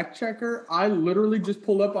the fact checker, I literally just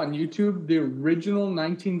pulled up on YouTube the original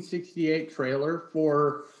 1968 trailer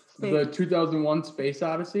for the 2001 Space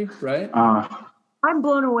Odyssey, right? I'm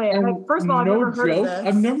blown away. First of all, I've never heard of this.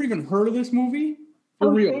 I've never even heard of this movie.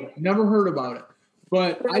 For real. Never heard about it.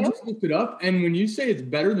 But I just looked it up, and when you say it's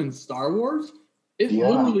better than Star Wars, it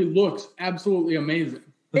literally looks absolutely amazing.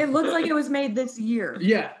 It looks like it was made this year.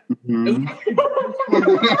 Yeah. Mm-hmm.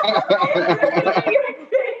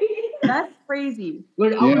 That's crazy.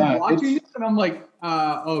 Like, I was watching this and I'm like,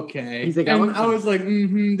 okay. He's like, and I was like,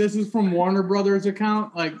 this is from Warner Brothers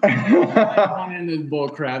account. Like, and this bull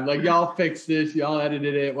crap. Like, y'all fixed this, y'all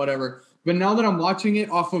edited it, whatever. But now that I'm watching it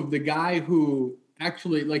off of the guy who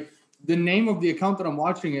actually, like, the name of the account that I'm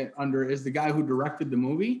watching it under is the guy who directed the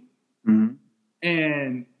movie. Mm-hmm.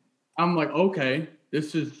 And I'm like, okay,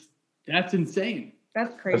 that's insane.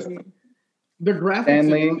 That's crazy. The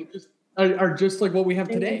graphics are just like what we have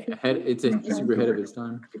today. It's super ahead of its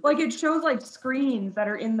time. Like, it shows like screens that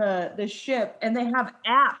are in the ship, and they have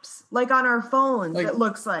apps like on our phones. It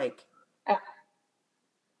looks like.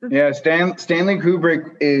 Yeah, Stanley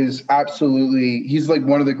Kubrick is he's like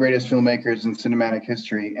one of the greatest filmmakers in cinematic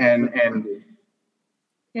history, and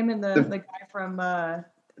him and the guy from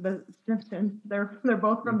the Simpsons, they're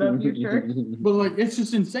both from the future. But like, it's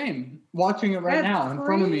just insane watching it right now in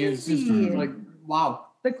front of me. Is just like, wow.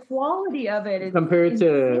 The quality of it is compared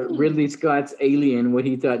to insane. Ridley Scott's Alien, what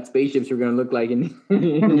he thought spaceships were going to look like. And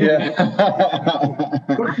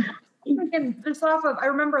just off of, I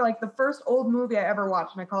remember like the first old movie I ever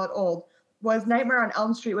watched, and I call it old, was Nightmare on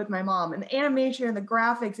Elm Street with my mom. And the animation and the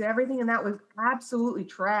graphics and everything in that was absolutely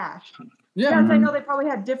trash. Yeah. Yes, I know they probably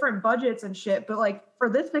had different budgets and shit, but like for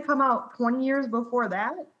this to come out 20 years before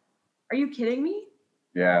that, are you kidding me?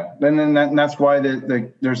 Yeah, and then that's why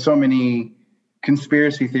there's so many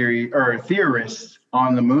conspiracy theorists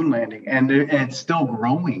on the moon landing, and it's still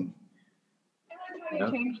growing. How do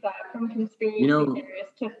we change that from conspiracy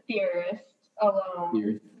theorists to theorists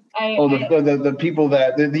alone? The people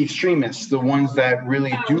the extremists, the ones that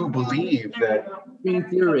really do believe that. Being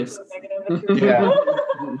theorists. Yeah.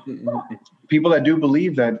 People that do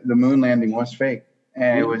believe that the moon landing was fake,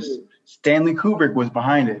 and it was Stanley Kubrick was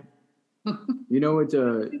behind it. You know, it's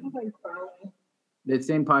People like crawling. that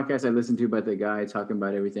same podcast I listened to about the guy talking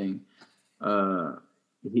about everything. Uh,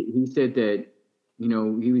 he said that, you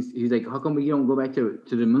know, he's like, how come we don't go back to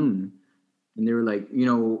the moon? And they were like, you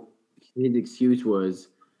know, his excuse was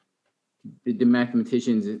the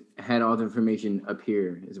mathematicians had all the information up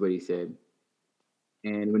here, is what he said.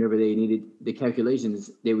 And whenever they needed the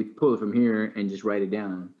calculations, they would pull it from here and just write it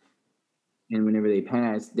down. And whenever they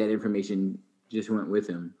passed, that information just went with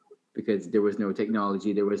them because there was no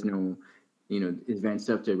technology, there was no, you know, advanced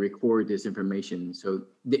stuff to record this information. So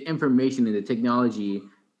the information and the technology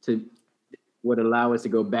to would allow us to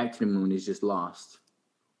go back to the moon is just lost.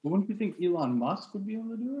 Wouldn't you think Elon Musk would be able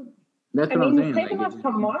to do it? That's I what mean, I'm he's saying. taken Like, us it's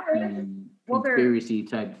to Mars. Well, they're- conspiracy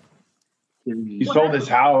type He theory. sold his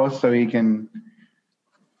house so he can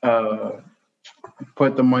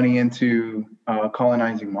put the money into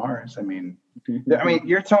colonizing Mars. I mean,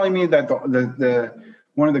 you're telling me that the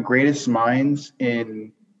one of the greatest minds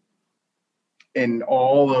in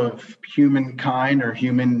all of humankind or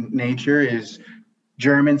human nature is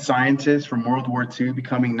German scientists from World War II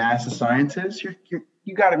becoming NASA scientists?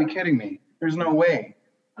 You got to be kidding me. There's no way.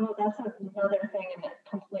 Oh, that's another thing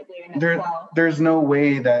completely in itself. There's no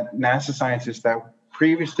way that NASA scientists that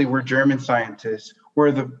previously were German scientists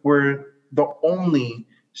were the only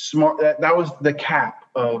smart. That was the cap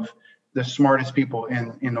of the smartest people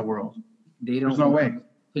in the world. They don't There's no way.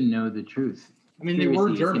 to know the truth. I mean, they were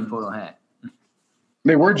Conspiracy is German. tinfoil hat.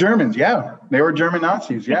 They were Germans, yeah. They were German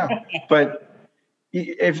Nazis, yeah. But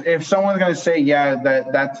if someone's gonna say, yeah,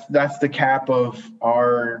 that's the cap of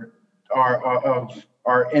our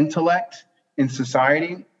intellect in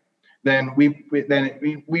society, then we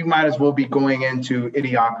might as well be going into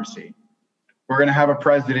idiocracy. We're gonna have a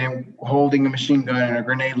president holding a machine gun and a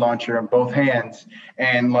grenade launcher in both hands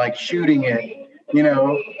and like shooting it, you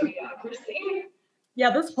know. Idiocracy. Yeah,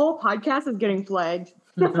 this whole podcast is getting flagged.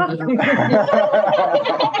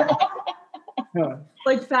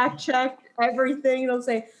 Like fact check everything. They'll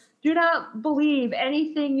say, do not believe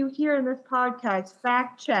anything you hear in this podcast.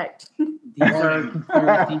 Fact checked. These are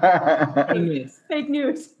conspiracy Fake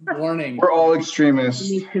news. Warning. We're all extremists.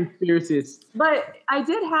 conspiracists. But I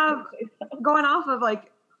did have, going off of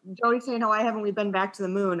like Jody saying, why haven't we been back to the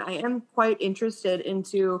moon? I am quite interested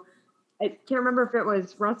into, I can't remember if it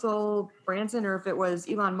was Russell Branson or if it was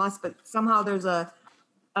Elon Musk, but somehow there's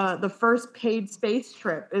the first paid space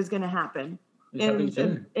trip is going to happen. It's happening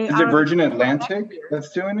soon. Is it Virgin Atlantic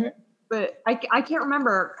that's doing it? But I can't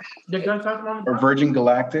remember. They're gonna talk about Or Virgin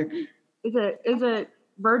Galactic? Is it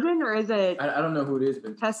Virgin or is it I don't know who it is,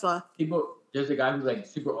 but Tesla? there's a guy who's like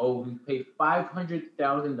super old who paid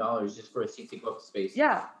 $500,000 just for a seat to go up to space.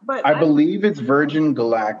 Yeah, but I believe it's Virgin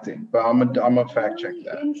Galactic, but I'm a fact check really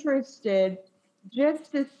that. interested just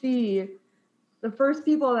to see the first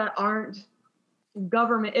people that aren't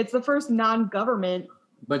government. It's the first non-government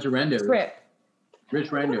Bunch of randos. trip. Rich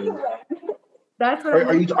randos. That's what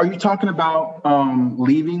Are you talking about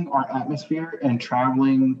leaving our atmosphere and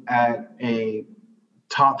traveling at a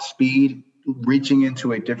top speed, reaching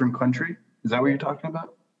into a different country? Is that what you're talking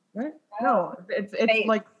about? What? No, it's Space.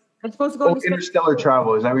 like it's supposed to go Oh, into space. interstellar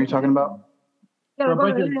travel. Is that what you're talking about? Yeah, For a we're going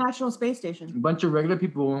to bunch the of- International Space A Station. bunch of regular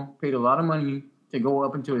people paid a lot of money to go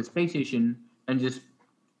up into a space station and just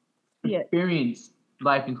Yeah. experience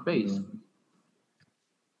life in space.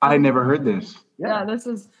 I never heard this. Yeah, this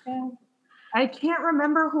is. I can't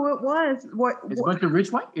remember who it was. It's a bunch of rich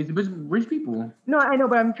rich people. No, I know,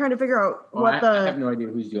 but I'm trying to figure out I have no idea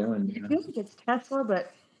who's doing I it. feel like it's Tesla,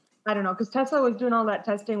 but I don't know because Tesla was doing all that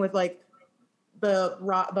testing with like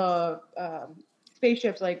the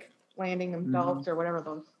spaceships like landing themselves or whatever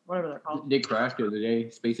they're called. They crashed the other day.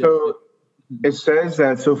 SpaceX. So it says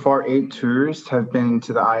that so far 8 tourists have been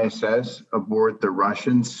to the ISS aboard the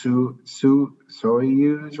Russian Soyuz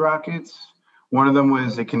rockets. One of them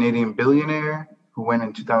was a Canadian billionaire who went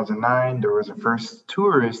in 2009. There was a first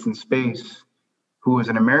tourist in space who was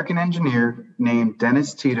an American engineer named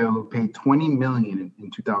Dennis Tito who paid $20 million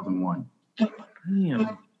in 2001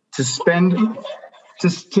 Damn. to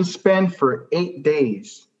spend for 8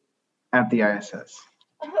 days at the ISS.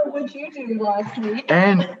 What would you do last week?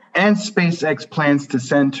 And SpaceX plans to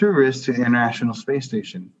send tourists to the International Space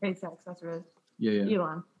Station. SpaceX, that's what it is. Yeah.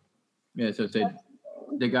 Elon. Yeah, so it said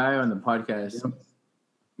the guy on the podcast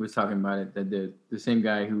was talking about it, that the same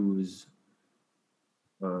guy who's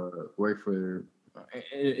worked for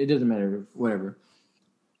it doesn't matter, whatever.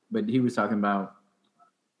 But he was talking about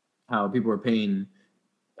how people are paying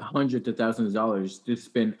hundreds of thousands of dollars to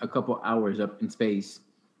spend a couple hours up in space.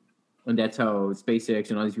 And that's how SpaceX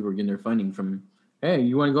and all these people are getting their funding from hey,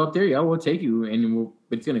 you want to go up there? Yeah, we'll take you, and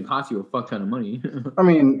it's going to cost you a fuck ton of money. I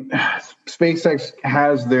mean, SpaceX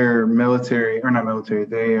has their military, or not military,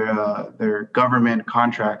 their government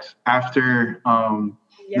contracts after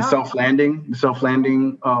the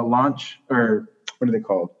self-landing launch, or what are they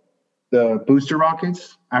called? The booster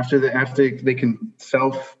rockets. After they can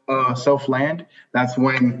self-land, that's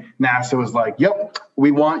when NASA was like, "Yep,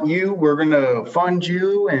 we want you. We're gonna fund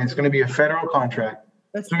you, and it's gonna be a federal contract."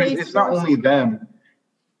 So it's not only them.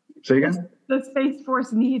 Say again? The Space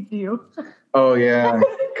Force needs you. Oh yeah,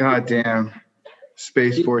 god damn.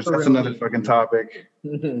 Space Force, that's another fucking topic.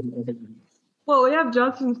 Well, we have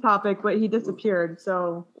Justin's topic, but he disappeared,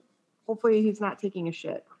 so hopefully he's not taking a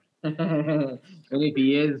shit. And if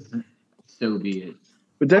he is, so be it.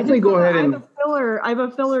 But definitely go ahead and I have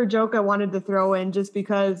a filler joke I wanted to throw in just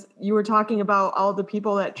because you were talking about all the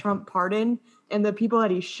people that Trump pardoned and the people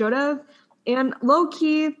that he should have. And low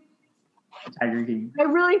key, Tiger King. I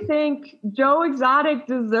really think Joe Exotic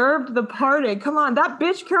deserved the pardon. Come on, that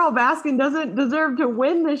bitch Carol Baskin doesn't deserve to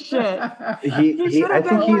win this shit. He should have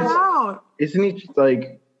been let out. Isn't he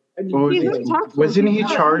like wasn't he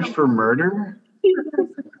charged for murder?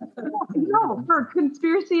 No, for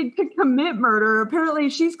conspiracy to commit murder. Apparently,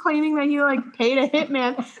 she's claiming that he like paid a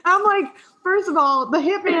hitman. And I'm like, first of all, the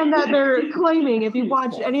hitman that they're claiming, if you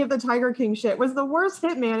watch any of the Tiger King shit, was the worst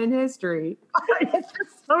hitman in history. It's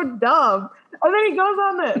just so dumb. And then he goes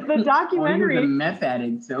on the documentary. Well, he was a meth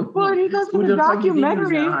addict, so. Well, he goes to the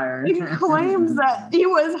documentary. He claims that he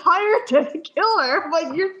was hired to kill her.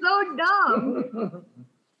 Like, you're so dumb.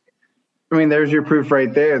 I mean, there's your proof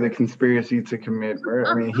right there. The conspiracy to commit murder.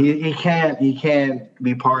 I mean, he can't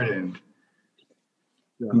be pardoned.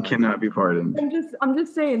 He cannot be pardoned. I'm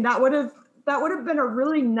just saying that would have been a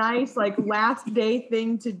really nice like last day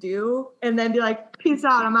thing to do, and then be like, peace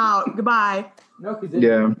out, I'm out, goodbye. No, because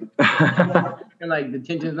yeah. Like the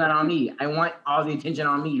attention's not on me. I want all the attention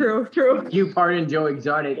on me. True. You pardon Joe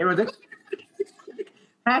Exotic. Everyone's like,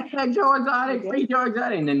 hashtag Joe Exotic, free Joe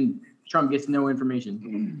Exotic, and then Trump gets no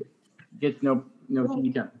information. Gets no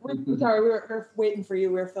TV time. Sorry, we're waiting for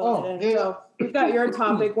you. We're filling it in. So we've got your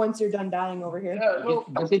topic once you're done dying over here.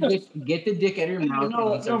 Get the dick out of your mouth.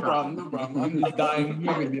 No problem. I'm just dying.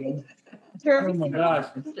 No big deal. Sure. Oh my gosh.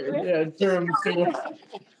 Yeah, tiramisu.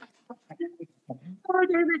 Poor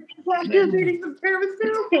David. He's eating some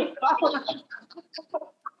tiramisu.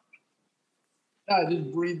 I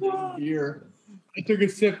just breathed in beer. I took a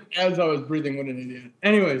sip as I was breathing. What an idiot.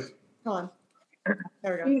 Anyways. Hold on.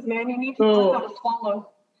 There we go. Please, man, you need to learn how to swallow.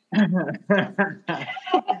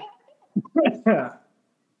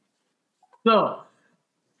 So,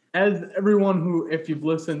 as everyone who, if you've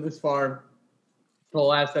listened this far to the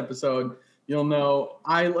last episode, you'll know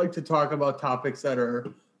I like to talk about topics that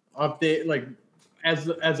are update, like as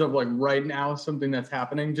of like right now, something that's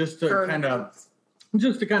happening, just to kind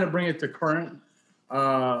of bring it to current.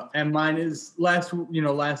 And mine is last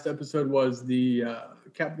episode was the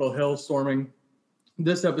Capitol Hill storming.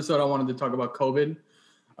 This episode, I wanted to talk about COVID,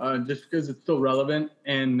 just because it's still relevant,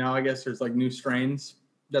 and now I guess there's like new strains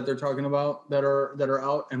that they're talking about that are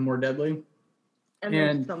out and more deadly. And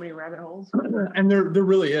there's so many rabbit holes. And there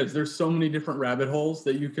really is. There's so many different rabbit holes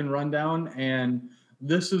that you can run down, and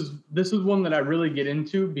this is one that I really get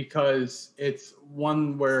into because it's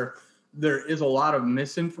one where there is a lot of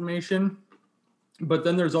misinformation, but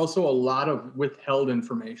then there's also a lot of withheld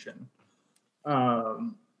information.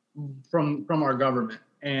 From our government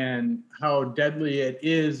and how deadly it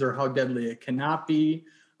is or how deadly it cannot be,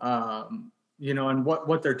 and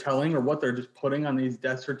what they're telling or what they're just putting on these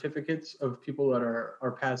death certificates of people that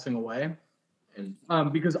are passing away. And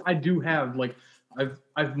because I do have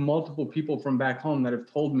I've multiple people from back home that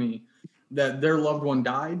have told me that their loved one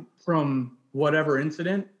died from whatever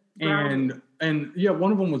incident, and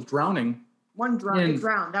one of them was drowning. One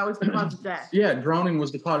drowned. That was the cause of death. Yeah, drowning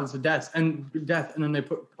was the cause of death, and then they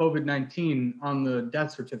put COVID-19 on the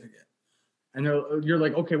death certificate. And you're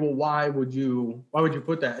like, okay, well, why would you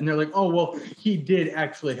put that? And they're like, oh, well, he did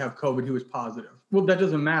actually have COVID. He was positive. Well, that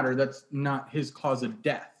doesn't matter. That's not his cause of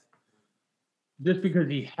death. Just because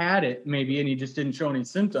he had it, maybe, and he just didn't show any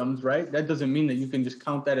symptoms, right? That doesn't mean that you can just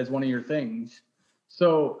count that as one of your things.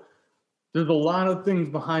 So there's a lot of things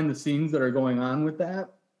behind the scenes that are going on with that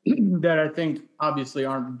I think obviously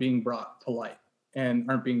aren't being brought to light and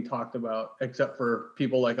aren't being talked about, except for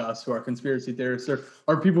people like us who are conspiracy theorists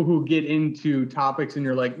or people who get into topics and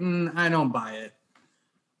you're like, I don't buy it.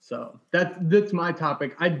 So that's my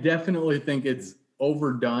topic. I definitely think it's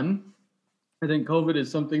overdone. I think COVID is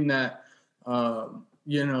something that,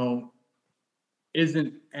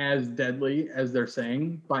 isn't as deadly as they're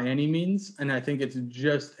saying by any means. And I think it's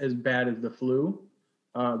just as bad as the flu.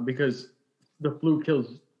 because the flu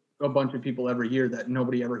kills a bunch of people every year that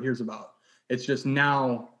nobody ever hears about. It's just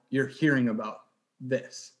now you're hearing about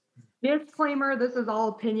this. Disclaimer: this is all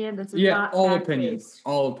opinion. This is not all fact-based. opinions.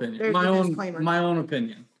 All opinion. There's My the own disclaimer. my own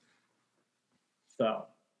opinion. So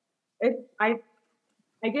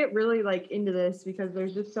I get really like into this because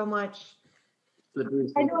there's just so much.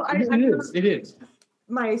 I know. It is.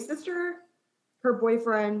 My sister, her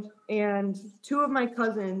boyfriend, and 2 of my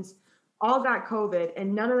cousins all got COVID,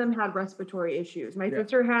 and none of them had respiratory issues. My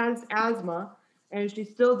sister has asthma, and she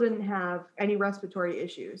still didn't have any respiratory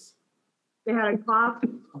issues. They had a cough.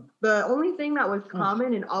 The only thing that was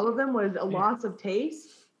common in all of them was a loss of taste,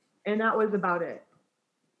 and that was about it,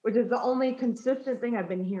 which is the only consistent thing I've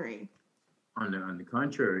been hearing. On the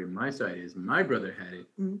contrary, my side is my brother had it.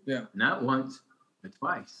 Yeah. Not once, but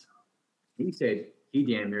twice. He said he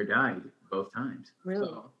damn near died both times. Really?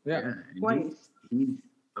 So, yeah. Twice. He's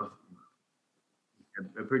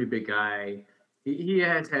a pretty big guy. He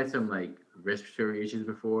has had some like respiratory issues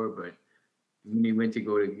before, but when he went to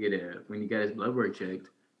go to when he got his blood work checked,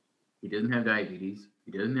 he doesn't have diabetes,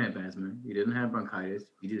 he doesn't have asthma, he doesn't have bronchitis,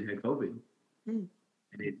 he just had COVID. And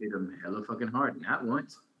it hit him hella fucking hard. Not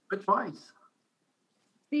once, but twice.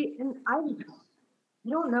 See, and I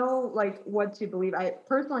don't know like what to believe. I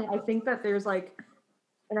think that there's like,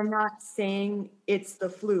 and I'm not saying it's the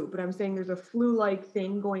flu, but I'm saying there's a flu-like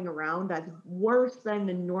thing going around that's worse than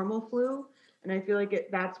the normal flu. And I feel like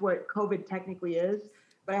that's what COVID technically is.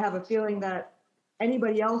 But I have a feeling that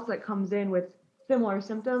anybody else that comes in with similar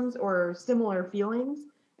symptoms or similar feelings,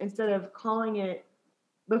 instead of calling it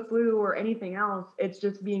the flu or anything else, it's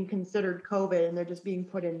just being considered COVID, and they're just being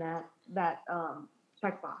put in that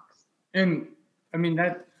checkbox. And I mean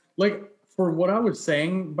that, like, for what I was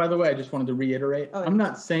saying, by the way, I just wanted to reiterate, I'm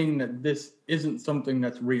not saying that this isn't something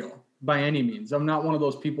that's real by any means. I'm not one of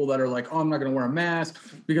those people that are like, oh, I'm not going to wear a mask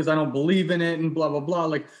because I don't believe in it and blah, blah, blah.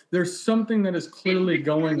 Like, there's something that is clearly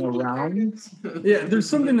going around. Yeah, there's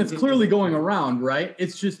something that's clearly going around, right?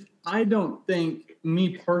 It's just, I don't think,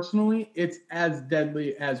 me personally, it's as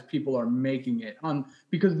deadly as people are making it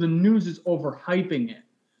because the news is overhyping it.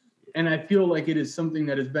 And I feel like it is something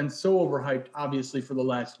that has been so overhyped, obviously, for the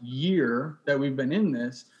last year that we've been in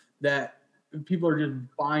this, that people are just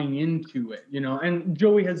buying into it, you know. And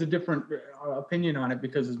Joey has a different opinion on it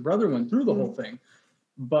because his brother went through the whole thing.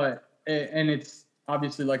 But, and it's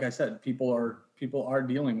obviously, like I said, people are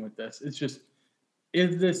dealing with this. It's just,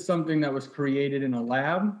 is this something that was created in a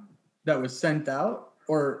lab that was sent out?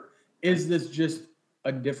 Or is this just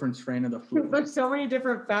a different strain of the flu? There's so many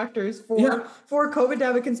different factors for COVID to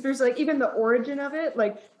have a conspiracy. Like even the origin of it,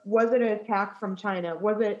 like was it an attack from China?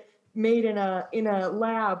 Was it made in a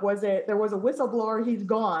lab? There was a whistleblower? He's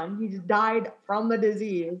gone. He's died from the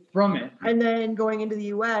disease. From it. And then going into the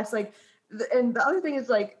U.S. And the other thing is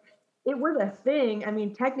like it was a thing. I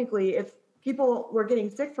mean, technically, if people were getting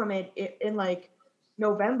sick from it in like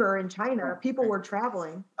November in China, people were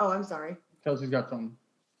traveling. Oh, I'm sorry. Kelsey's got some.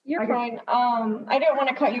 You're fine. I didn't want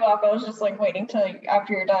to cut you off. I was just like waiting till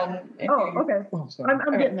after you're done. Okay. Oh, sorry.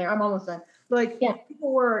 I'm getting there. I'm almost done. Like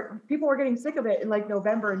people were getting sick of it in like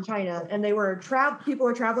November in China, and they were people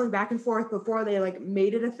were traveling back and forth before they like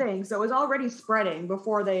made it a thing. So it was already spreading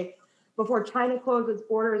before China closed its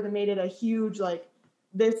borders and made it a huge like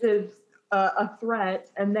this is a threat.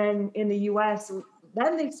 And then in the U.S.,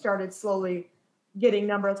 then they started slowly getting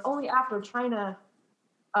numbers. Only after China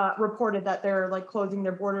reported that they're like closing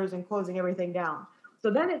their borders and closing everything down. So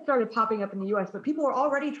then it started popping up in the US, but people were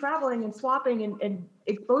already traveling and swapping and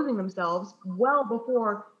exposing themselves well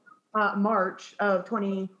before March of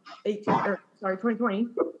 2020.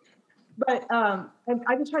 But I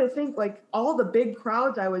just try to think like all the big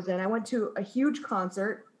crowds I was in. I went to a huge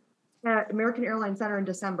concert at American Airlines Center in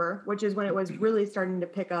December, which is when it was really starting to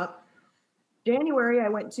pick up. January, I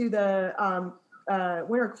went to the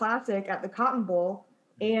Winter Classic at the Cotton Bowl.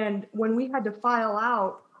 And when we had to file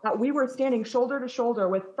out, we were standing shoulder to shoulder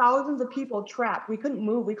with thousands of people trapped. We couldn't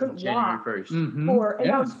move. We couldn't walk. January 1st. And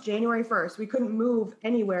that was January 1st. We couldn't move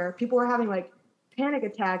anywhere. People were having like panic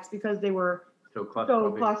attacks because they were so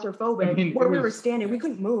claustrophobic. We were standing, we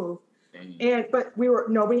couldn't move. But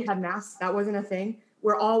nobody had masks. That wasn't a thing.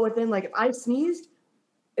 We're all within, like if I sneezed,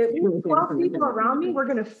 if 12 people around me were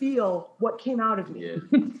going to feel what came out of me. Yeah.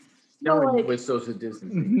 No one with social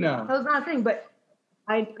distancing. No. That was not a thing, but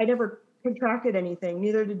I never contracted anything,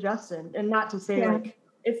 neither did Justin. And not to say like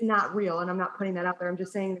it's not real, and I'm not putting that out there. I'm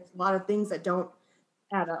just saying there's a lot of things that don't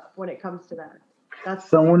add up when it comes to that.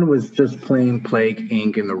 Someone was just playing Plague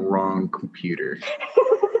Inc. in the wrong computer.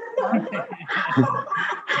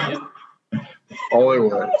 All it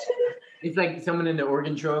was. It's like someone in the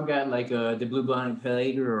Oregon Trail got like the blue blonde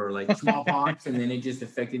plague or like smallpox, and then it just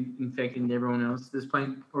infected everyone else that's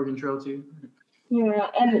playing Oregon Trail too. Yeah,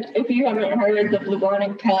 and if you haven't heard, the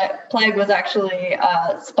bubonic plague was actually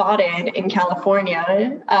spotted in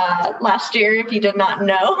California last year. If you did not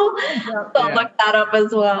know, so look that up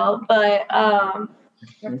as well. But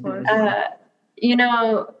you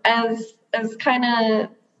know, as kind of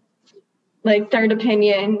like third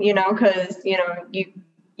opinion, you know, because you know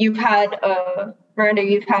you've had Miranda,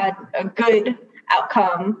 you've had a good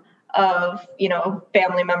outcome of, you know,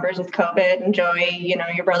 family members with COVID, and Joey, you know,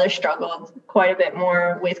 your brother struggled quite a bit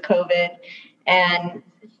more with COVID. And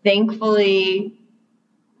thankfully,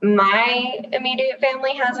 my immediate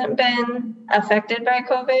family hasn't been affected by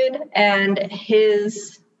COVID, and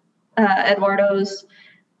his, Eduardo's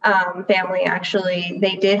family, actually,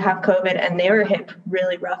 they did have COVID and they were hit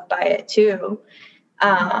really rough by it too.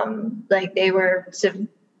 Like they were,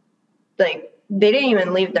 like they didn't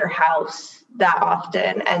even leave their house that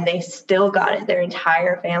often, and they still got it. Their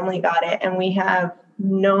entire family got it, and we have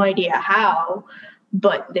no idea how,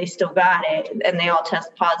 but they still got it, and they all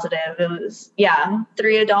test positive. It was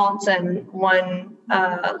 3 adults and 1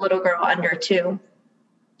 little girl under 2.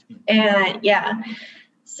 And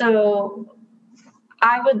so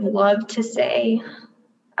I would love to say,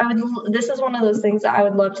 this is one of those things that I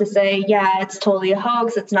would love to say, it's totally a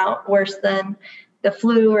hoax, it's not worse than the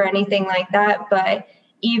flu or anything like that. But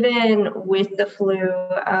even with the flu,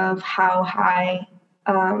 of how high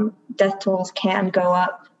death tolls can go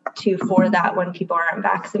up to for that when people aren't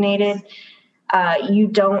vaccinated, you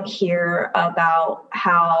don't hear about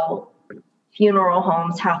how funeral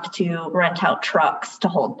homes have to rent out trucks to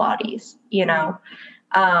hold bodies, you know.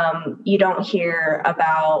 You don't hear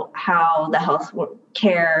about how the health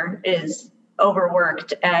care is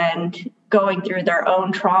overworked and going through their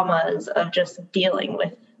own traumas of just dealing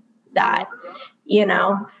with that, you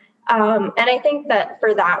know. And I think that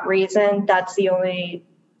for that reason, that's the only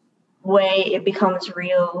way it becomes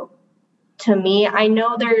real to me. I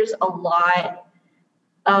know there's a lot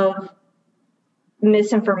of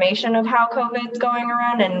misinformation of how COVID's going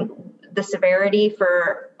around and the severity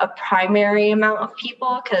for a primary amount of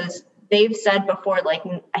people, because they've said before, like,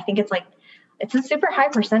 I think it's a super high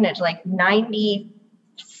percentage, like 96%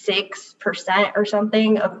 or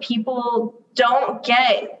something of people don't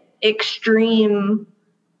get extreme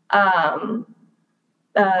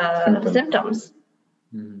symptoms.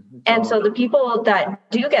 And so the people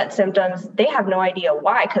that do get symptoms, they have no idea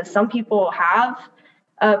why, because some people have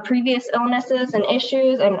previous illnesses and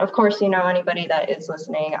issues. And of course, you know, anybody that is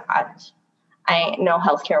listening, I ain't no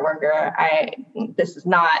healthcare worker. This is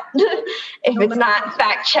not, if it's not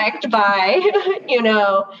fact checked by, you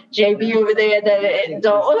know, JB over there, then it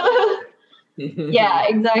don't. Yeah,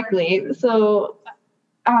 exactly. So,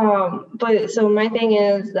 but so my thing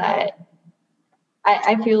is that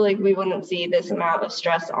I feel like we wouldn't see this amount of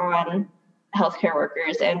stress on healthcare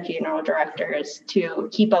workers and funeral directors to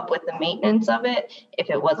keep up with the maintenance of it if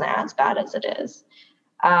it wasn't as bad as it is.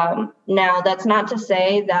 Now, that's not to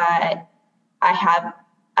say that I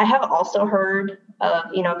have also heard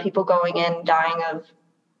of, you know, people going in dying of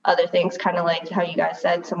other things, kind of like how you guys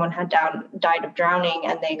said someone had died of drowning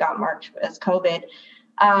and they got marked as COVID.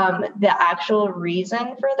 The actual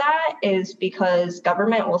reason for that is because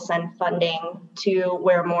government will send funding to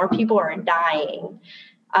where more people are dying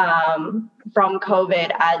from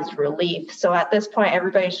COVID as relief. So at this point,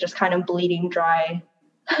 everybody's just kind of bleeding dry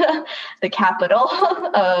the capital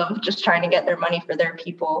of just trying to get their money for their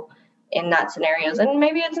people in that scenarios. And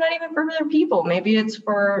maybe it's not even for their people. Maybe it's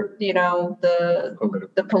for, you know,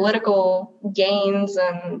 the political gains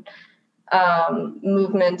and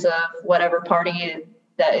movements of whatever party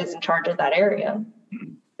that is in charge of that area.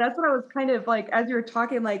 That's what I was kind of like, as you were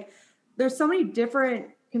talking, like, there's so many different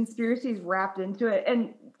conspiracies wrapped into it.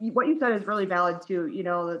 And what you said is really valid too, you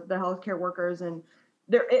know, the healthcare workers. And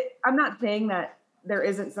I'm not saying that there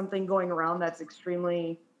isn't something going around that's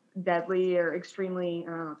extremely deadly or extremely,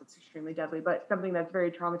 I don't know if it's extremely deadly, but something that's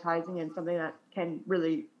very traumatizing and something that can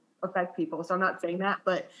really affect people. So I'm not saying that,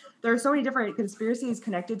 but there are so many different conspiracies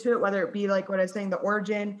connected to it, whether it be like what I was saying, the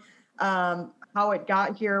origin, how it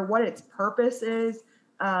got here, what its purpose is,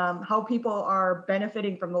 how people are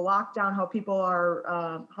benefiting from the lockdown, how people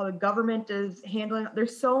are, how the government is handling.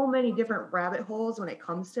 There's so many different rabbit holes when it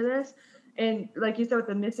comes to this. And like you said, with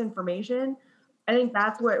the misinformation, I think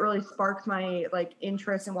that's what really sparks my like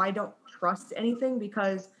interest and why I don't trust anything,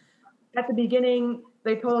 because at the beginning,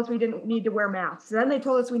 they told us we didn't need to wear masks. Then they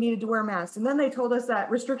told us we needed to wear masks. And then they told us that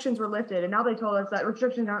restrictions were lifted. And now they told us that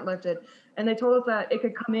restrictions aren't lifted. And they told us that it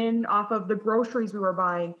could come in off of the groceries we were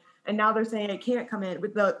buying. and now they're saying it can't come in.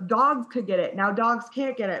 But the dogs could get it. Now dogs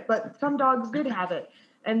can't get it, but some dogs did have it.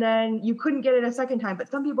 And then you couldn't get it a second time, but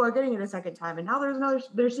some people are getting it a second time. And now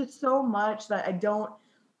there's just so much that I don't,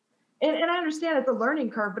 and I understand it's a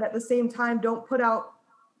learning curve, but at the same time, don't put out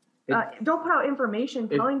information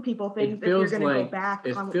telling people things if you're going to go back.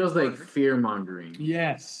 It feels like fear mongering.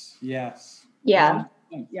 Yes. Yeah. Yeah.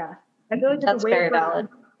 I feel like That's very valid.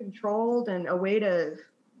 Controlled and a way to,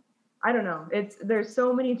 I don't know. There's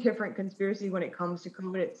so many different conspiracies when it comes to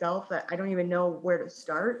COVID itself that I don't even know where to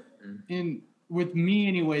start. And with me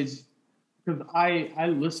anyways, because I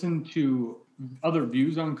listen to other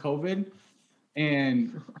views on COVID,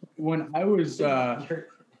 and when I was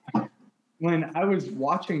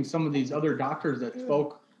watching some of these other doctors that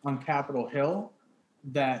spoke on Capitol Hill,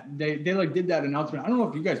 that they like did that announcement. I don't know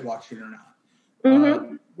if you guys watched it or not.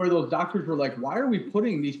 Mm-hmm. Where those doctors were like, why are we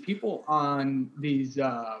putting these people on these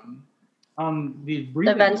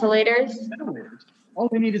breathing ventilators? All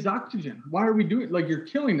they need is oxygen. Why are we doing it? Like, you're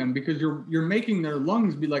killing them because you're making their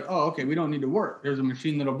lungs be like, oh, okay, we don't need to work. There's a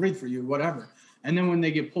machine that'll breathe for you, whatever. And then when they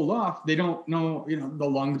get pulled off, they don't know, the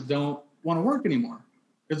lungs don't want to work anymore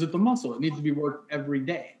because it's a muscle. It needs to be worked every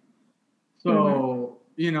day. So,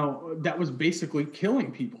 that was basically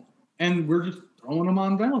killing people. And we're just throwing them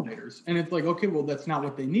on ventilators. And it's like, okay, well, that's not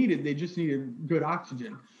what they needed. They just needed good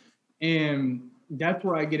oxygen. And that's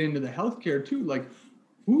where I get into the healthcare too. Like,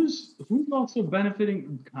 who's also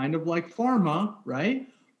benefiting, kind of like pharma, right?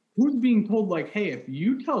 Who's being told like, hey, if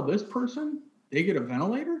you tell this person they get a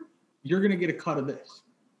ventilator, you're going to get a cut of this.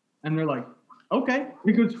 And they're like, okay,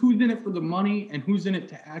 because who's in it for the money and who's in it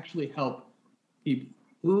to actually help people?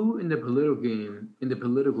 Who in the political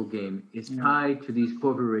game is tied to these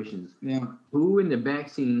corporations? Yeah. Who in the back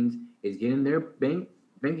scenes is getting their bank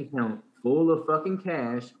account full of fucking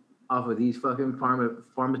cash off of these fucking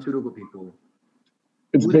pharmaceutical people?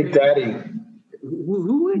 It's Big Daddy.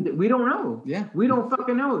 Who is it? We don't know. Yeah. We don't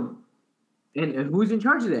fucking know. And who's in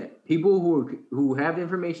charge of that? People who have the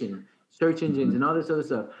information, search engines and all this other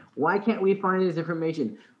stuff. Why can't we find this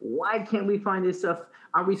information? Why can't we find this stuff?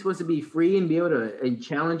 Are we supposed to be free and be able to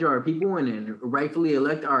challenge our people and rightfully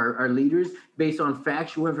elect our leaders based on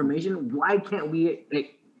factual information? Why can't we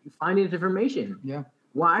find this information? Yeah.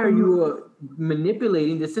 Why are you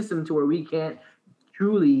manipulating the system to where we can't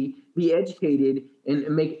truly be educated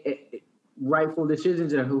and make rightful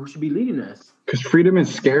decisions on who should be leading us? Because freedom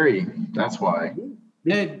is scary. That's why.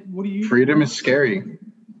 Ed, what do you? Freedom is scary.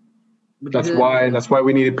 That's why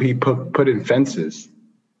we need to be put in fences.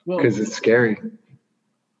 Because it's scary.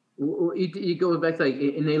 It goes back to like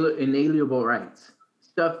inalienable rights,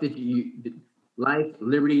 stuff that life,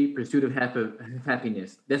 liberty, pursuit of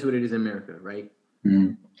happiness. That's what it is in America, right?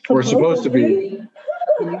 Mm. We're supposed to be.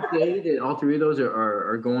 Can you say that all three of those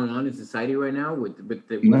are going on in society right now with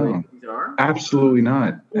the No, way things are? Absolutely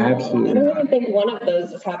not. Absolutely. I don't even think one of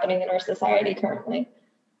those is happening in our society currently.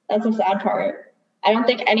 That's the sad part. I don't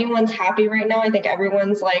think anyone's happy right now. I think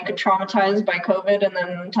everyone's like traumatized by COVID, and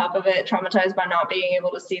then on top of it, traumatized by not being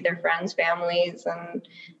able to see their friends, families, and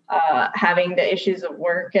having the issues of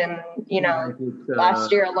work. And,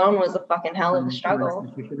 last year alone was a fucking hell of a struggle.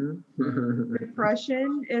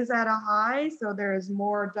 Depression is at a high, so there's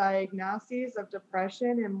more diagnoses of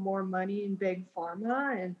depression and more money in big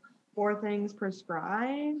pharma and more things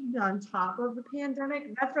prescribed on top of the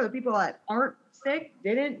pandemic. That's for the people that aren't sick,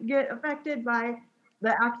 didn't get affected by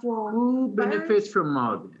the actual Who virus. benefits from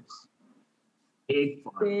all this? Big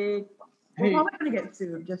pharma. We're probably going to get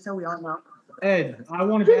sued, just so we all know. Ed, I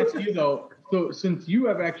wanted to ask you though, so since you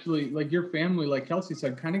have actually, like your family, like Kelsey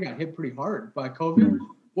said, kind of got hit pretty hard by COVID.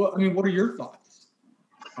 What are your thoughts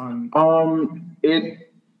on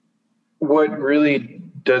what really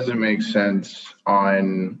doesn't make sense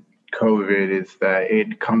on COVID is that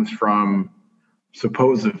it comes from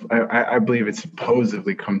I believe it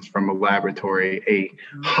supposedly comes from a laboratory, a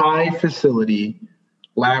high facility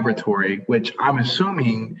laboratory, which I'm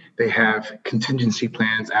assuming they have contingency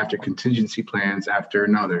plans after contingency plans after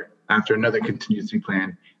another contingency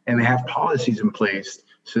plan. And they have policies in place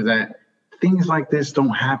so that things like this don't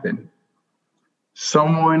happen.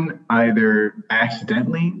 Someone either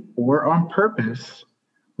accidentally or on purpose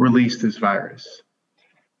released this virus.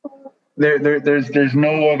 There's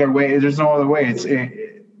no other way. There's no other way.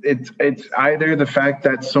 It's either the fact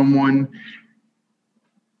that someone.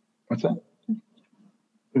 What's that?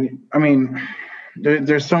 I mean,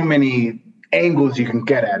 there's so many angles you can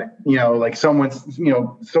get at it. Like someone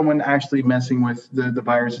actually messing with the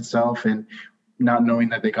virus itself and not knowing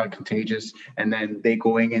that they got contagious, and then they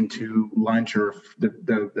going into lunch or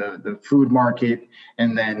the food market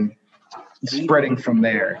and then spreading from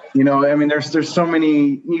there. You know, I mean, there's so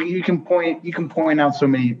many, you can point out so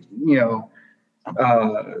many,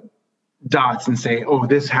 dots and say, oh,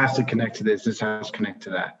 this has to connect to this has to connect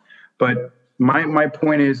to that. But my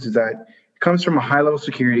point is that it comes from a high level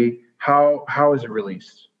security. How is it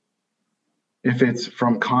released? If it's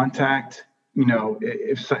from contact,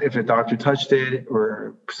 if a doctor touched it,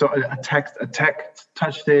 or so a tech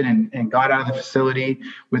touched it and got out of the facility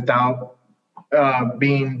without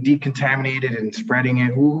being decontaminated and spreading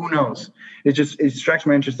it, who knows? It strikes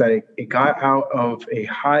my interest that it got out of a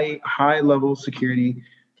high level security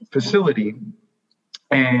facility.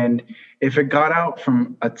 And if it got out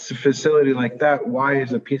from a facility like that, why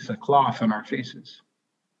is a piece of cloth on our faces?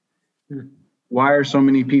 Why are so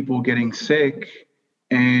many people getting sick,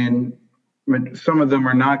 and some of them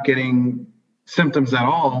are not getting symptoms at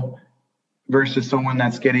all, versus someone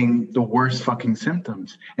that's getting the worst fucking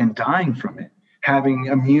symptoms and dying from it, having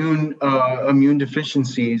immune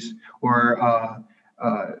deficiencies, or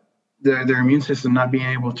their immune system not being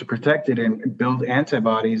able to protect it and build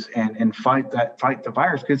antibodies and fight the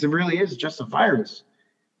virus, because it really is just a virus.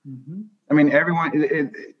 Mm-hmm. I mean,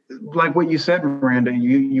 everyone, like what you said, Miranda,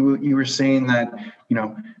 you were saying that,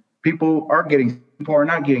 people are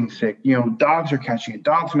not getting sick. Dogs are catching it,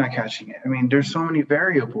 dogs are not catching it. I mean, there's so many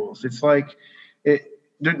variables. It's like,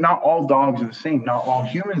 not all dogs are the same. Not all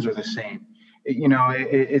humans are the same.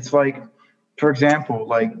 It's like, for example,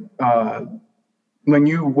 like,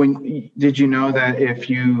 did you know that if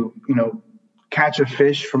you catch a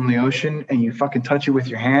fish from the ocean and you fucking touch it with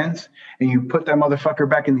your hands and you put that motherfucker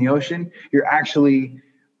back in the ocean, you're actually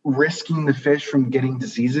risking the fish from getting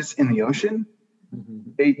diseases in the ocean?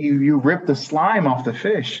 Mm-hmm. You rip the slime off the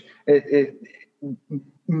fish.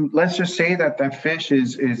 Let's just say that fish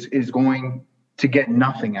is going to get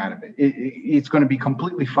nothing out of it. It's going to be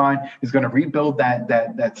completely fine. It's going to rebuild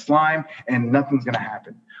that slime, and nothing's going to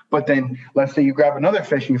happen. But then let's say you grab another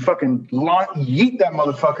fish and you fucking yeet that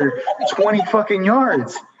motherfucker 20 fucking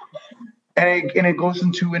yards, and it goes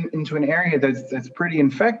into an area that's pretty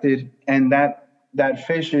infected, and that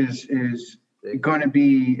fish is going to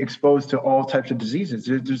be exposed to all types of diseases.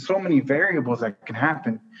 There's so many variables that can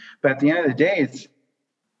happen, but at the end of the day, it's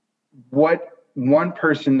what one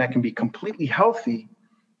person that can be completely healthy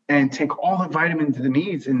and take all the vitamins it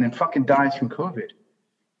needs and then fucking dies from COVID.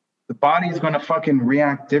 The body is going to fucking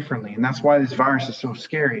react differently. And that's why this virus is so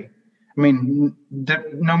scary. I mean,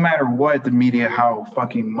 no matter what, the media, how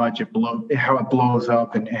fucking much how it blows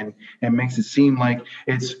up and makes it seem like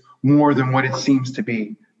it's more than what it seems to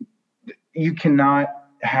be. You cannot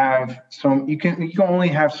have you can only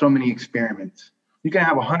have so many experiments. You can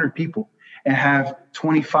have 100 people and have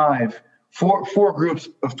 25, four groups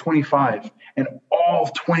of 25, and all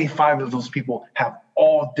 25 of those people have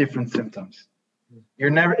all different symptoms.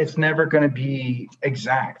 It's never going to be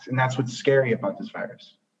exact, and that's what's scary about this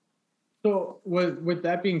virus. So with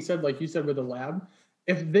that being said, like you said with the lab,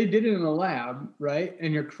 if they did it in a lab, right,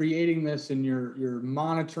 and you're creating this and you're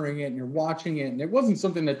monitoring it and you're watching it, and it wasn't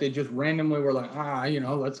something that they just randomly were like,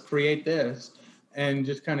 let's create this and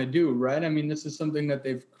just kind of do, right? I mean, this is something that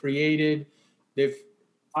they've created. They've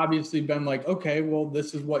obviously been like, okay, well,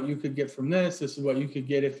 this is what you could get from this. This is what you could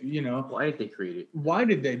get if, Why did they create it? Why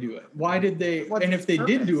did they do it? Why did they? And if they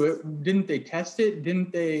did do it, didn't they test it?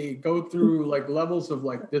 Didn't they go through like levels of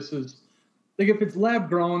like, this is like, if it's lab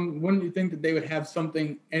grown, wouldn't you think that they would have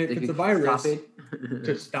something? And if it's a virus,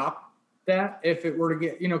 to stop that, if it were to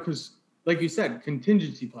get, because like you said,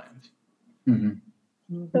 contingency plans.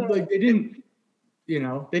 Mm-hmm. Like they didn't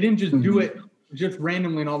just do it just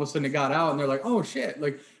randomly, and all of a sudden it got out and they're like, oh shit,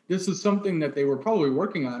 like this is something that they were probably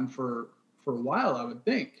working on for a while, I would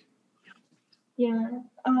think. Yeah.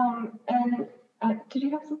 And did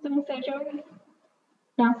you have something to say, Joey?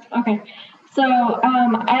 No? Okay. So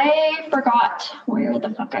I forgot where the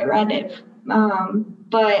fuck I read it.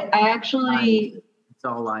 But I actually it's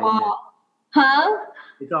all lies. Huh?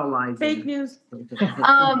 It's all lies. Fake news.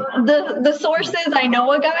 The source is I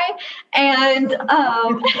know a guy, and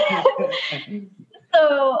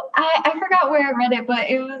so I forgot where I read it, but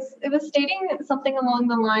it was stating something along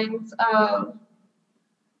the lines of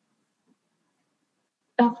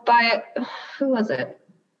by who was it?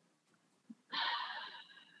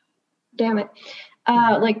 Damn it.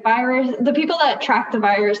 Like the people that track the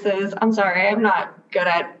viruses. I'm sorry, I'm not good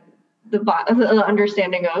at the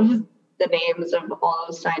understanding of the names of all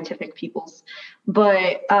those scientific peoples,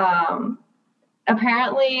 but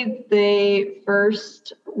apparently they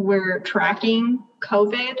first were tracking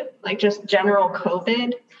COVID, like just general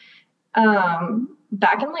COVID,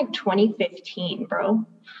 back in like 2015, bro.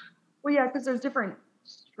 Well, yeah, because there's different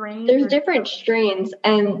strains? There's different strains,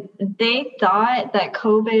 and they thought that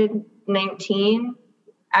COVID-19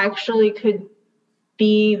 actually could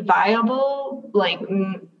be viable like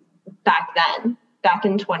back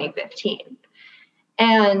in 2015.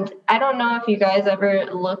 And I don't know if you guys ever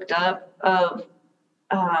looked up of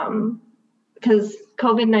because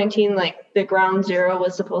COVID-19, like the ground zero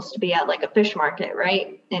was supposed to be at like a fish market,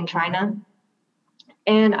 right, in China.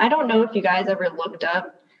 And I don't know if you guys ever looked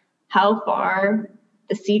up how far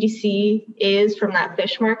the CDC is from that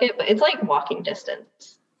fish market, but it's like walking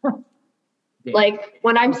distance. Like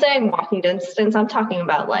when I'm saying walking distance, I'm talking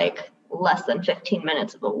about like less than 15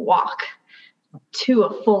 minutes of a walk to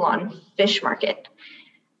a full-on fish market.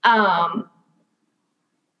 I'm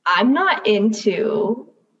not into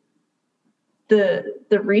the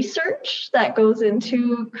research that goes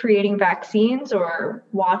into creating vaccines or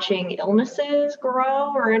watching illnesses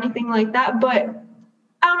grow or anything like that, but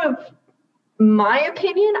out of my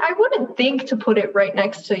opinion, I wouldn't think to put it right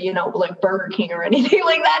next to, like Burger King or anything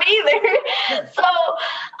like that either. So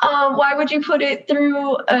why would you put it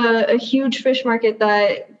through a huge fish market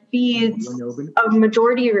that feeds a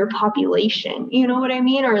majority of your population? You know what I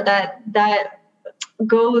mean? Or that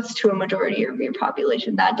goes to a majority of your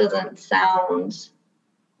population. That doesn't sound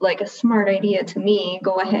like a smart idea to me.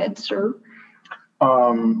 Go ahead, sir.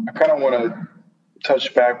 I kind of want to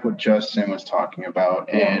touch back what Justin was talking about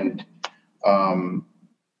and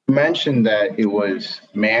mentioned that it was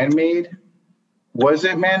man-made. Was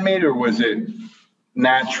it man-made or was it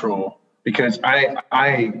natural? Because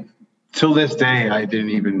I till this day I don't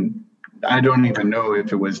even know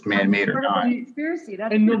if it was man-made or not. Conspiracy.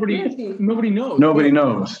 That's And nobody knows. Nobody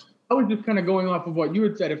knows. I was just kind of going off of what you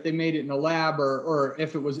had said, if they made it in a lab or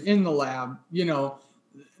if it was in the lab,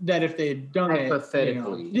 that if they had done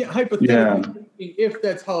hypothetically. hypothetically, if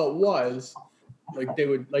that's how it was, like they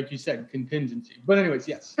would, like you said, contingency. But anyways,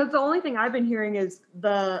 yes. Because the only thing I've been hearing is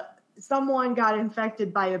someone got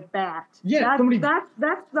infected by a bat. Yeah,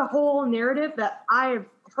 that's the whole narrative that I've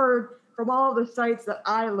heard from all of the sites that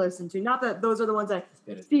I listen to. Not that those are the ones I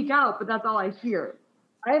speak out, but that's all I hear.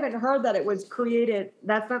 I haven't heard that it was created.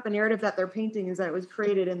 That's not the narrative that they're painting, is that it was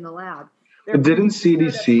created in the lab. But didn't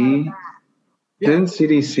CDC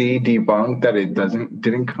debunk that it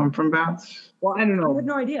didn't come from bats? Well, I don't know. I have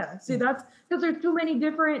no idea. See, that's because there's too many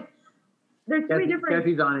different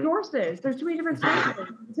sources. There's too many different sources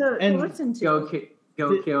to listen to.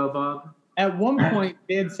 Go kill Bob. At one point,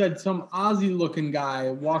 they had said some Aussie-looking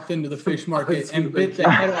guy walked into the fish market and bit the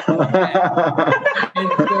head off of the cat. And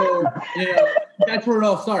so, that's where it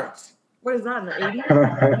all starts. What is that, in the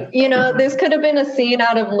 80s? This could have been a scene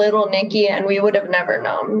out of Little Nicky, and we would have never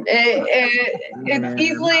known. It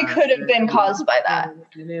easily could have been caused by that.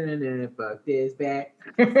 Fuck this back.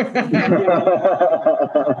 Then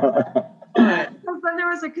there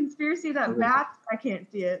was a conspiracy that bats. I can't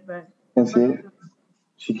see it, but. Can't see it.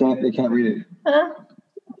 They can't read it. Huh?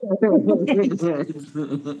 I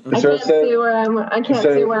can't see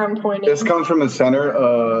where I'm pointing. This comes from the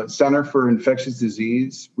Center for Infectious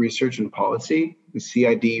Disease Research and Policy, the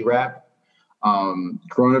CID RAP,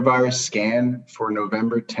 coronavirus scan for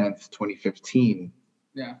November 10th, 2015.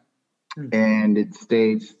 Yeah. And it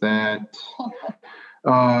states that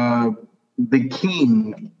the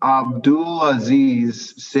King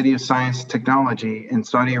Abdulaziz City of Science and Technology and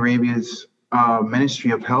Saudi Arabia's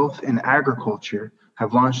Ministry of Health and Agriculture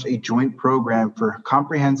have launched a joint program for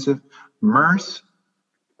comprehensive MERS-CoV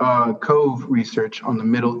research on the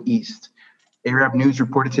Middle East. Arab News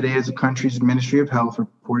reported today as the country's Ministry of Health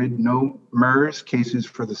reported no MERS cases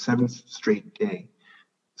for the 7th straight day.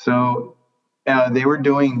 So they were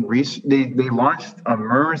doing they launched a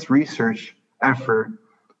MERS research effort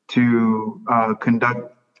to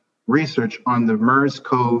conduct research on the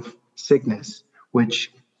MERS-CoV sickness,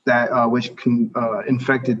 which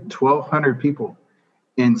infected 1,200 people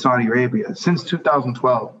in Saudi Arabia since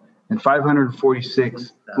 2012, and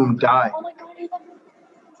 546 whom died.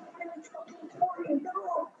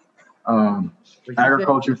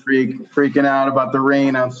 Agriculture freaking out about the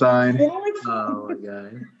rain outside. Oh my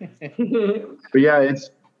god! But yeah,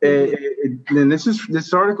 and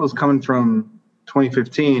this article is coming from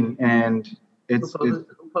 2015, and who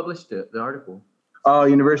published the article?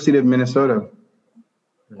 University of Minnesota.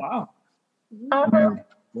 Wow.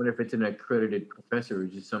 What if it's an accredited professor or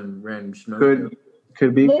just some random schmo?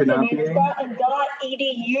 Could be. Listen, it's got a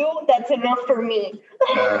 .edu. That's enough for me.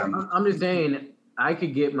 I'm just saying, I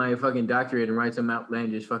could get my fucking doctorate and write some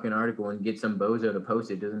outlandish fucking article and get some bozo to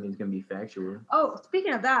post it. Doesn't mean it's gonna be factual. Oh,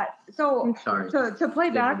 speaking of that, so Sorry. to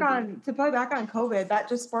play back on COVID, that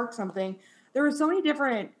just sparked something. There were so many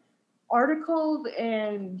different articles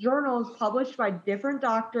and journals published by different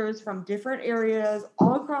doctors from different areas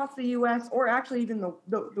all across the US or actually even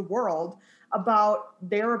the world about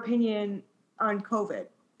their opinion on COVID.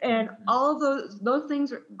 And all of those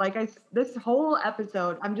things, this whole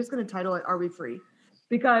episode, I'm just going to title it, Are We Free?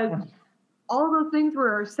 Because all of those things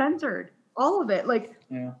were censored. All of it.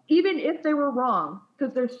 Even if they were wrong,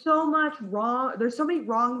 because there's so many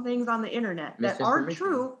wrong things on the internet that aren't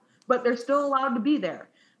true, but they're still allowed to be there.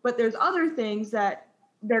 But there's other things that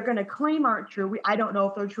they're going to claim aren't true. I don't know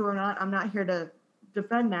if they're true or not. I'm not here to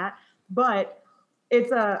defend that. But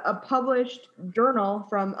it's a published journal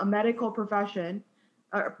from a medical professional,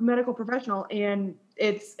 and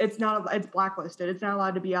it's blacklisted. It's not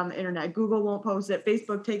allowed to be on the internet. Google won't post it.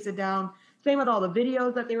 Facebook takes it down. Same with all the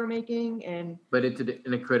videos that they were making. But it's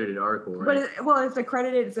an accredited article, right? It's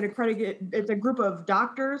accredited. It's a group of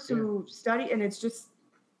doctors who study, and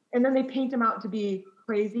and then they paint them out to be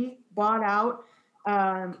crazy, bought out,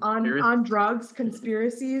 on drugs,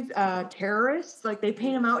 conspiracies, terrorists. Like they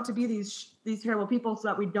paint them out to be these terrible people so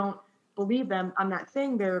that we don't believe them. I'm not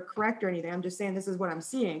saying they're correct or anything. I'm just saying this is what I'm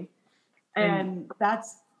seeing. And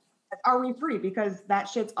are we free? Because that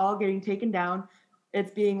shit's all getting taken down. It's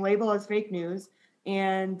being labeled as fake news,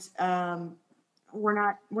 and we're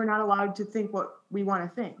not allowed to think what we want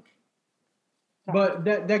to think. But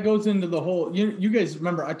that goes into the whole. You guys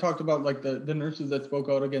remember I talked about like the nurses that spoke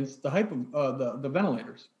out against the hype of the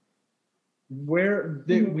ventilators, where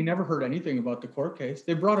we never heard anything about the court case.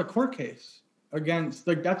 They brought a court case against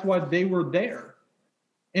that's why they were there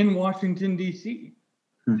in Washington D.C.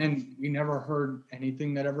 And we never heard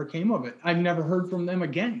anything that ever came of it. I've never heard from them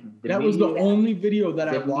again. That was the only video that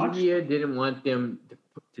I watched. The media didn't want them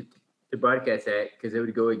to broadcast that because it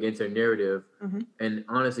would go against their narrative. And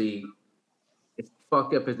honestly, as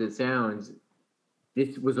fucked up as it sounds,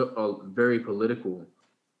 this was a very political.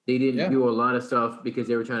 They didn't do a lot of stuff because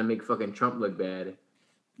they were trying to make fucking Trump look bad.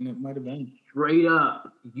 And it might have been. Straight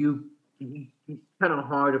up, you kind of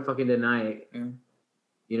hard to fucking deny it. Yeah.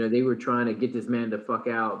 You know, they were trying to get this man to fuck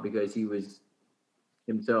out because he was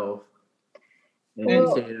himself. And they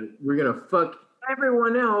said, we're going to fuck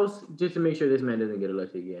everyone else just to make sure this man doesn't get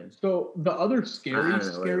elected again. So the other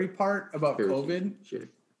scary part about COVID,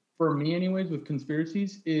 for me anyways, with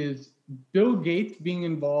conspiracies, is Bill Gates being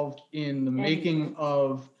involved in the making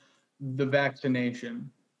of the vaccination.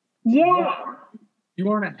 Yeah. You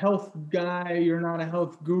aren't a health guy. You're not a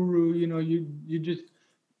health guru. You know,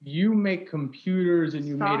 you make computers and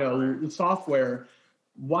you made a software.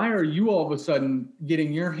 Why are you all of a sudden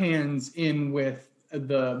getting your hands in with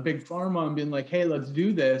the big pharma and being like, hey, let's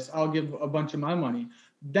do this. I'll give a bunch of my money.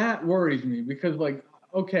 That worries me because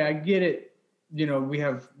okay, I get it. You know, we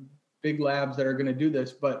have big labs that are going to do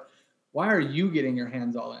this, but why are you getting your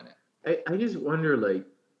hands all in it? I just wonder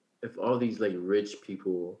if all these rich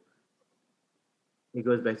people, it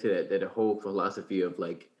goes back to that whole philosophy of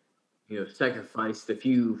sacrifice the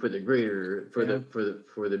few for the greater, for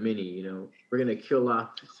the many. You know, we're gonna kill off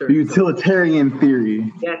certain utilitarian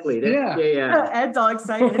theory. Exactly. Ed's all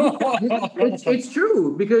excited. It's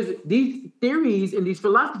true because these theories and these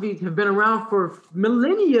philosophies have been around for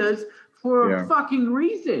millennia for a fucking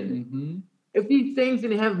reason. Mm-hmm. If these things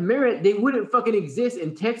didn't have merit, they wouldn't fucking exist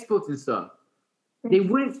in textbooks and stuff. They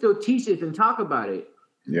wouldn't still teach us and talk about it.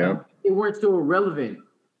 Yeah, they weren't still relevant.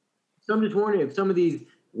 So I'm just wondering if some of these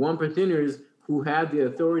 1%ers who have the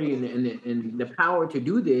authority and the power to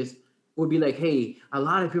do this would be like, hey, a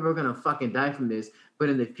lot of people are going to fucking die from this. But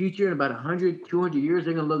in the future, in about 100, 200 years,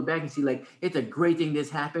 they're going to look back and see it's a great thing this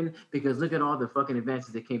happened because look at all the fucking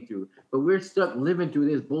advances that came through. But we're stuck living through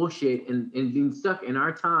this bullshit and being stuck in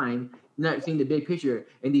our time, not seeing the big picture.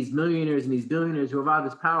 And these millionaires and these billionaires who have all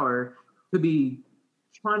this power could be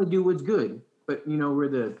trying to do what's good. But, you know, we're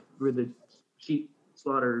the sheep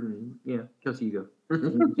slaughtered and, Kelsey, you go. I'm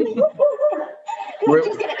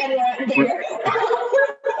just gonna end right here.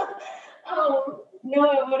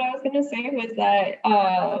 No, what I was gonna say was that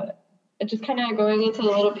just kind of going into a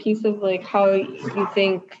little piece of how you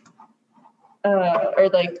think,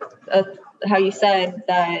 how you said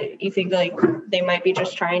that you think they might be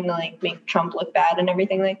just trying to make Trump look bad and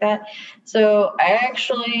everything like that. So I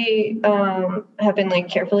actually have been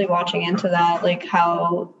carefully watching into that,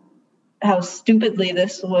 how stupidly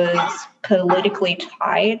this was politically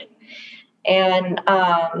tied. And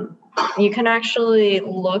you can actually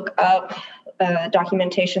look up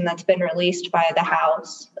documentation that's been released by the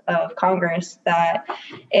House of Congress that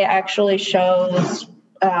it actually shows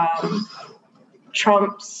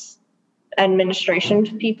Trump's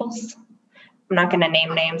administration peoples. I'm not going to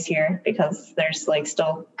name names here because there's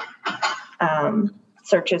still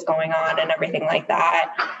searches going on and everything like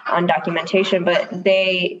that on documentation, but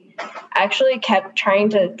they actually kept trying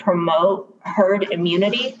to promote herd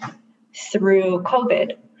immunity through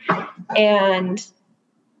COVID. And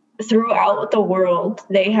throughout the world,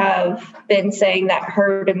 they have been saying that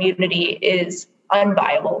herd immunity is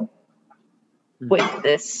unviable with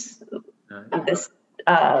this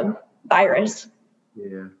virus.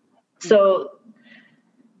 Yeah. So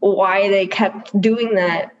why they kept doing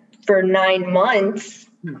that for 9 months,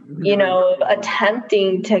 you know,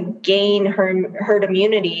 attempting to gain herd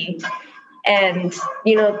immunity. And,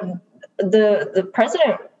 you know, the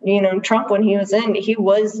president, you know, Trump, when he was in, he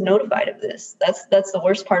was notified of this. That's the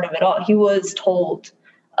worst part of it all. He was told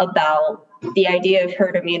about the idea of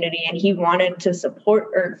herd immunity, and he wanted to support,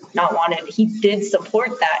 or not wanted, he did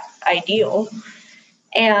support that ideal.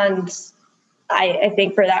 And I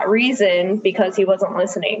think for that reason, because he wasn't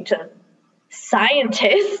listening to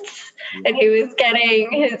scientists and he was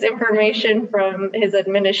getting his information from his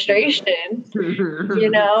administration, you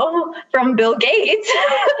know, from Bill Gates,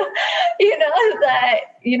 you know, that,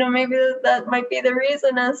 you know, maybe that might be the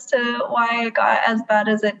reason as to why it got as bad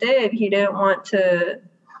as it did. He didn't want to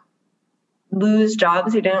lose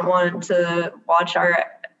jobs. He didn't want to watch our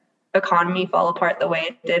economy fall apart the way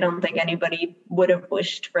it did. I don't think anybody would have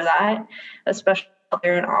wished for that, especially out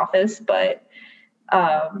there in office, but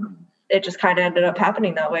it just kind of ended up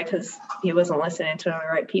happening that way because he wasn't listening to the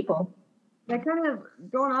right people. That kind of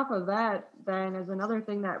going off of that then is another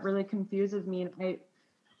thing that really confuses me. And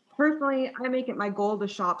I make it my goal to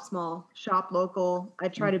shop small, shop local. I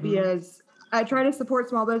try to support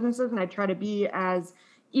small businesses, and I try to be as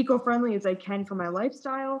eco-friendly as I can for my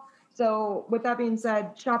lifestyle. So with that being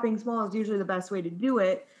said, shopping small is usually the best way to do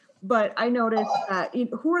it. But I noticed that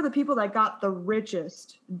who are the people that got the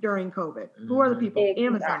richest during COVID? Who are the people?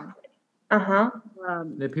 Exactly.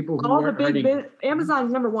 Amazon. The people who all are the big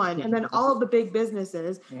Amazon's number one, and then all of the big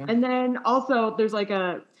businesses, and then also there's like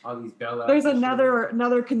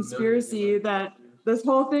another conspiracy that this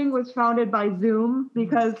whole thing was founded by Zoom,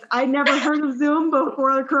 because I never heard of Zoom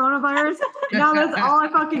before the coronavirus. Now that's all I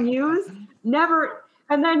fucking use. Never.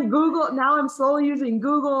 And then Google. Now I'm slowly using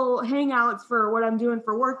Google Hangouts for what I'm doing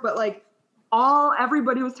for work, but like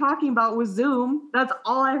everybody was talking about was Zoom. That's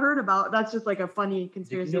all I heard about. That's just like a funny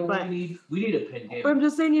conspiracy. You know, but we need a pandemic. But I'm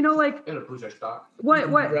just saying, you know, like Gotta push our stock.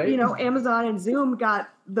 what Right? you know, Amazon and Zoom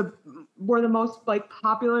were the most like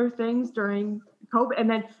popular things during COVID, and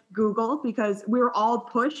then Google, because we were all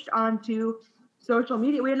pushed onto social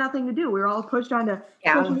media. We had nothing to do. We were all pushed onto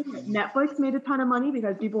social media. Netflix made a ton of money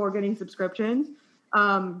because people were getting subscriptions.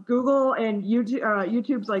 Google and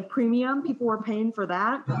YouTube's like premium. People were paying for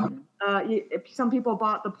that. Some people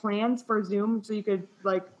bought the plans for Zoom so you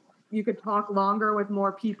could talk longer with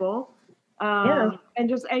more people. And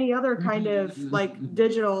just any other kind of like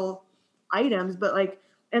digital items. But like,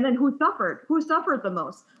 and then who suffered the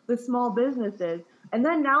most? The small businesses. And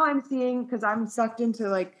then now I'm seeing, because I'm sucked into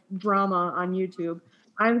like drama on YouTube,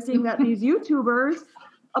 I'm seeing that these YouTubers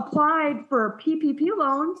applied for PPP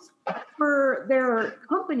loans for their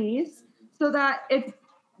companies so that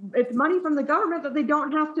it's money from the government that they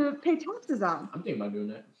don't have to pay taxes on. I'm thinking about doing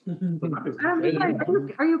that. I'm just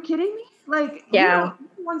like, are you kidding me? Like, you're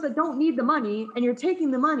the ones that don't need the money, and you're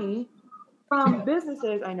taking the money from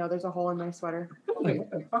businesses. I know there's a hole in my sweater.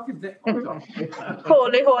 What the fuck is that?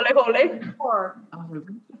 Holy. Or, What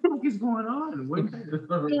the fuck is going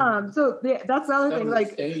on? so that's the other thing.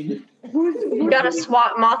 Like, You gotta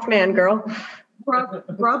swat Mothman, girl.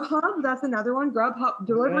 Grubhub, that's another one. Grubhub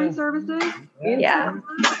delivery services. Yeah.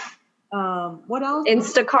 What else?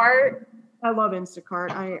 Instacart. I love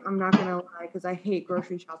Instacart. I'm not gonna lie, because I hate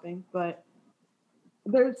grocery shopping, but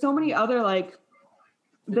there's so many other like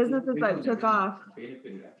businesses that took off.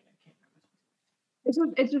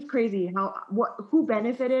 It's just crazy who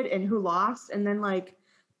benefited and who lost, and then like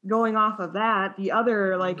going off of that, the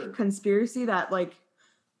other like conspiracy that like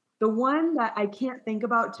the one that I can't think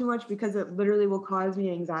about too much because it literally will cause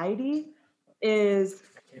me anxiety is,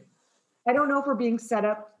 I don't know if we're being set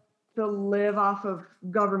up to live off of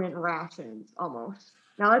government rations almost.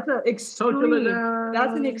 Now that's an extreme.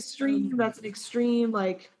 That's an extreme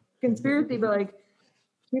like conspiracy, but like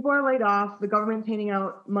people are laid off. The government's handing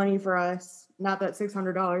out money for us. Not that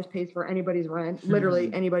 $600 pays for anybody's rent,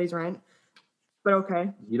 literally anybody's rent. But okay.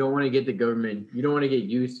 You don't want to get the government. You don't want to get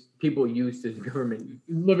people used to the government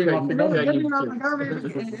living off the government.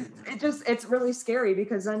 It's really scary,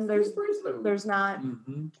 because then there's not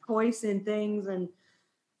choice in things, and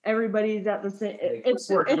everybody's at the same. It's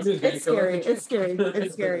scary. It's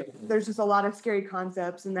scary. There's just a lot of scary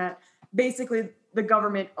concepts, and that basically the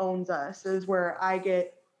government owns us is where I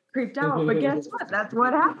get creeped out. But guess what? That's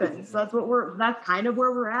what happens. That's kind of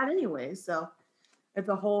where we're at anyway. So it's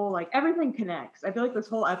a whole, like, everything connects. I feel like this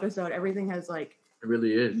whole episode, everything has like It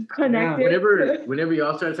really is. connected. Whenever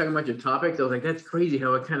y'all started talking about your topics, I was like, that's crazy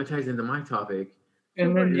how it kind of ties into my topic.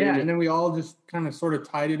 And then we all just kind of sort of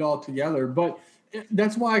tied it all together. But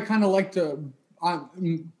that's why I kind of like to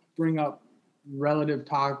bring up relative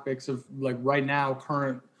topics of like right now,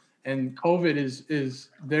 current, and COVID is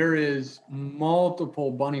there is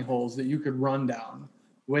multiple bunny holes that you could run down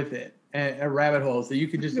with it, and rabbit holes that you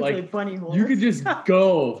could just like bunny holes. You could just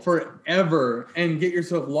go forever and get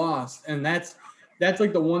yourself lost. And that's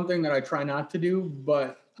like the one thing that I try not to do.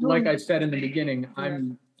 But like I said in the beginning,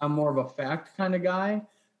 I'm more of a fact kind of guy.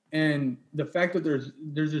 And the fact that there's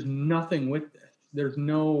just nothing with this. There's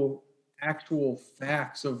no actual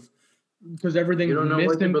facts because everything's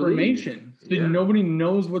misinformation. So nobody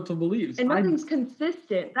knows what to believe. And nothing's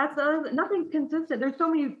consistent. That's the other, nothing's consistent. There's so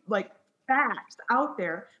many like facts out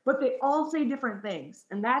there, but they all say different things.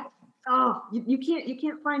 And that's you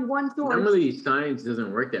can't find one source. Normally science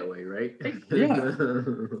doesn't work that way, right? Yeah.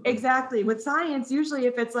 Exactly. With science, usually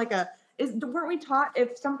if it's like weren't we taught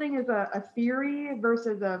if something is a theory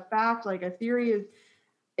versus a fact, like a theory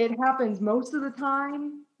it happens most of the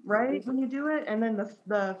time, right? When you do it, and then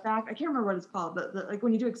the fact, I can't remember what it's called, but like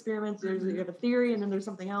when you do experiments, you have a theory and then there's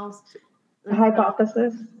something else. A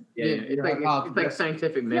hypothesis. Yeah, it's like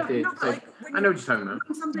scientific method. I know what you're talking about.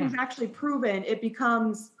 When something's actually proven, it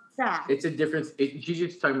becomes fact. It's a difference. She's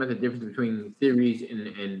just talking about the difference between theories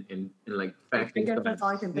and like facts. I guess that's all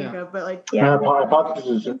I can think of, but like hypothesis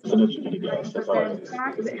is just an educated guess. That's all it is.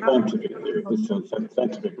 It's a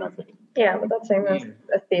scientific method. Yeah, but that's same as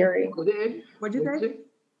a theory. What'd you say?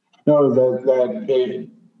 No, that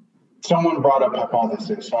someone brought up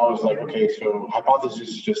hypothesis. So I was like, okay, so hypothesis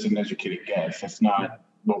is just an educated guess. That's not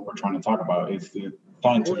what we're trying to talk about. It's the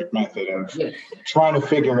scientific method of trying to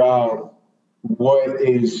figure out what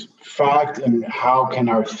is fact and how can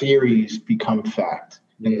our theories become fact.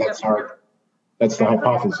 And that's the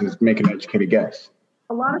hypothesis, make an educated guess.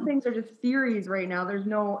 A lot of things are just theories right now. There's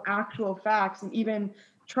no actual facts, and even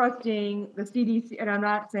trusting the CDC, and I'm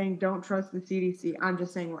not saying don't trust the CDC, I'm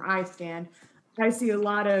just saying where I stand. I see a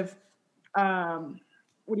lot of,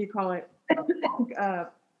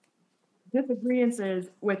 disagreements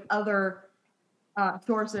with other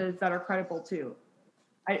sources that are credible too.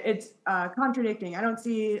 It's contradicting. I don't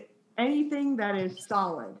see anything that is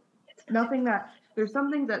solid. There's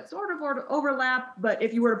some things that sort of overlap, but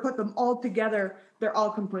if you were to put them all together, they're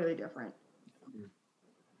all completely different.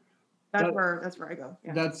 That's where I go.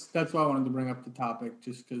 Yeah. That's why I wanted to bring up the topic,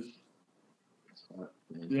 just because.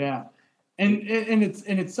 Yeah, and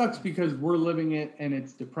it sucks because we're living it, and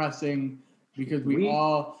it's depressing because we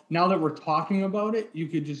all, now that we're talking about it, you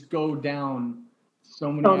could just go down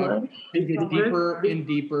so many get deeper and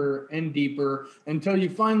deeper and deeper until you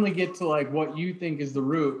finally get to like what you think is the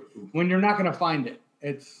root, when you're not going to find it.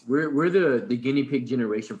 We're the guinea pig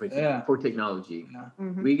generation for technology. Yeah.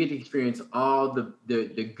 Mm-hmm. We get to experience all the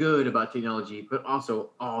good about technology, but also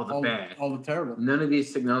all the bad, all the terrible. None of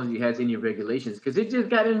these technology has any regulations because it just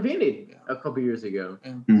got invented a couple years ago.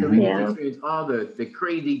 Yeah. So we get to experience all the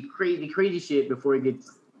crazy shit before it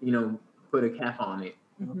gets put a cap on it.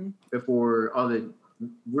 Mm-hmm. Before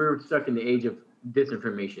we're stuck in the age of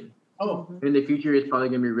disinformation. Oh, in the future, it's probably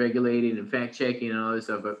going to be regulated and fact checking and all this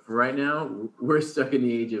stuff. But for right now, we're stuck in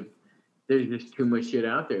the age of there's just too much shit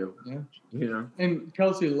out there. Yeah. And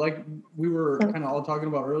Kelsey, like we were kind of all talking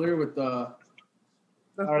about earlier with are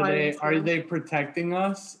they protecting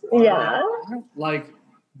us? Yeah. Like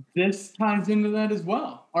this ties into that as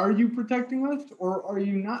well. Are you protecting us, or are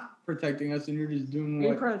you not protecting us, and you're just doing?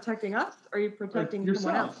 Are you protecting us, or are you protecting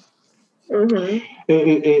someone else? Mm-hmm.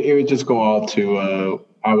 It would just go all to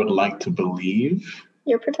I would like to believe.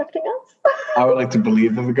 You're protecting us? I would like to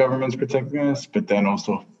believe that the government's protecting us, but then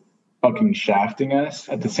also fucking shafting us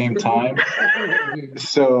at the same time.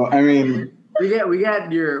 So, I mean... We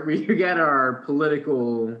got our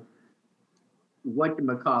political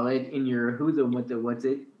whatchamacallit in your what's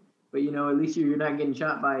it. But at least you're not getting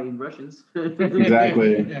shot by Russians.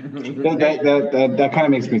 Exactly. That kind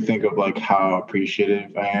of makes me think of like how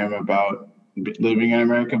appreciative I am about living in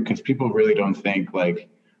America, because people really don't think like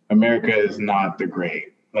America is not the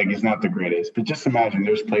great, like it's not the greatest. But just imagine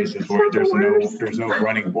there's places where there's no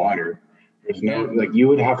running water. There's no, like, you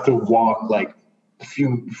would have to walk like a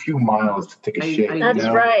few miles to take a shit. That's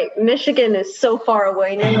right. Michigan is so far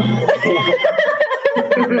away now.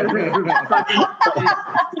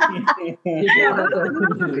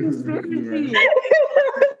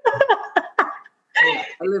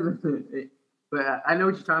 But I know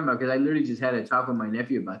what you're talking about because I literally just had a talk with my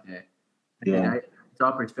nephew about that. And it's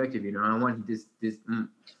all perspective, you know. I want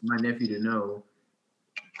my nephew to know,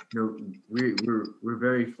 you know, we're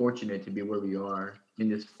very fortunate to be where we are in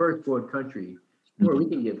this first world country where we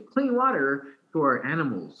can give clean water to our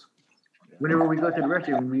animals. Whenever we go to the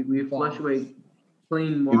restroom, we flush away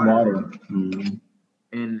clean water. Mm-hmm.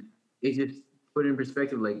 And it just put in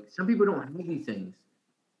perspective, like some people don't have these things.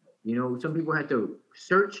 You know, some people have to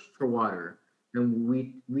search for water. And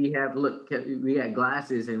we got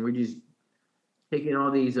glasses and we're just taking all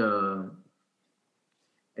these in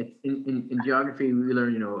geography we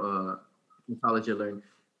learn, you know, in college I learned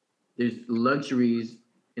there's luxuries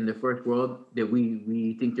in the first world that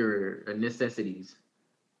we think they're necessities.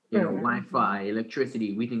 You know, Wi-Fi,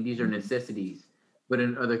 electricity, we think these are necessities. But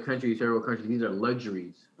in other countries, third world countries, these are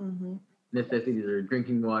luxuries. Necessities are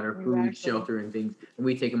drinking water, food, shelter, and things, and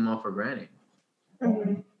we take them all for granted.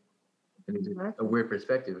 And it's a weird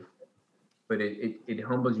perspective, but it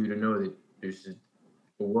humbles you to know that there's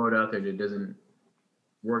a world out there that doesn't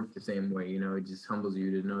work the same way. You know, it just humbles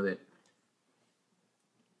you to know that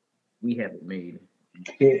we have it made.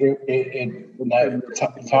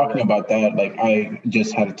 Talking about that, like I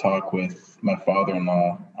just had a talk with my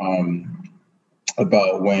father-in-law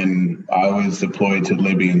about when I was deployed to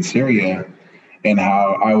Libya and Syria, and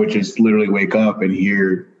how I would just literally wake up and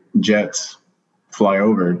hear jets fly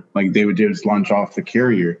over, like they would just launch off the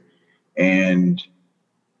carrier, and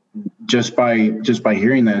just by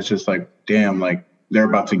hearing that, it's just like, damn, like they're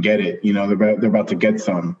about to get it, you know, they're about to get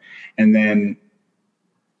some, and then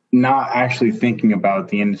not actually thinking about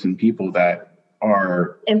the innocent people that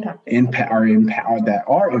are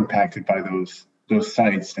impacted by those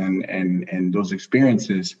sites and those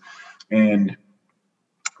experiences. And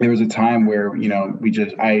there was a time where, you know,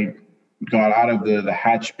 I got out of the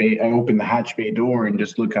hatch bay, I opened the hatch bay door and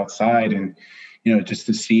just look outside, and, you know, just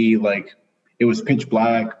to see, like, it was pitch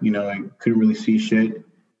black, you know, I couldn't really see shit.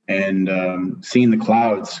 And seeing the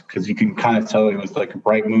clouds, because you can kind of tell it was like a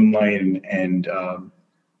bright moonlight, and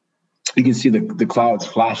you can see the clouds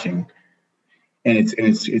flashing, and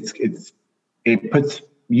it puts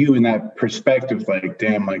you in that perspective, like,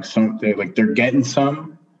 damn, like they're getting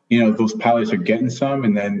some, you know, those pilots are getting some,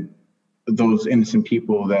 and then those innocent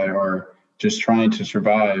people that are just trying to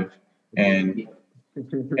survive, and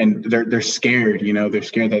they're scared, you know, they're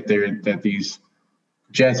scared that these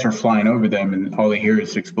jets are flying over them and all they hear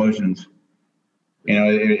is explosions. You know,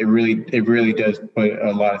 it really does put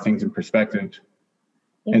a lot of things in perspective.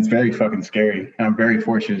 And it's very fucking scary. And I'm very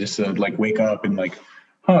fortunate just to like wake up and like,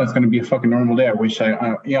 oh, it's gonna be a fucking normal day. I wish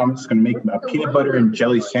I'm just gonna make a peanut butter and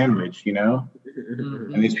jelly sandwich, you know.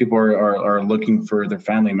 And these people are looking for their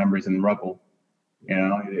family members in rubble. You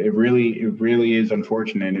know, it really is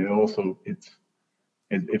unfortunate. It also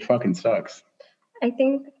it fucking sucks. I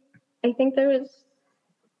think there was,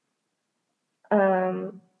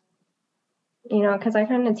 you know, because I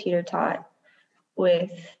kind of teeter-tot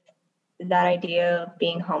with that idea of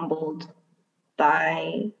being humbled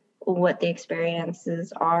by what the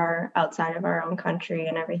experiences are outside of our own country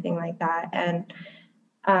and everything like that. And,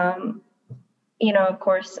 you know, of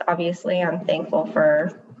course, obviously, I'm thankful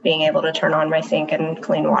for being able to turn on my sink and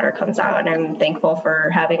clean water comes out. And I'm thankful for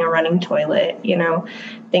having a running toilet, you know,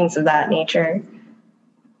 things of that nature.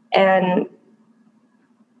 And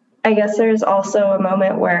I guess there's also a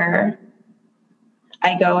moment where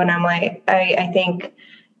I go and I'm like, I think,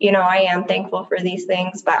 you know, I am thankful for these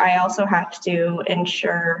things, but I also have to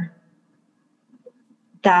ensure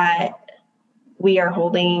that we are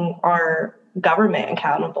holding our government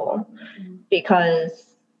accountable, because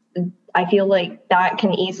I feel like that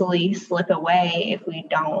can easily slip away if we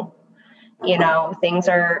don't. You know, things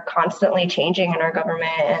are constantly changing in our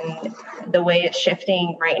government, and the way it's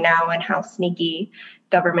shifting right now and how sneaky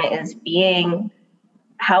government is being.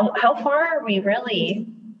 How far are we really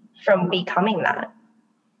from becoming that?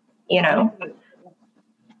 You know?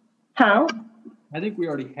 Huh? I think we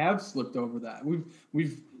already have slipped over that.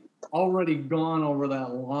 We've already gone over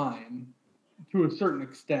that line to a certain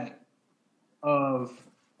extent of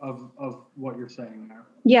what you're saying there.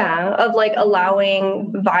 Yeah, of like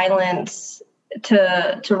allowing violence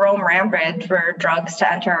to roam rampant, for drugs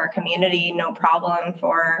to enter our community, no problem,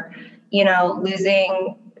 for, you know,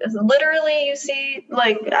 losing, literally, you see,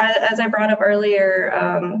 like, as I brought up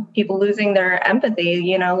earlier, people losing their empathy,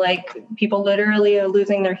 you know, like people literally are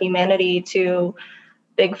losing their humanity to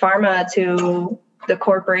big pharma, to the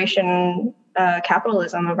corporation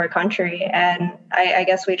capitalism of our country. And I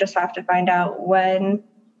guess we just have to find out when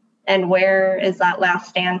and where is that last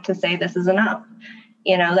stand to say this is enough.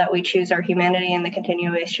 that we choose our humanity and the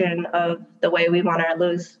continuation of the way we want to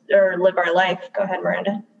live our life. Go ahead,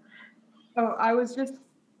 Miranda. Oh, I was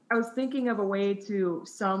thinking of a way to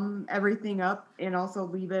sum everything up and also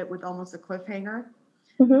leave it with almost a cliffhanger.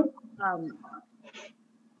 Mm-hmm.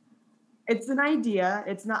 It's an idea.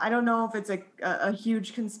 It's not. I don't know if it's a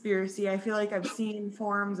huge conspiracy. I feel like I've seen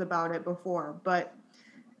forums about it before. But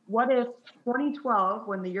what if 2012,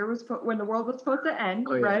 when the world was supposed to end,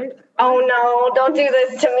 right? Oh no! Don't do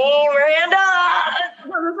this to me, Miranda.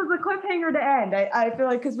 No, this is a cliffhanger to end. I feel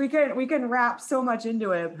like because we can wrap so much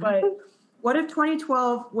into it. But what if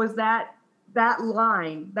 2012 was that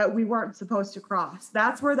line that we weren't supposed to cross?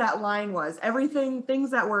 That's where that line was.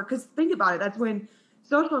 Things that were, because think about it. That's when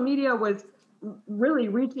social media was really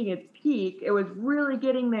reaching its peak. It was really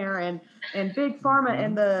getting there, and big pharma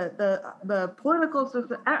and the political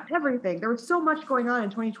system, everything. There was so much going on in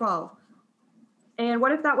 2012. And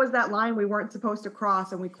what if that was that line we weren't supposed to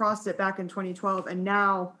cross, and we crossed it back in 2012, and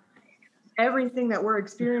now everything that we're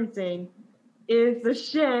experiencing is the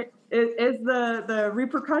shit, is the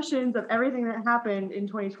repercussions of everything that happened in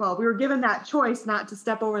 2012. We were given that choice not to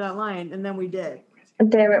step over that line, and then we did.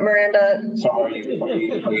 Damn it, Miranda. So are you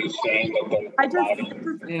saying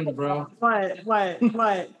that Bro. What?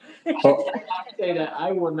 Say that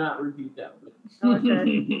I will not repeat that.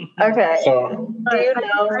 Okay. So Do you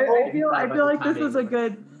know? I feel like this is a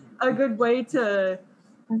good way to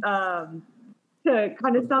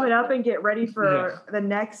kind of sum it up and get ready for the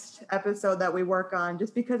next episode that we work on,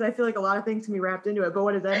 just because I feel like a lot of things can be wrapped into it. But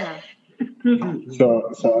what does that have?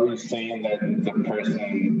 So are you saying that the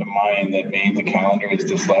mind that made the calendar is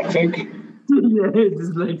dyslexic?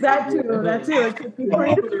 That too. It could be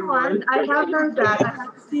one. I have heard that. I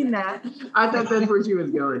have seen that. I thought that's where she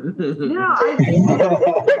was going. No, I've seen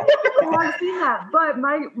that. But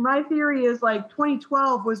my theory is like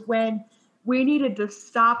 2012 was when we needed to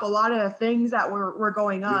stop a lot of the things that were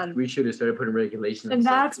going on. We should have started putting regulations. And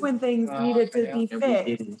that's when things needed to be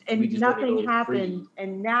fixed. And nothing happened. Free.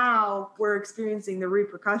 And now we're experiencing the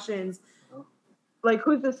repercussions. Like,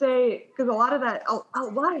 who's to say? Because a lot of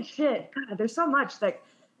shit. God, there's so much that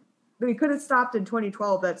we could have stopped in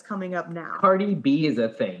 2012 that's coming up now. Cardi B is a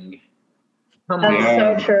thing.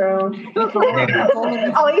 That's so true.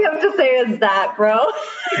 All you have to say is that, bro.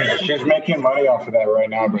 She's making money off of that right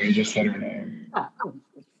now, but you just said her name.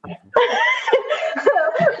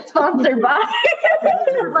 Sponsored by.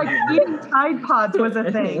 Like, eating Tide Pods was a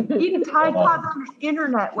thing. Eating Tide Pods on the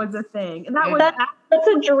internet was a thing. And that's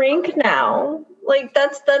a drink now. Like,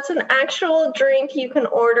 that's an actual drink you can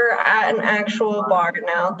order at an actual bar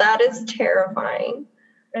now. That is terrifying.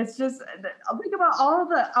 It's just, think about all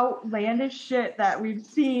the outlandish shit that we've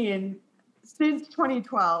seen since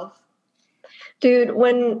 2012. Dude,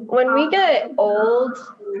 when we get old,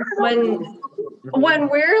 when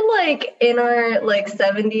we're like in our like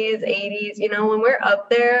 70s, 80s, when we're up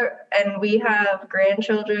there and we have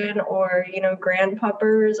grandchildren or,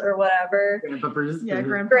 grandpuppers or whatever. Grandpuppers. Yeah,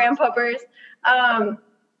 grandpuppers.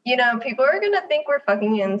 People are going to think we're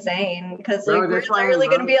fucking insane because like, we're literally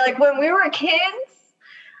going to be like, when we were kids,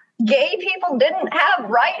 gay people didn't have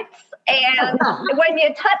rights, and when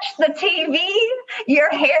you touched the TV, your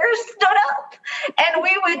hair stood up, and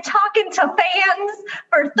we would talk into fans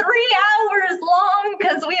for 3 hours long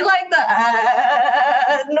because we like the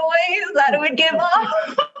noise that it would give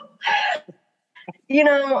off.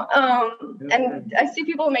 And I see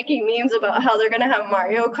people making memes about how they're going to have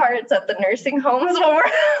Mario Karts at the nursing homes when we're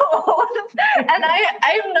old. And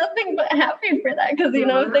I am nothing but happy for that because,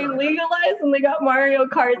 if they legalize and they got Mario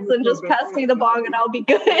Karts, then just pass me the bong and I'll be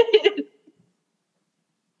good.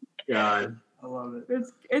 God. I love it.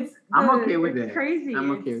 I'm okay with it. Crazy. I'm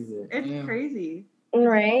okay with it. It's crazy.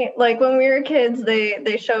 Right, like when we were kids, they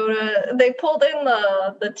pulled in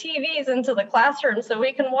the TVs into the classroom so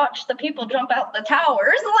we can watch the people jump out the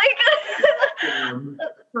towers. Like,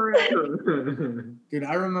 dude,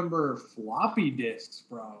 I remember floppy disks,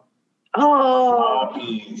 bro. Oh,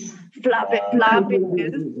 floppy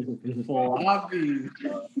disks. Floppy. You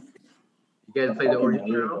guys play the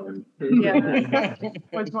Oregon? Yeah.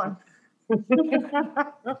 Which one?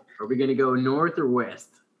 Are we gonna go north or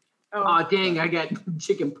west? Oh dang! I got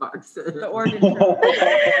chicken pox. The Oregon.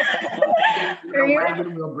 You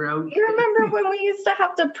remember when we used to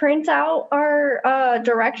have to print out our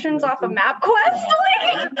directions off of MapQuest?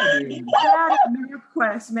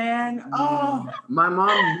 MapQuest, man. Oh, my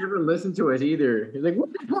mom never listened to us either. He's like,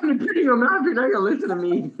 "What's the point of printing a map? You're not gonna listen to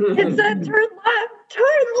me." It said, "Turn left,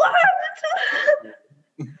 turn left."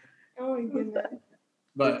 Oh my goodness.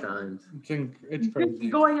 But Good times. it's crazy.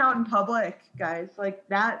 Just going out in public, guys, like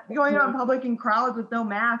that. Going out in public in crowds with no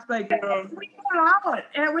masks, like we went out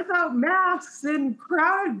and without masks in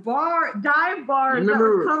crowded dive bars that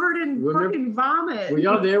were covered in fucking vomit. Were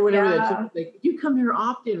y'all there whenever that chick was like, "You come here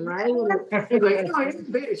often, right?" He's like, "No, I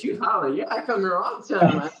didn't bet." She was hollering, "Yeah, I come here all the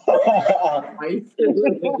time."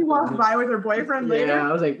 She walks by with her boyfriend later. Yeah,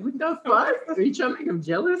 I was like, "What the fuck? Are you trying to make him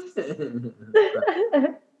jealous?"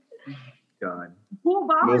 God. Pool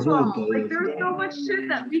Those were the volleyball. Like days, there was so man. much shit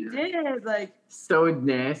that we did. Like So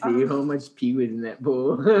nasty. How much pee was in that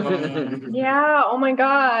pool? Yeah, oh my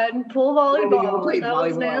god. Pool volleyball. Play That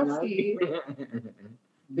was volleyball, nasty.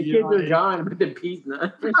 The kids are gone, but the pee's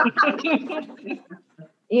not.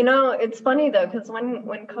 You know, it's funny though, because when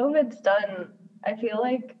COVID's done, I feel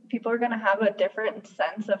like people are gonna have a different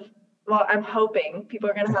sense of, well, I'm hoping people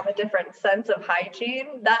are gonna have a different sense of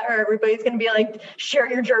hygiene, that or everybody's gonna be like, share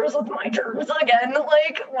your germs with my germs again,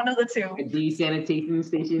 like one of the two. A desanitation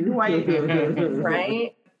station. Right.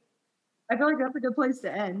 Right? I feel like that's a good place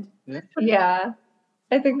to end. Yeah.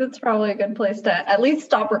 I think that's probably a good place to at least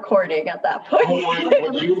stop recording at that point.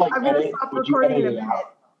 Would you like I'm gonna edit? stop Would you recording edit in it a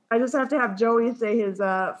out? I just have to have Joey say his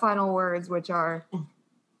final words, which are,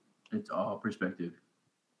 It's all perspective.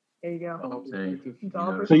 there you go. Say, It's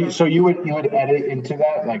all know. So you would edit into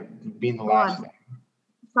that, like being the last thing.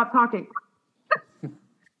 Stop talking.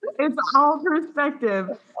 It's all perspective.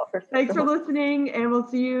 Thanks for listening, and we'll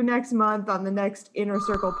see you next month on the next Inner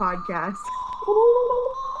Circle podcast.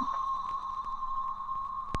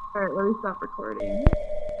 All right, let me stop recording.